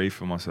get 3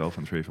 for myself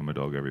and 3 for my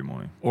dog every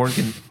morning.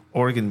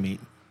 Organ meat.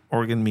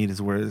 Organ meat is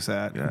where it's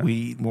at. Yeah. We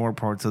eat more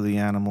parts of the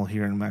animal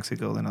here in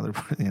Mexico than other,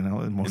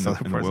 in most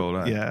other parts. The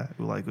world, yeah,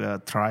 like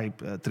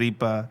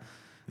tripa,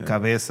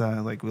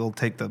 cabeza. Like we'll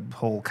take the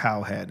whole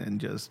cow head and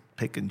just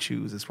pick and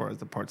choose as far as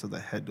the parts of the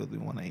head that we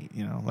want to eat.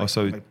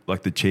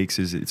 Like the cheeks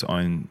is its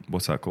own.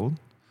 What's that called?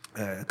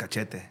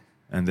 Cachete.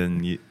 And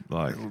then you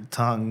like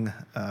tongue.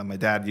 My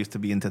dad used to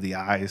be into the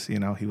eyes. He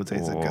would say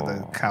it's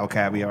the cow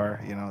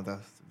caviar. The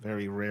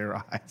very rare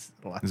eyes.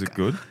 Is it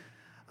good?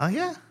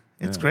 Yeah.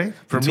 It's great.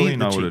 Until you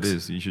know what it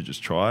is, you should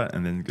just try it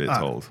and then get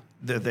told.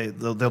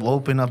 They'll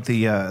open up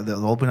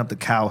the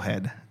cow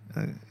head,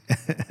 and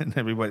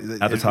everybody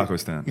at the taco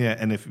stand. Yeah,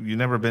 and if you've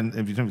never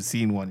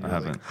seen one, I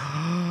haven't.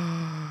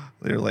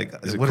 They're like,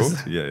 is it what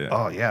cooked? Is yeah.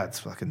 Oh yeah, it's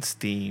fucking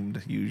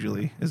steamed.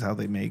 Usually is how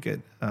they make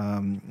it.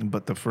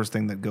 But the first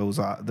thing that runs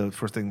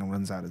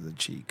out is the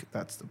cheek.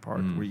 That's the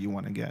part where you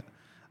want to get.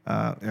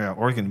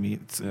 Organ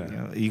meat,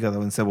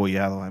 hígado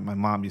encebollado. My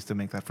mom used to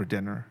make that for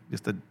dinner.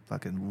 Just a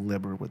fucking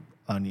liver with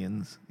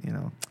onions.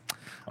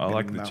 I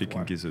like the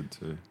chicken gizzard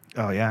too.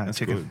 Oh yeah, that's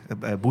chicken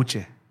good.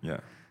 Buche. Yeah,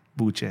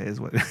 buche is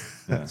what.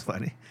 That's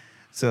funny.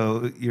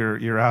 So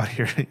you're out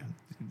here,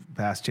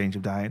 vast change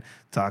of diet,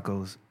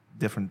 tacos,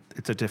 different.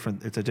 It's a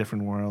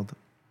different world.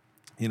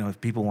 If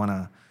people want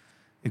to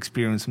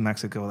experience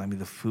Mexico, I mean,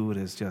 the food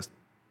is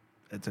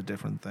it's a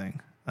different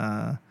thing.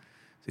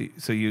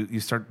 So you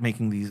start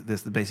making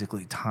this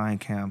basically Thai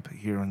camp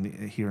here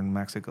in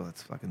Mexico.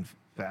 It's fucking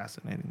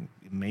fascinating,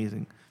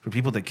 amazing for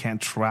people that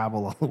can't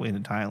travel all the way to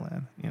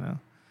Thailand,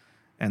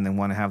 and then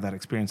want to have that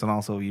experience. And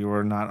also, you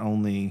are not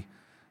only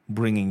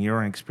bringing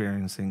your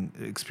experience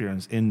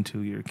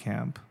into your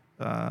camp,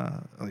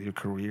 your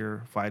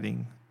career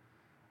fighting,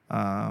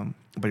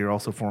 but you're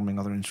also forming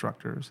other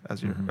instructors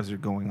as you're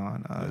going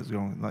on.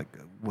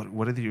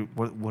 What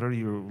are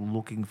you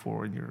looking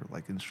for in your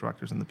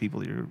instructors and the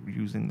people you're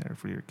using there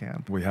for your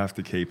camp? We have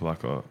to keep a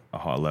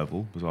high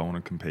level because I want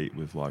to compete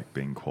with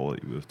being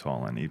quality with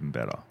Thailand even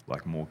better,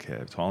 more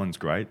care. Thailand's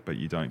great, but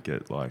you don't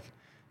get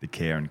the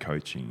care and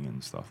coaching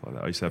and stuff like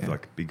that. I used to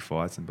have big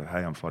fights and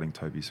hey, I'm fighting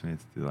Toby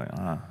Smith. They're like,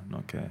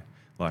 not care,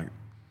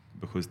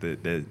 because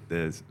they're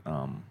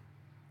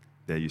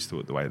used to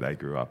it the way they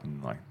grew up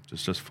and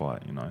just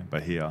fight,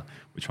 But here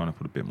we're trying to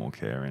put a bit more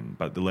care in.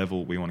 But the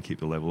level, we want to keep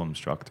the level of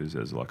instructors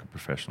as a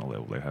professional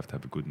level. They have to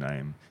have a good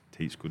name,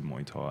 teach good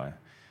Muay Thai,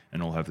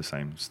 and all have the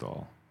same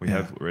style. We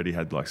have already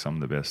had some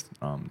of the best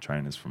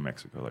trainers from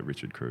Mexico, like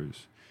Richard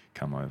Cruz,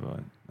 come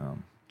over.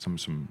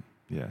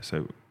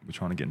 So we're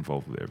trying to get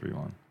involved with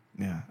everyone.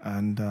 Yeah,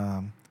 and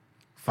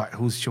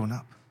who's showing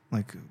up?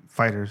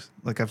 Fighters.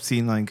 I've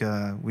seen we're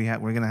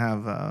gonna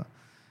have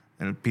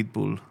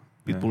Pitbull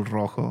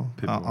Rojo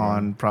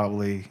on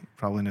probably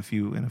in a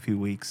few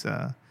weeks.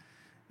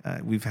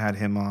 We've had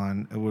him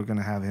on. We're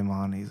gonna have him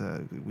on.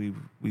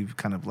 We've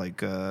kind of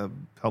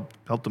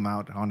helped him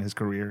out on his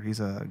career. He's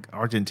a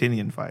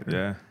Argentinian fighter.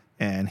 Yeah.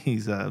 And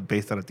he's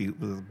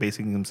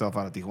basing himself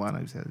out of Tijuana.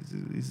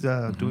 He's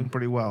doing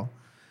pretty well.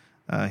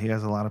 He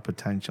has a lot of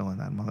potential, and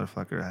that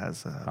motherfucker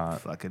has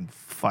fucking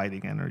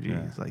fighting energy.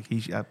 Yeah.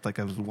 It's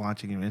I was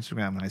watching him on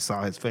Instagram, and I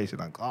saw his face, and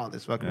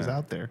this fucker's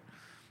out there.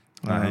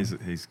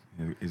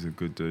 He's a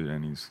good dude,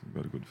 and he's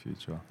got a good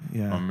future.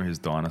 Yeah. I remember his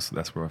dinosaur.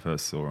 That's where I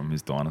first saw him.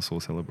 His dinosaur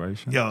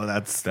celebration.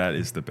 That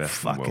is the best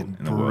fucking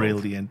in the world.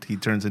 Brilliant. He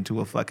turns into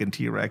a fucking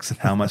T-Rex.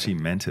 How much he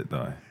meant it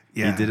though.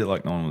 Yeah. He did it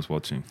like no one was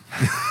watching.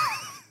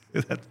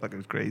 That's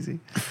fucking crazy.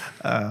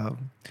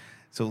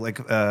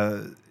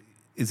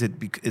 Is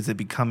it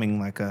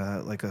becoming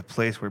a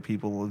place where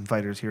people and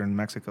fighters here in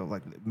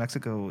Mexico?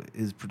 Mexico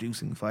is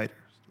producing fighters.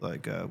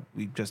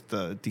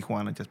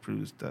 Tijuana just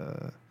produced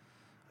a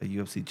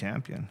UFC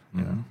champion.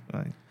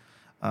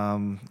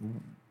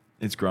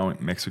 It's growing.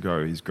 Mexico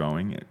is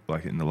growing.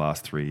 Like in the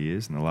last 3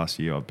 years, in the last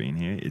year I've been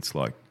here, it's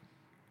like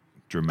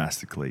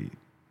dramatically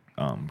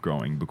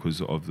growing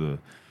because of the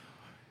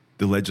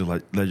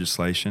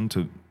legislation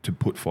to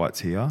put fights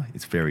here.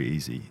 It's very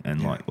easy,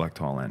 and like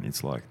Thailand,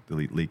 it's like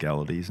the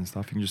legalities and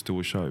stuff. You can just do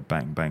a show,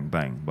 bang, bang,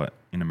 bang. But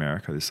in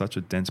America, there's such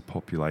a dense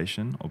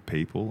population of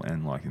people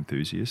and like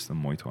enthusiasts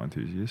and Muay Thai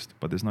enthusiasts,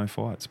 but there's no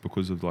fights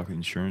because of like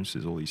insurance.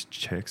 There's all these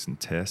checks and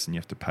tests, and you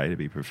have to pay to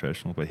be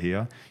professional. But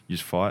here, you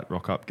just fight,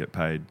 rock up, get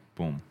paid,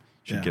 boom.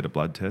 You should get a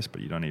blood test,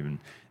 but you don't even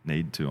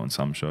need to on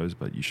some shows.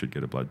 But you should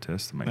get a blood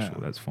test to make sure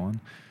that's fine.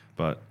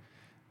 But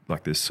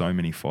like there's so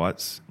many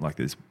fights, like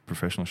there's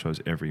professional shows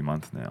every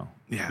month now.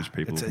 Yeah, which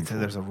people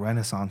there's a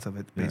renaissance of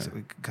it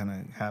basically kind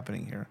of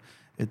happening here.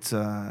 It's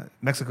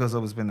Mexico's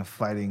always been a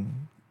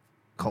fighting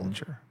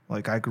culture.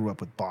 Like I grew up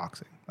with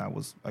boxing.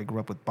 I grew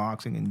up with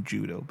boxing and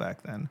judo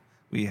back then.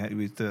 We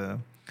used to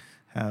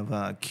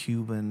have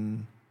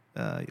Cuban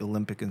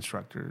Olympic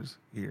instructors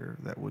here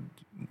that would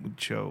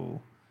show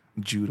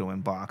judo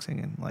and boxing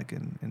and like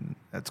in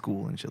at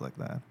school and shit like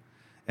that.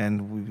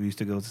 And we used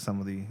to go to some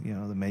of the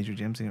the major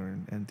gyms here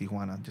in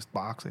Tijuana, just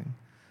boxing.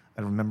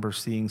 I remember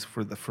seeing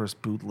for the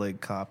first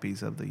bootleg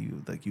copies of the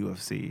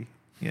UFC,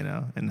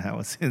 and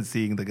how and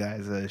seeing the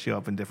guys show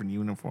up in different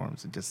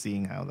uniforms and just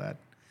seeing how that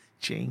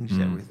changed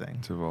everything.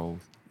 It's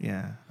evolved.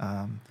 Yeah.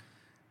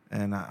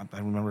 And I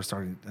remember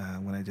starting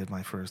when I did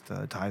my first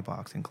Thai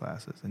boxing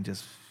classes and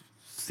just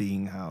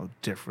seeing how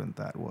different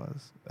that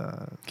was.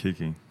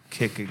 Kicking.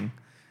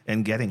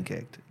 And getting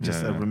kicked.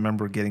 I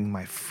remember getting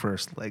my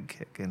first leg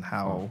kick and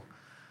how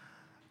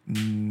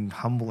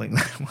humbling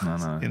that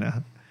was.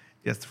 No.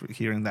 Just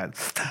hearing that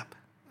step.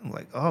 I'm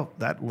like, oh,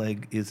 that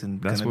leg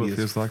isn't. That's gonna what be it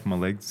feels like. My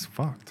leg's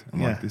fucked.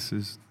 I'm like, this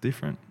is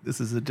different.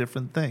 This is a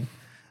different thing.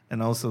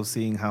 And also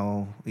seeing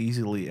how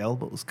easily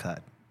elbows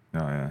cut. Oh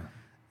yeah.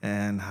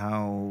 And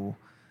how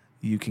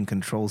you can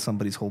control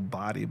somebody's whole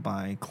body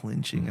by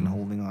clinching and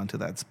holding onto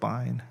that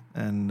spine.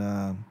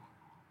 And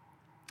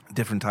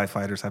different Thai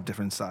fighters have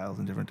different styles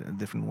and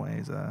different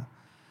ways.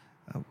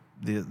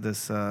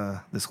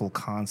 This whole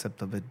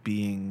concept of it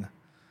being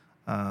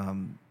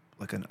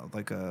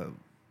like a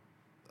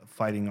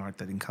fighting art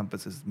that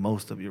encompasses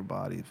most of your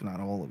body, if not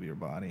all of your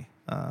body,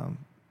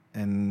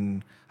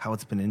 and how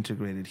it's been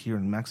integrated here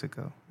in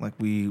Mexico. Like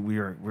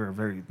we're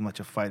very much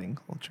a fighting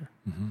culture,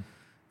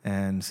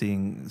 and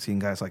seeing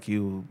guys like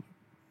you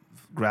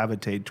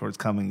gravitate towards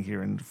coming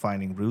here and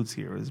finding roots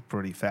here is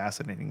pretty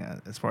fascinating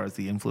as far as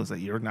the influence that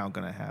you're now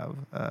going to have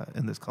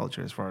in this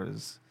culture, as far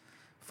as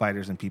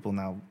fighters and people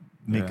now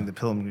making the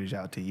pilgrimage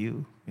out to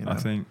you. I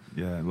think,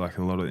 like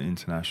a lot of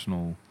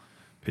international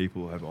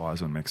people have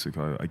eyes on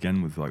Mexico,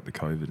 again with like the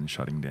COVID and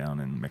shutting down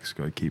and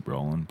Mexico keep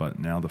rolling, but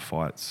now the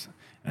fights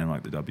and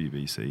like the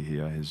WBC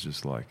here is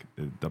just like,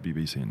 the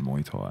WBC and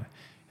Muay Thai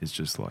is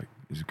just like,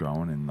 is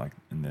growing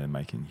and they're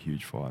making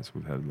huge fights.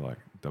 We've had like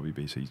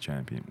WBC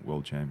champion,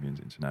 world champions,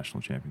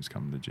 international champions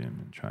come to the gym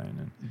and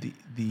train.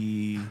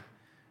 And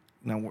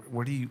now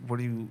where do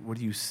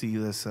you see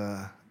this?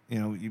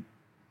 You're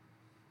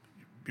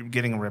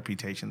getting a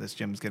reputation. This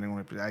gym's getting a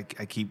reputation.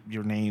 I keep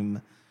your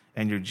name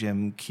and your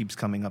gym keeps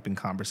coming up in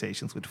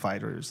conversations with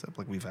fighters.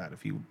 Like we've had a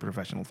few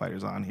professional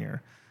fighters on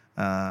here.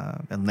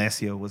 And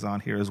Lesio was on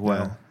here as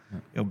well.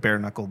 Yeah. Bare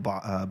knuckle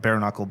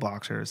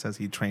boxer says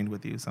he trained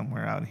with you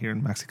somewhere out here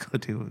in Mexico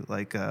too.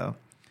 Like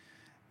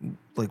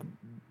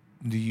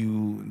do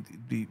you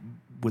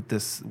with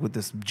this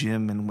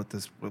gym and with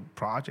this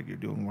project you're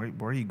doing?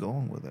 Where are you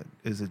going with it?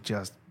 Is it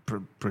just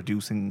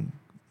producing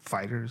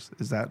fighters?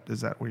 Is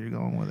that where you're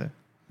going with it?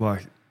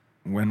 Like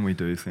when we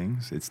do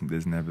things,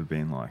 there's never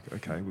been like,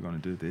 okay, we're going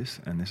to do this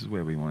and this is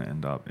where we want to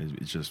end up.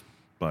 It's just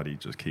bloody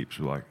just keeps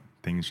like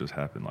things just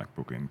happen. Like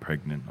Brooke getting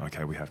pregnant.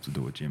 Okay, we have to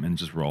do a gym and it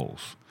just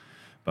rolls.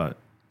 But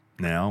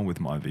now with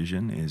my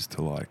vision is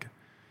to like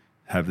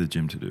have the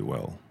gym to do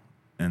well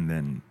and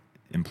then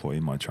employ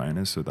my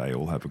trainers so they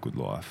all have a good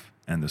life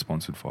and the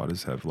sponsored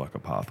fighters have like a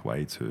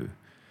pathway to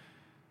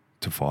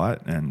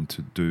fight and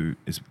to do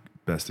as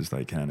best as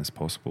they can as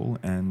possible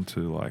and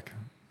to like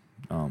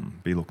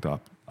be looked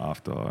up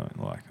after,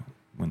 like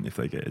if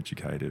they get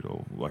educated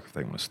or like if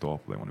they want to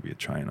stop or they want to be a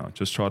trainer.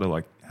 Just try to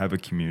like have a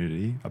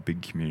community, a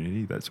big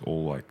community that's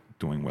all like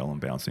doing well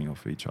and bouncing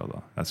off each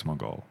other. That's my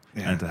goal.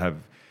 Yeah. And to have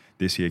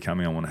this year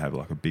coming, I want to have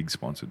like a big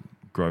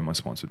grow my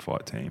sponsored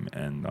fight team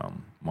and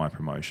my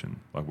promotion.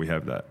 Like we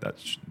have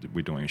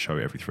we're doing a show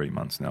every 3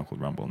 months now called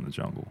Rumble in the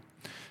Jungle.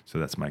 So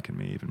that's making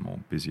me even more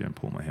busier and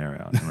pull my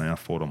hair out. And then I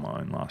fought on my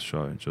own last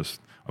show.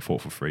 I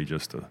fought for free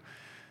just to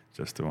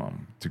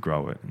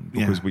grow it. And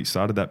because we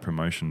started that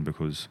promotion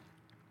because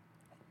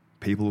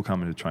people were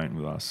coming to train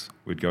with us.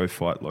 We'd go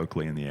fight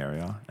locally in the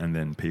area, and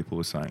then people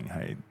were saying,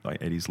 hey,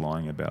 like Eddie's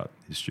lying about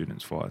his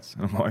students' fights.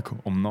 And I'm like,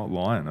 I'm not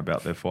lying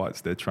about their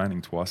fights. They're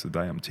training twice a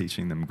day. I'm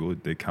teaching them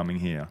good. They're coming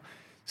here,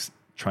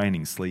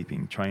 training,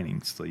 sleeping,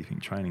 training, sleeping,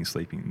 training,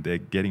 sleeping. They're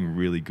getting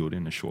really good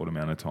in a short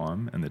amount of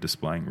time, and they're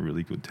displaying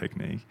really good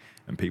technique.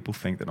 And people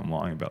think that I'm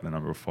lying about the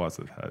number of fights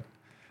they've had.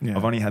 Yeah.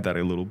 I've only had that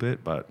a little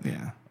bit, but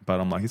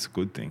I'm like, it's a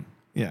good thing.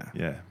 Yeah.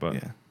 Yeah, but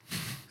Yeah.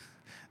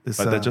 This,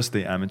 they're just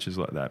the amateurs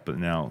like that. But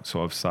now,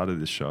 so I've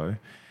started this show,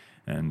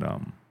 and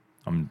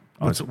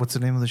what's the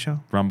name of the show?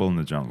 Rumble in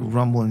the Jungle.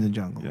 Rumble in the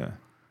Jungle. Yeah.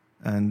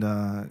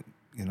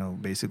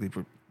 And basically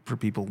for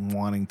people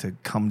wanting to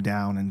come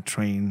down and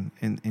train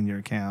in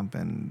your camp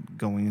and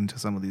going into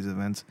some of these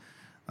events,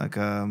 like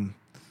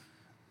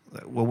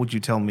what would you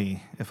tell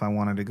me if I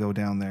wanted to go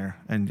down there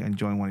and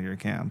join one of your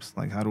camps?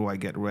 Like, how do I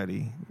get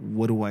ready?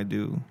 What do I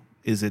do?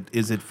 Is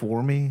it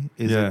for me?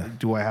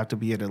 Do I have to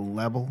be at a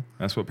level?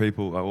 That's what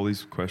people, all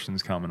these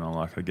questions come, and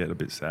I get a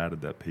bit sad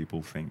that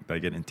people think,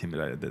 they get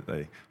intimidated that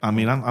they... I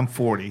mean, I'm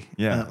 40.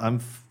 Yeah.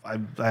 I've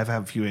had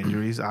a few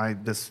injuries.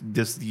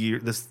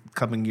 This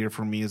coming year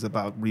for me is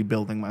about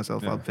rebuilding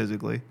myself up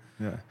physically.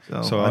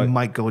 Yeah. So I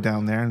might go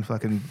down there and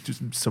fucking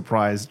just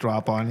surprise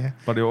drop on you.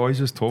 But you always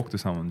just talk to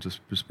someone, just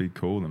be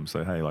cool with them.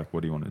 Say, hey, like,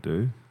 what do you want to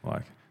do?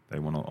 Like, they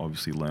want to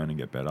obviously learn and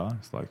get better.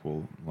 It's like,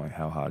 well, like,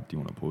 how hard do you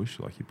want to push?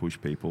 Like, you push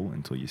people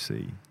until you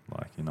see,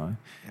 like,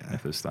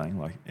 if they're staying,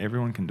 like,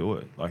 everyone can do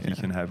it. Like, you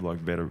can have, like,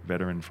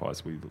 veteran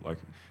fights with, like,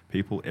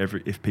 people.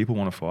 If people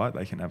want to fight,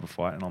 they can have a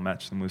fight, and I'll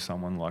match them with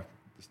someone like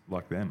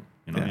them.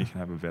 You can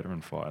have a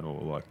veteran fight,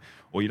 or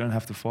you don't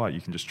have to fight.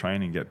 You can just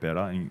train and get better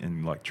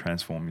and like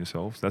transform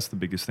yourselves. That's the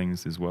biggest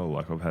things as well.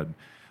 Like, I've had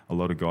a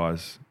lot of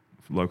guys,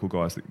 local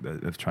guys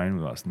that have trained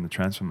with us, and the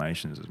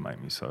transformations just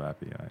make me so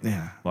happy.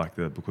 Yeah, like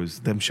because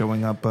them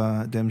showing up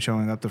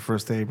the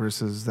first day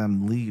versus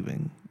them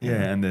leaving.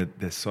 Yeah, and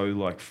they're so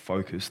like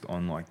focused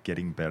on like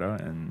getting better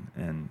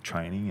and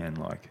training and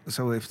like.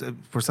 So if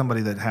for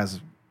somebody that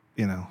has,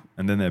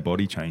 and then their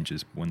body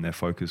changes when their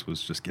focus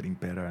was just getting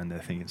better, and they're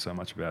thinking so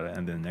much about it,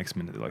 and then the next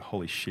minute they're like,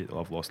 holy shit,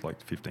 I've lost like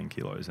 15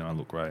 kilos and I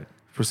look great.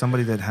 For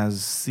somebody that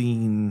has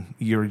seen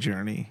your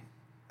journey,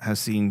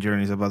 has seen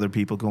journeys of other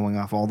people going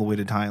off all the way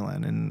to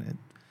Thailand, and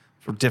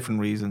for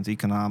different reasons,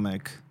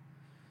 economic,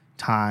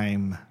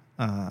 time,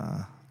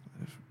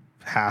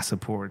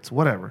 passports,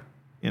 whatever.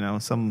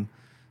 Some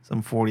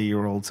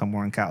 40-year-old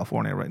somewhere in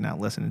California right now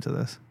listening to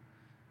this,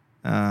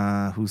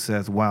 who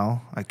says,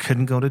 well, I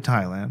couldn't go to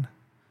Thailand,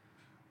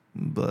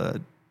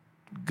 but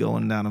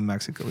going down to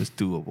Mexico is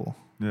doable.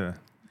 Yeah,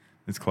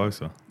 it's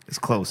closer. It's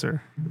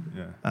closer.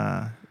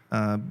 Yeah.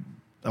 I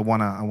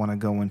wanna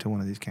go into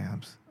one of these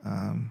camps.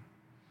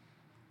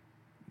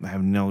 I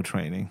have no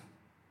training.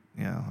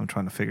 I'm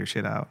trying to figure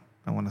shit out.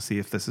 I want to see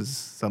if this is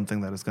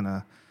something that is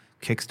gonna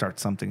kickstart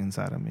something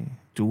inside of me.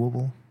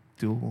 Doable,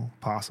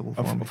 possible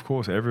for me. Of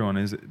course, everyone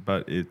is,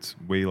 but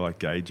we like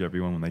gauge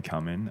everyone when they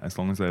come in, as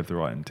long as they have the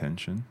right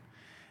intention,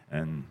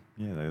 and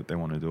they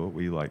want to do it.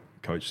 We like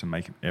coach to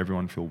make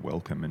everyone feel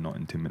welcome and not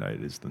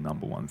intimidated is the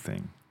number one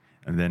thing,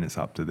 and then it's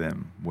up to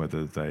them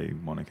whether they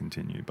want to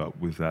continue. But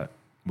with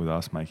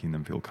us making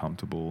them feel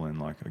comfortable and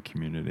like a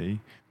community,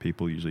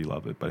 people usually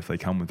love it. But if they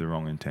come with the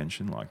wrong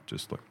intention, like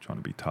just like trying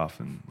to be tough,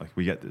 and like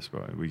we get this,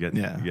 bro. We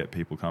get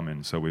people come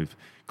in, so we've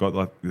got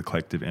like the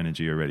collective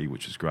energy already,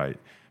 which is great.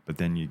 But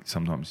then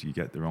sometimes you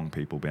get the wrong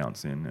people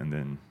bounce in, and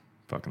then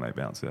fucking they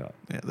bounce out.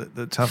 Yeah,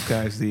 the tough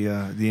guys, the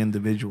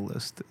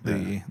individualist,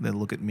 the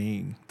look at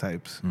me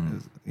types.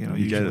 You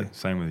usually get it.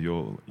 Same with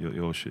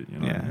your shit.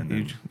 Yeah,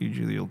 and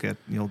usually you'll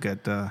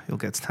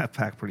get snapped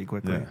back pretty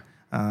quickly.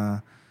 Yeah.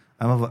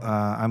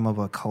 I'm of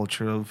a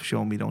culture of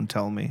show me, don't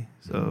tell me.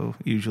 So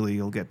usually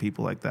you'll get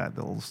people like that.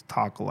 They'll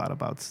talk a lot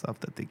about stuff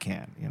that they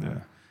can't.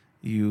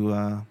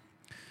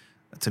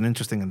 It's an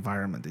interesting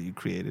environment that you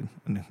created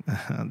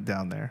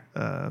down there.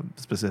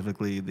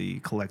 Specifically, the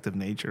collective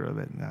nature of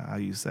it. How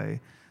you say,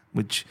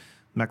 which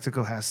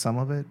Mexico has some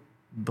of it,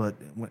 but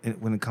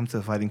when it comes to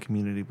the fighting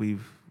community,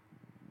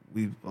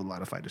 a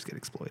lot of fighters get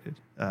exploited.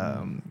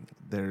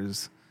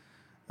 There's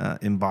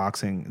in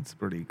boxing, it's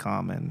pretty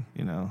common.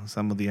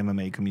 Some of the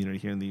MMA community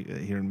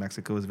here in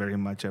Mexico is very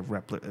much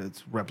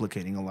it's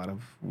replicating a lot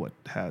of what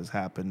has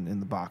happened in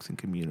the boxing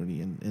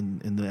community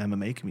and in the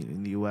MMA community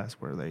in the U.S.,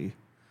 where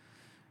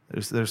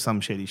there's some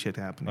shady shit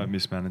happening. Like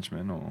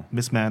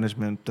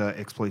mismanagement,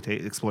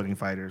 exploiting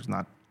fighters,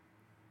 not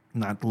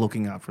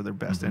looking out for their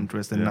best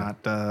interest, and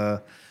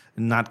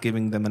not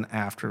giving them an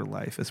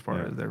afterlife as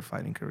far as their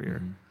fighting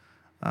career.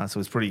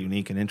 So it's pretty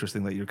unique and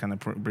interesting that you're kind of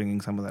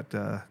bringing some of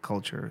that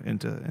culture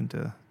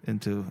into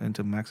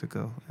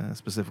Mexico,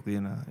 specifically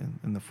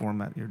in the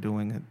format you're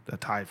doing it, a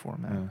Thai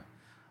format. Yeah.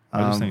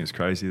 I just think it's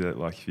crazy that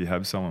like if you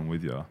have someone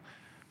with you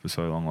for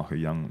so long, like a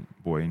young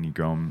boy, and you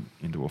grow him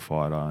into a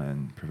fighter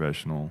and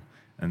professional,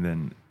 and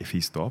then if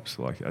he stops,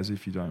 like as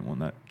if you don't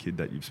want that kid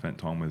that you've spent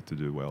time with to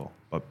do well,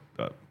 but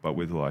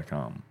with like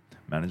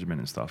management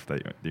and stuff,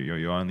 that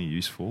you're only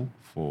useful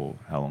for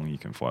how long you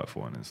can fight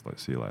for, and it's like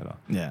see you later.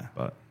 Yeah.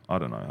 But I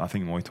don't know. I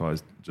think Muay Thai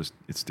is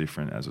it's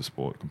different as a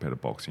sport compared to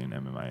boxing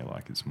and MMA.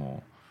 Like it's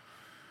more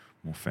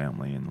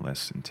family and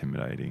less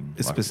intimidating.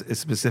 It's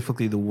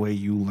specifically the way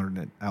you learn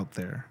it out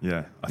there.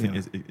 Yeah, I think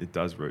it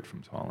does root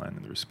from Thailand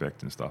and the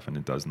respect and stuff, and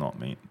it does not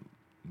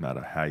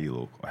matter how you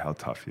look or how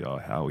tough you are,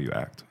 how you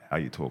act, how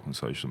you talk on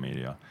social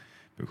media,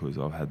 because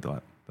I've had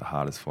that the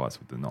hardest fights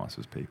with the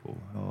nicest people.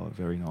 Oh,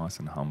 very nice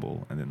and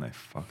humble, and then they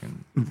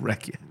fucking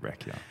Wreck you.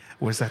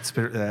 Where's that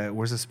spirit?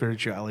 Where's the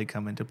spirituality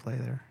come into play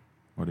there?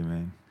 What do you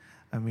mean?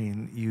 I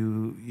mean,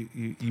 you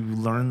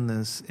learn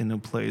this in a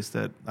place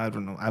that, I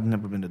don't know, I've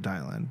never been to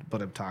Thailand,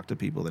 but I've talked to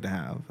people that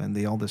have, and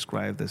they all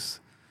describe this,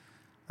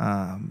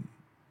 as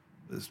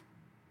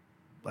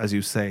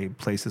you say,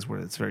 places where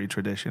it's very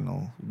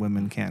traditional.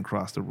 Women can't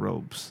cross the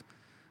ropes.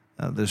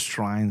 There's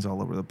shrines all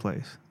over the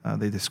place.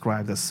 They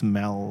describe the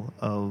smell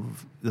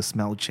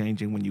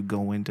changing when you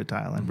go into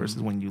Thailand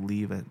versus when you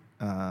leave it.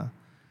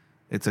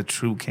 It's a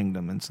true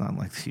kingdom. It's not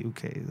like the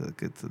UK.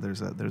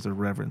 There's a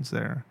reverence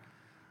there.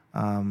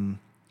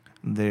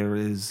 There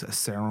is a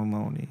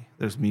ceremony.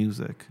 There's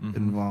music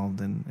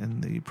involved in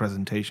the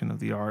presentation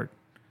of the art.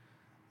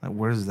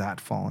 Where does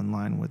that fall in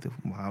line with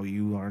how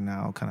you are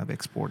now kind of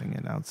exporting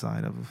it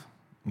outside of?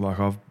 Like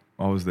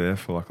I was there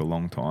for like a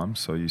long time,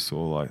 so you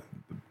saw like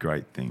the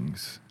great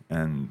things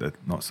and the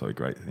not so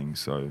great things.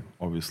 So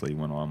obviously,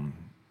 when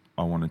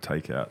I want to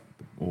take out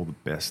all the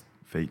best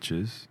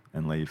features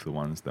and leave the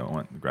ones that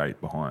aren't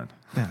great behind.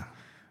 Yeah.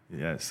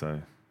 Yeah.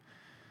 So.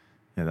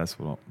 Yeah, that's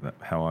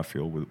how I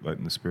feel with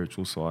like, the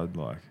spiritual side.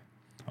 Like,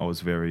 I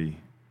was very,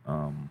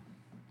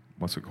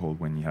 what's it called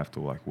when you have to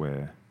like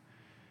wear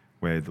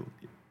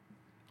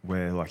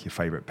like your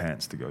favorite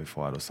pants to go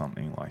fight or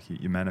something. Like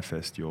you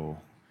manifest your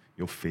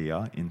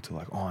fear into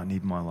like, oh, I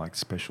need my like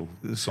special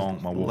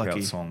song, my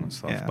walkout song and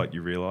stuff. Yeah. But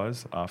you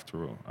realize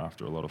after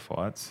a lot of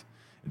fights,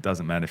 it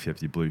doesn't matter if you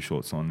have your blue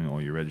shorts on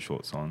or your red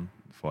shorts on.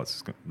 The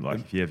fights like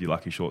if you have your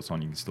lucky shorts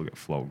on, you can still get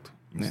flogged.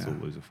 You can still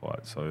lose a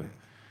fight. So,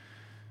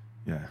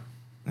 yeah.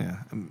 Yeah,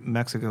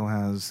 Mexico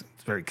it's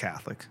very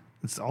Catholic.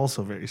 It's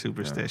also very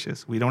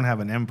superstitious. We don't have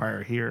an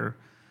empire here,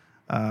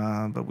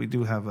 but we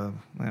do have a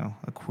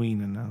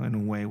queen in a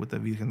way with the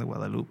Virgen de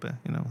Guadalupe.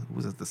 Who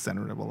was at the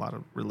center of a lot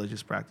of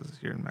religious practices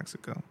here in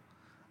Mexico.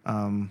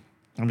 I'm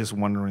just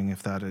wondering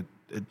if that it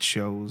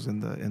shows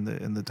in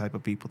the type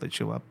of people that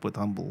show up with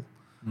humble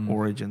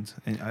origins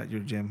at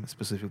your gym,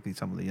 specifically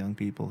some of the young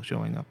people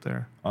showing up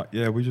there.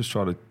 Yeah, we just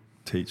try to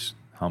teach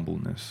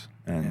humbleness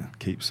and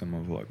keep some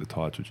of like the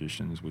Thai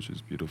traditions, which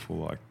is beautiful,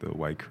 like the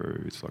Wai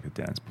Crew. It's like a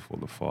dance before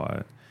the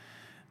fight,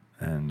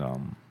 and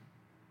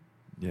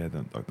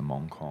like the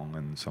Mong Kong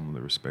and some of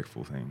the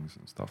respectful things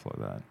and stuff like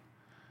that.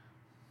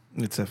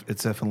 It's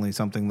definitely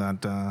something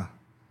that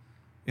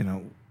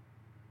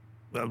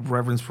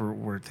reverence for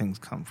where things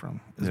come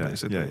from is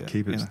basically it.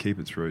 Keep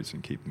its roots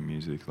and keep the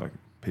music. Like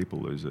people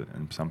lose it,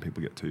 and some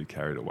people get too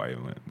carried away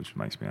on it, which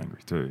makes me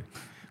angry too.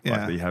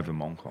 Like you have a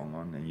Mong Kong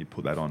on and you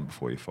put that on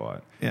before you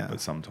fight. Yeah.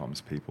 But sometimes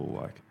people,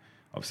 like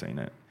I've seen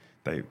it,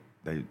 the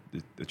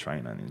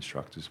trainer and the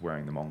instructor's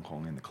wearing the Mong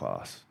Kong in the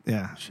class.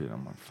 Yeah. Shit,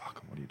 I'm like,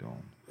 fuck, what are you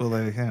doing? Well,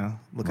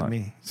 look at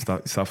me.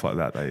 Stuff like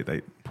that,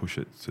 they push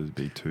it to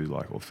be too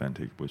like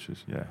authentic, which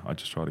is, I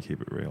just try to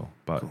keep it real.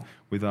 But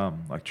with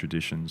like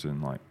traditions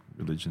and like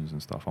religions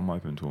and stuff, I'm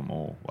open to them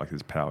all. Like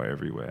there's power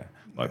everywhere.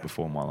 Like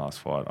before my last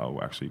fight, I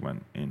actually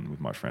went in with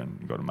my friend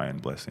and got a main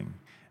blessing.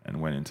 And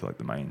went into like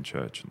the main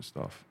church and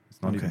stuff. It's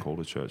not even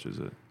called a church, is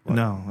it? Like,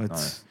 no,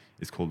 it's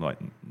called like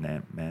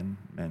Nam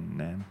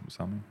or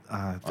something.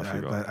 I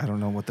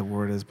don't know what the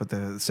word is, but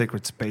the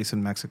sacred space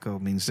in Mexico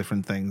means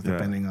different things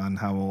depending on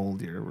how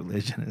old your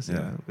religion is.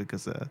 Yeah.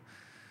 Because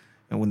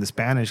when the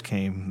Spanish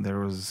came, there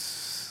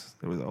was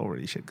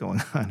already shit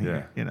going on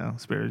here.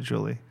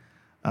 Spiritually.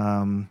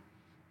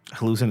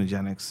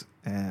 Hallucinogenics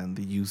and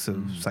the use of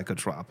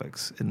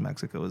psychotropics in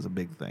Mexico is a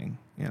big thing.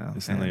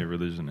 It's only a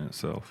religion in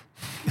itself.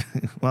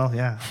 Well,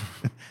 yeah.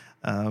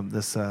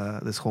 This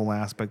whole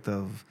aspect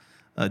of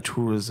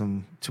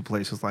tourism to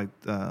places like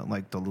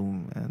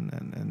Tulum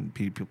and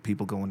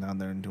people going down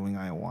there and doing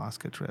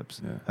ayahuasca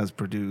trips has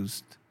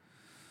produced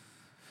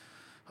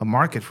a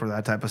market for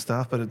that type of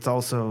stuff, but it's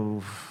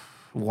also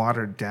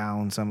watered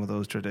down some of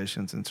those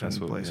traditions in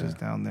certain places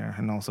down there,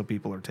 and also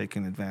people are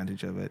taking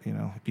advantage of it.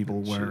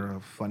 People wear a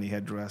funny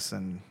headdress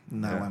and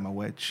now I'm a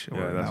witch or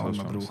now I'm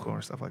a Brooke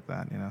or stuff like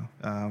that.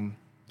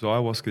 So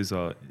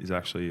ayahuasca is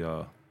actually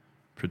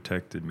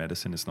protected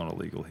medicine. It's not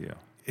illegal here.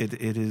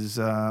 It is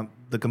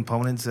the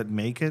components that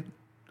make it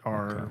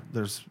are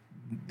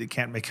they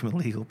can't make them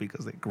illegal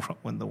because they grow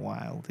in the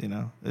wild.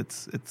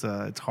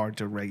 It's hard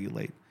to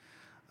regulate.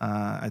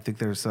 I think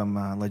there's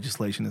some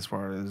legislation as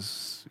far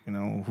as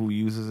who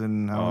uses it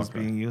and how it's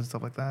being used,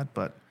 stuff like that.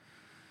 But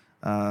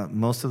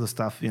most of the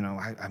stuff,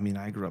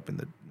 I grew up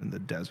in the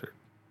desert,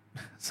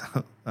 so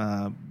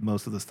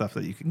most of the stuff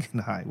that you can get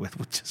high with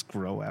would just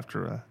grow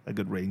after a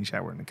good rain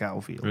shower in the cow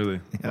field.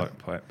 Really, like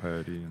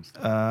peyote and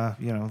stuff.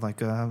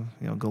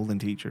 Golden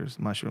teachers,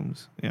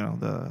 mushrooms.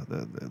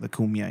 The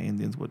Kumeyaay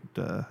Indians would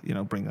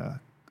bring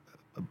a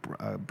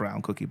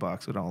brown cookie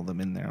box with all of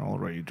them in there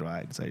already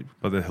dried. Say,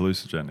 but they're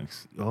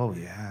hallucinogenics. Oh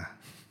yeah,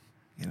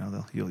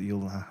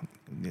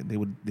 they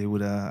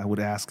would. I would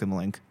ask them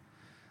like,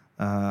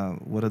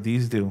 what do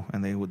these do?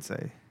 And they would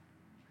say,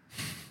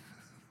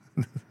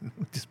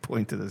 just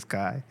point to the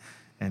sky,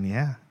 and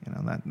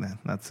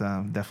that's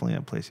definitely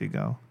a place you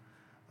go.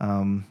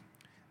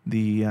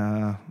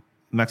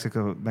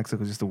 Mexico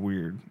is just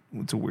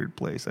it's a weird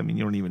place. I mean,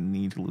 you don't even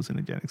need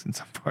hallucinogenics in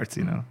some parts,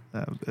 you know.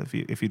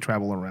 If you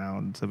travel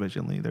around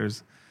sufficiently,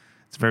 it's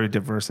very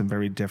diverse and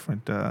very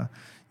different.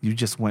 You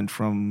just went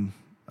from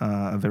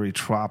a very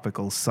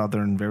tropical,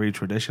 southern, very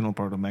traditional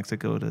part of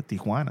Mexico to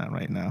Tijuana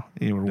right now.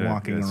 You were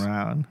walking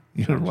around.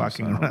 You were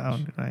walking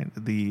around, right?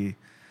 The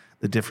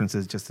difference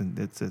is just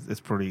it's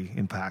pretty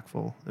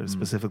impactful. There's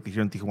specifically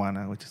here in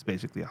Tijuana, which is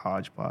basically a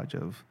hodgepodge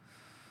of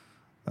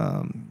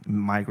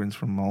migrants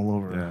from all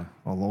over,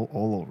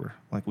 all over.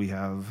 Like we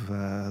have,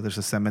 there's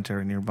a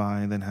cemetery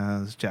nearby that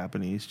has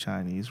Japanese,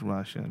 Chinese,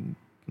 Russian,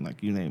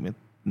 like you name it,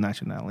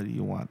 nationality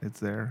you want, it's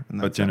there.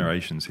 And but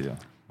generations here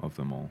of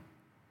them all.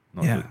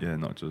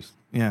 Not just.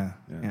 Yeah.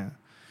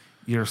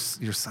 Your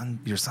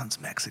son's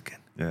Mexican.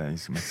 Yeah,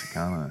 he's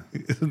Mexicano.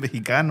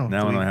 Mexicano.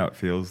 Now I know how it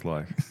feels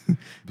like.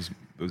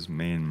 It was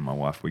me and my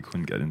wife. We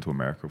couldn't get into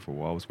America for a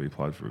while, so we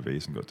applied for a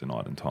visa and got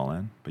denied in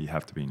Thailand. But you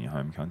have to be in your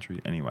home country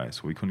anyway,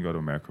 so we couldn't go to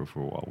America for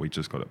a while. We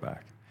just got it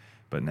back.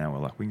 But now we're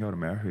like, we can go to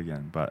America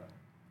again, but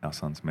our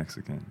son's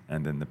Mexican.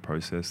 And then the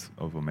process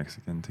of a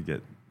Mexican to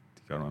go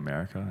to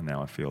America, and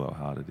now I feel how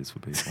hard it is for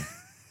people.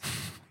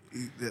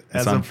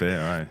 It's unfair,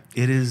 right?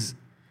 It is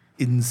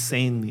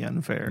insanely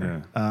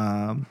unfair.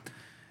 Yeah.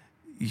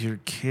 Your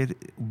kid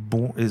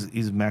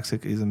is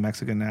Mexican. He's a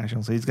Mexican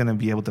national, so he's going to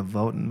be able to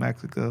vote in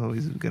Mexico.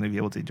 He's going to be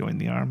able to join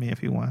the army if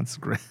he wants.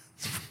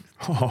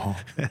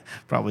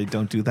 Probably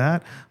don't do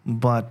that,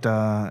 but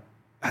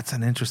that's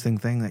an interesting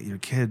thing that your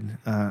kid,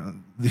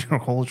 your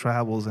whole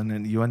travels, and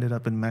then you ended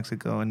up in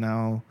Mexico, and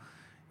now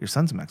your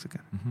son's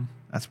Mexican. Mm-hmm.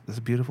 That's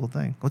a beautiful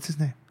thing. What's his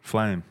name?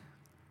 Flame.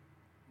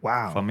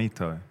 Wow.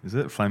 Flamito. Is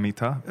it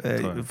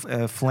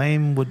Flamita?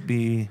 Flame would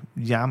be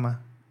Llama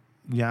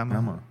or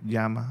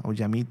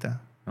Llamita.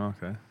 Oh,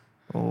 okay.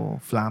 Or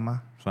Flama.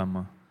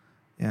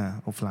 Yeah,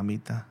 or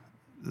Flamita.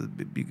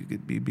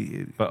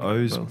 But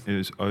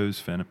O's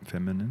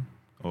feminine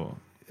or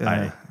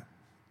A?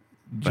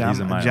 But he's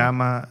a male.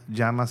 Llama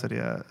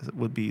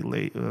would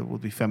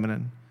be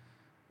feminine.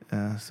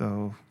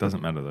 So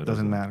doesn't matter though.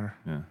 Doesn't matter.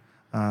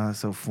 Yeah.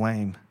 So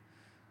Flame.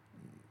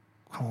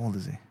 How old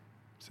is he?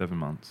 7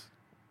 months.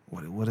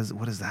 What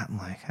is that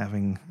like,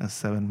 having a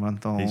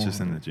 7-month-old? He's just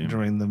in the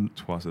gym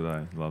twice a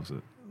day. Loves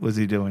it. What's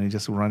he doing? He's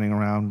just running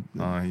around.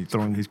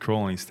 He's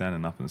crawling. He's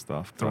standing up and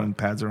stuff. Throwing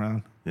pads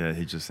around. Yeah,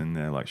 he's just in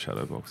there like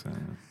shadow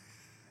boxing.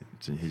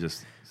 He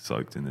just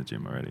soaked in the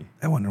gym already.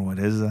 I wonder what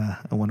his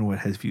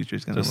future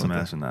is going to look like.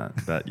 Just imagine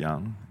that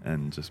young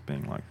and just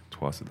being like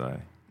twice a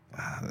day.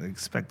 I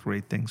expect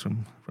great things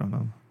from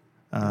him.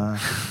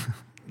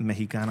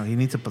 Mexicano. He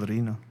needs a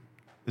padrino.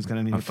 He's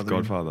going to need a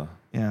padrino. Godfather.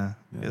 Yeah,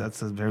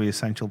 that's a very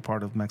essential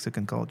part of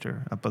Mexican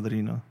culture. A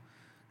padrino.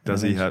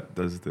 Does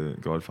the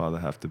Godfather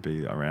have to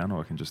be around,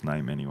 or I can just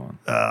name anyone?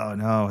 Oh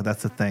no,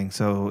 that's the thing.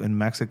 So in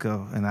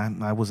Mexico,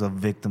 and I was a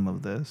victim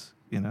of this.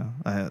 You know,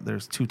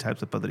 there's two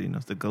types of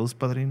padrinos: the ghost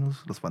padrinos,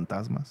 los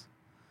fantasmas,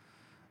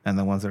 and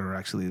the ones that are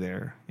actually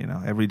there. You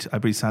know,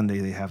 every Sunday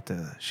they have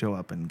to show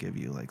up and give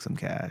you like some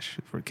cash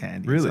for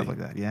candy and stuff like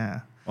that.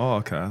 Yeah. Oh,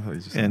 okay. I thought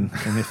you just and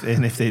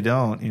if they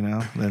don't, you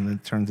know, then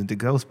it turns into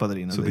ghost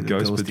padrinos. So the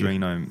ghost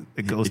padrino,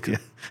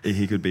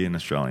 he could be an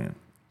Australian.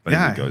 But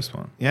he's a ghost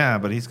one. Yeah,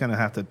 but he's gonna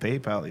have to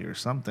PayPal you or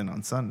something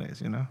on Sundays.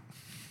 You know,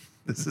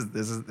 this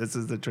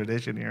is the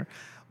tradition here.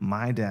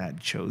 My dad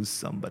chose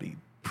somebody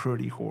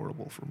pretty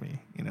horrible for me.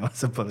 You know,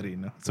 it's a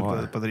padrino.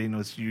 Padrino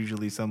is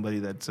usually somebody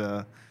that's,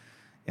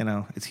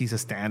 he's a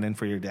stand-in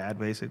for your dad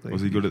basically.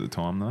 Was he good at the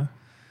time though?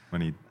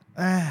 When he?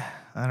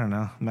 I don't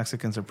know.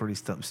 Mexicans are pretty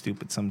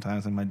stupid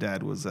sometimes, and my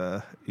dad was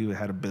he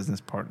had a business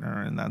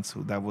partner, and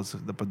that was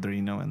the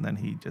padrino, and then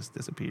he just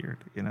disappeared.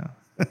 You know.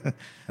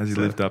 Has he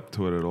lived up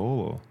to it at all,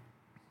 or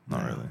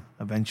not really?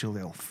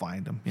 Eventually, I'll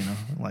find him. You know,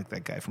 like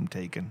that guy from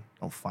Taken.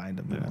 I'll find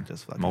him, and I'll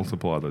just fucking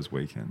multiply those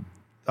weekends.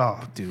 Oh,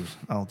 dude,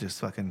 I'll just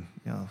fucking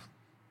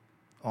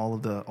all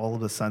of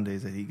the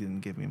Sundays that he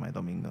didn't give me my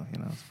domingo. You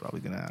know, it's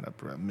probably gonna add up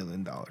to $1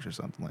 million or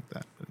something like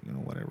that. But you know,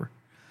 whatever.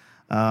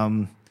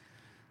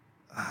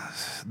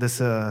 This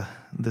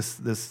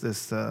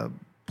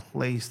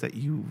place that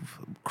you've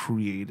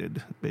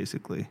created,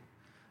 basically,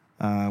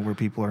 where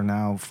people are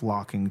now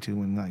flocking to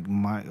and like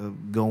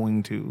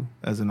going to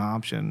as an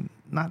option.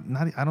 I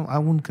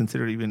wouldn't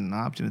consider it even an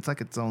option. It's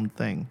like its own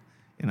thing.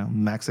 You know,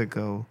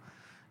 Mexico,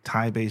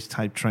 Thai-based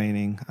type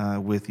training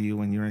with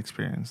you and your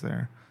experience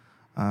there.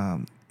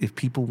 If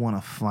people want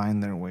to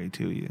find their way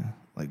to you,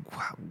 like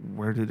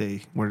where do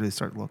they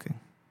start looking?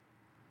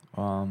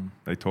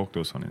 They talk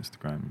to us on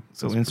Instagram.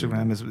 So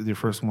Instagram is your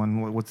first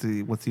one. What's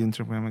the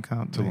Instagram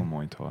account? Tulum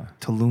Muay Thai.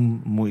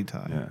 Tulum Muay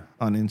Thai. Yeah.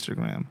 On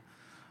Instagram.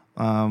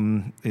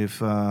 If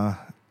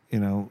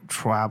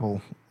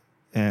travel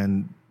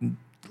and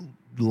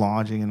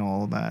lodging and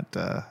all of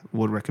that,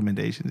 what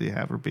recommendations do you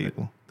have for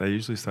people? They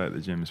usually stay at the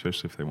gym,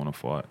 especially if they want to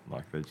fight.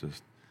 Like they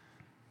just,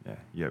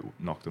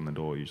 knocked on the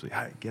door. Usually,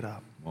 hey, get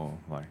up, or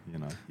like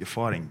you're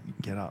fighting,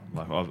 get up.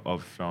 Like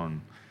I've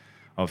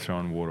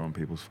thrown water on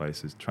people's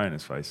faces,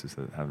 trainers' faces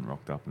that haven't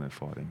rocked up and they're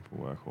fighting for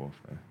work, or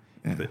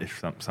if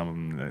some of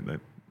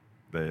them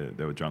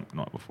they were drunk the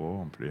night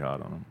before. I'm pretty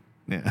hard on them.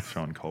 Yeah.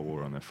 Showing cold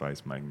water on their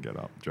face, making get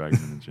up, dragging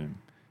them in the gym.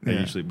 Yeah.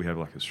 Usually we have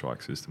like a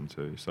strike system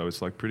too, so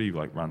it's like pretty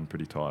like run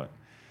pretty tight.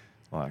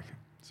 Like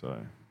so,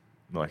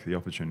 like the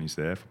opportunity's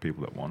there for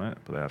people that want it,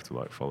 but they have to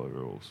like follow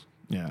rules.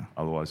 Yeah.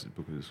 Otherwise,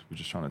 because we're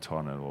just trying to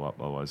tighten it all up.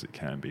 Otherwise, it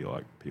can be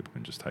like people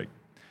can just take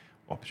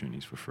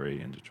opportunities for free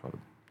and just try to,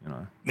 you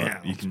know.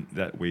 Yeah. You can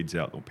that weeds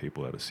out the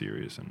people that are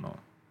serious and not.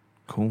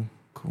 Cool.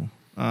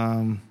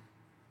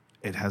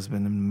 It has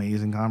been an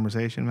amazing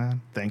conversation,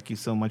 man. Thank you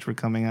so much for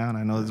coming out.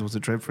 I know this was a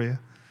trip for you.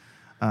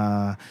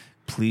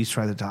 Please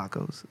try the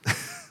tacos.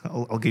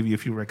 I'll give you a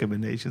few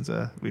recommendations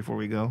before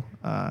we go.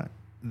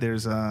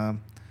 There's a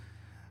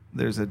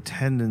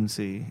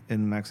tendency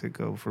in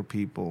Mexico for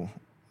people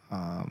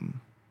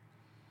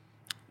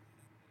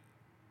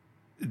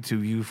to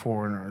view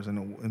foreigners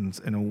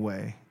in a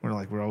way where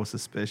like we're always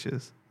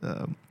suspicious.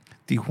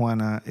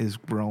 Tijuana is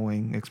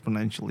growing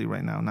exponentially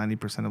right now.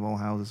 90% of all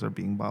houses are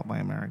being bought by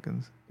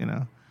Americans. You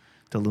know,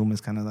 Tulum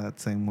is kind of that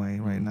same way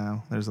right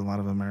now. There's a lot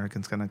of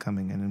Americans kind of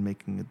coming in and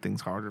making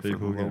things harder People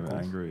for the get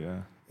locals. angry,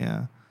 yeah.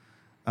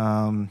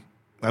 Yeah.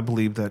 I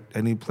believe that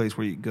any place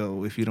where you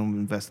go, if you don't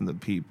invest in the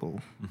people,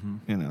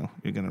 you know,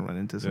 you're going to run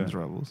into some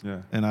troubles.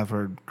 Yeah. And I've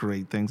heard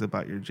great things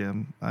about your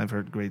gym. I've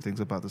heard great things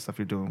about the stuff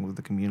you're doing with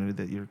the community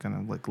that you're kind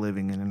of like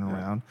living in and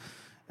around.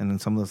 And then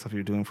some of the stuff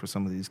you're doing for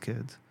some of these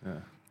kids. Yeah.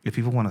 If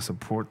people want to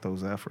support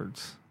those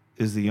efforts,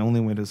 is the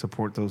only way to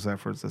support those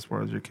efforts as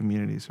far as your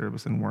community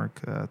service and work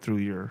through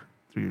your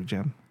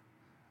gym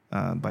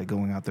by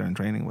going out there and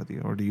training with you?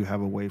 Or do you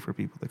have a way for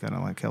people to kind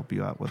of like help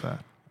you out with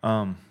that?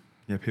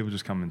 Yeah, people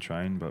just come and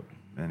train, but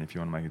and if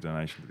you want to make a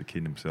donation to the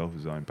kid himself,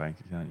 his own bank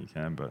account, you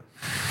can. But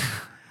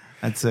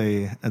I'd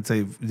say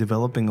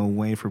developing a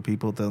way for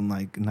people to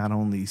like not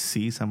only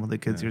see some of the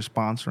kids you're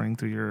sponsoring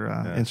through your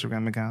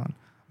Instagram account,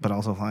 but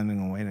also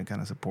finding a way to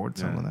kind of support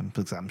some of them,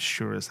 because I'm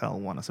sure as hell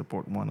want to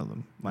support one of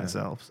them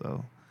myself.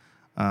 So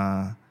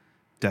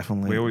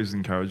definitely, we always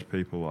encourage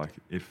people, like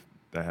if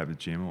they have a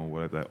gym or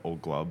whatever, or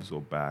gloves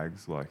or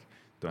bags, like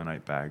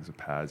donate bags or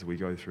pads. We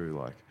go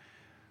through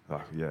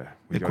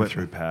we go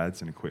through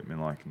pads and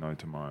equipment like no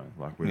tomorrow.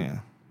 Like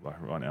like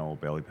right now, all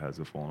belly pads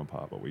are falling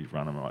apart, but we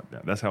run them right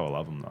down. That's how I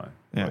love them though.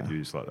 Yeah. Like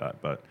used like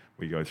that, but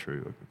we go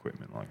through like,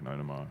 equipment like no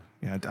tomorrow.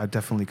 Yeah, I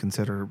definitely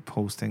consider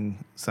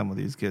posting some of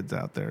these kids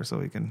out there so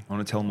we can. I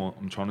want to tell more.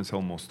 I'm trying to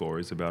tell more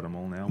stories about them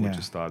all now. We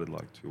just started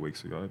like 2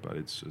 weeks ago, but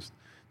it's just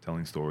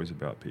telling stories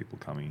about people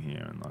coming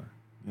here and like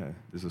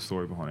there's a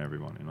story behind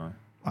everyone, you know.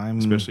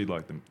 Especially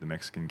like the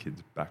Mexican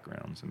kids'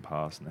 backgrounds and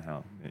past and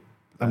how.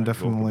 I'm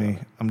definitely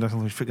going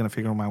to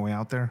figure my way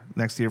out there.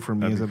 Next year for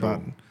me is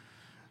about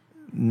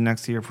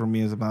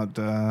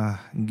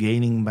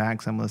gaining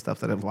back some of the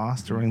stuff that I've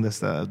lost during this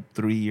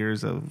 3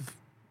 years of.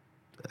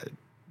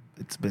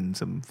 It's been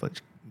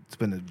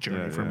a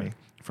journey for me,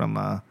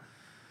 from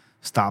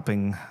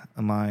stopping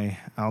my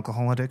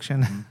alcohol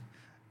addiction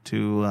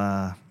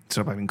to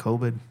surviving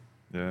COVID.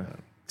 Yeah.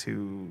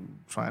 To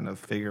trying to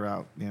figure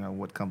out, you know,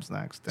 what comes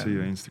next. So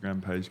your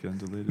Instagram page getting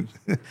deleted?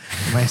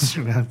 My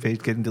Instagram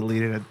page getting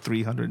deleted at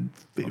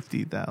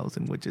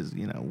 350,000, which is,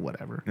 you know,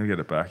 whatever. You'll get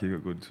it back. You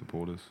got good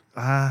supporters.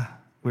 I'm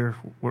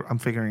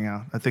figuring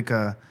out. I think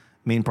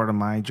main part of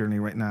my journey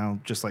right now,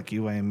 just like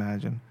you, I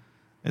imagine,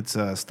 it's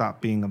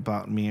stopped being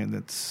about me, and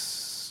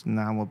it's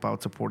now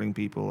about supporting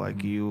people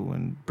like you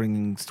and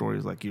bringing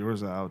stories like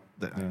yours out.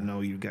 That I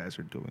know you guys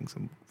are doing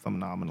some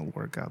phenomenal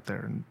work out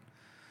there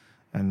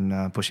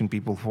and pushing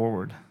people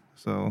forward.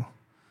 So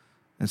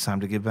it's time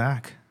to give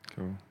back.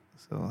 Cool.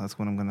 So that's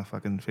what I'm going to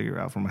fucking figure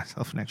out for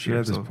myself next year.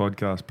 Share this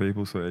podcast,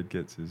 people, so Ed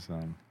gets his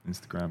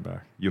Instagram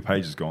back. Your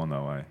page is gone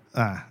though, eh?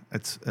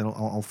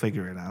 I'll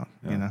figure it out,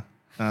 you know.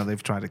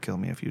 They've tried to kill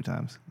me a few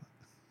times.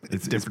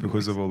 It's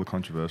because of all the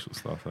controversial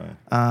stuff,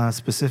 eh?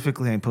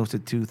 Specifically, I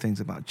posted 2 things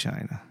about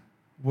China.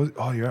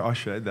 I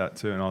shared that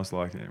too, and I was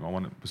like,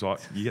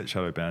 you get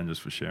shadow banned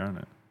just for sharing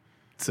it.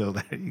 So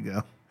there you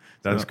go.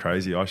 That's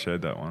crazy. I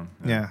shared that one.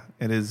 Yeah,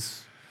 it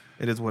is.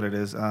 It is what it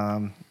is.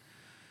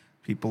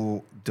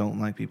 People don't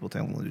like people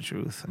telling the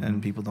truth,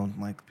 and people don't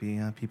like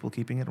people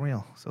keeping it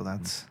real. So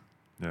that's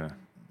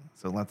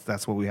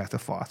that's what we have to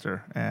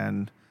foster.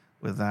 And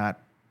with that,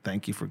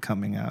 thank you for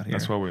coming out here.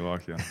 That's why we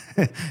like you.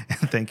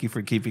 Thank you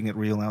for keeping it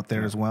real out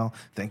there as well.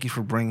 Thank you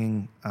for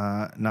bringing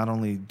not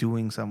only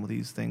doing some of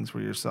these things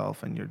for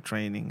yourself and your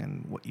training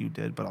and what you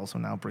did, but also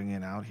now bringing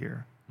it out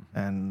here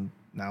and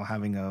now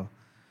having a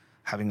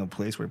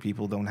place where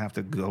people don't have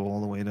to go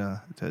all the way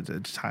to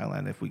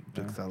Thailand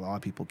because a lot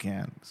of people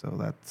can't. So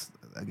that's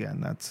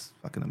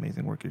fucking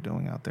amazing work you're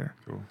doing out there.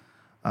 Cool.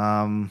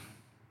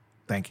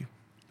 Thank you.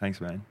 Thanks,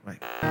 man.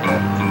 Right.